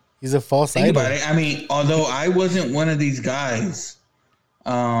mean, he's a false think idol. about it. I mean, although I wasn't one of these guys,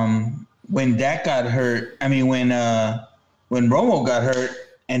 when Dak got hurt, I mean, when Romo got hurt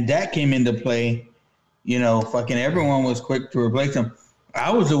and Dak came into play, fucking everyone was quick to replace him.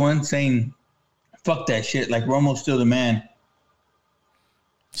 I was the one saying, fuck that shit. Like, Romo's still the man.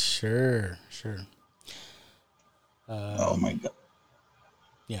 Sure. Oh, my God.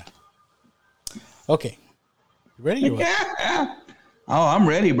 Yeah. Okay. You ready? Or what? Yeah. Oh, I'm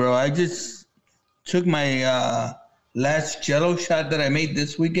ready, bro. I just took my last Jello shot that I made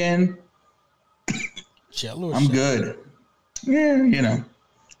this weekend. Jello I'm shot. good. Yeah, you know,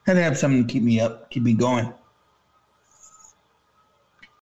 had to have something to keep me up, keep me going.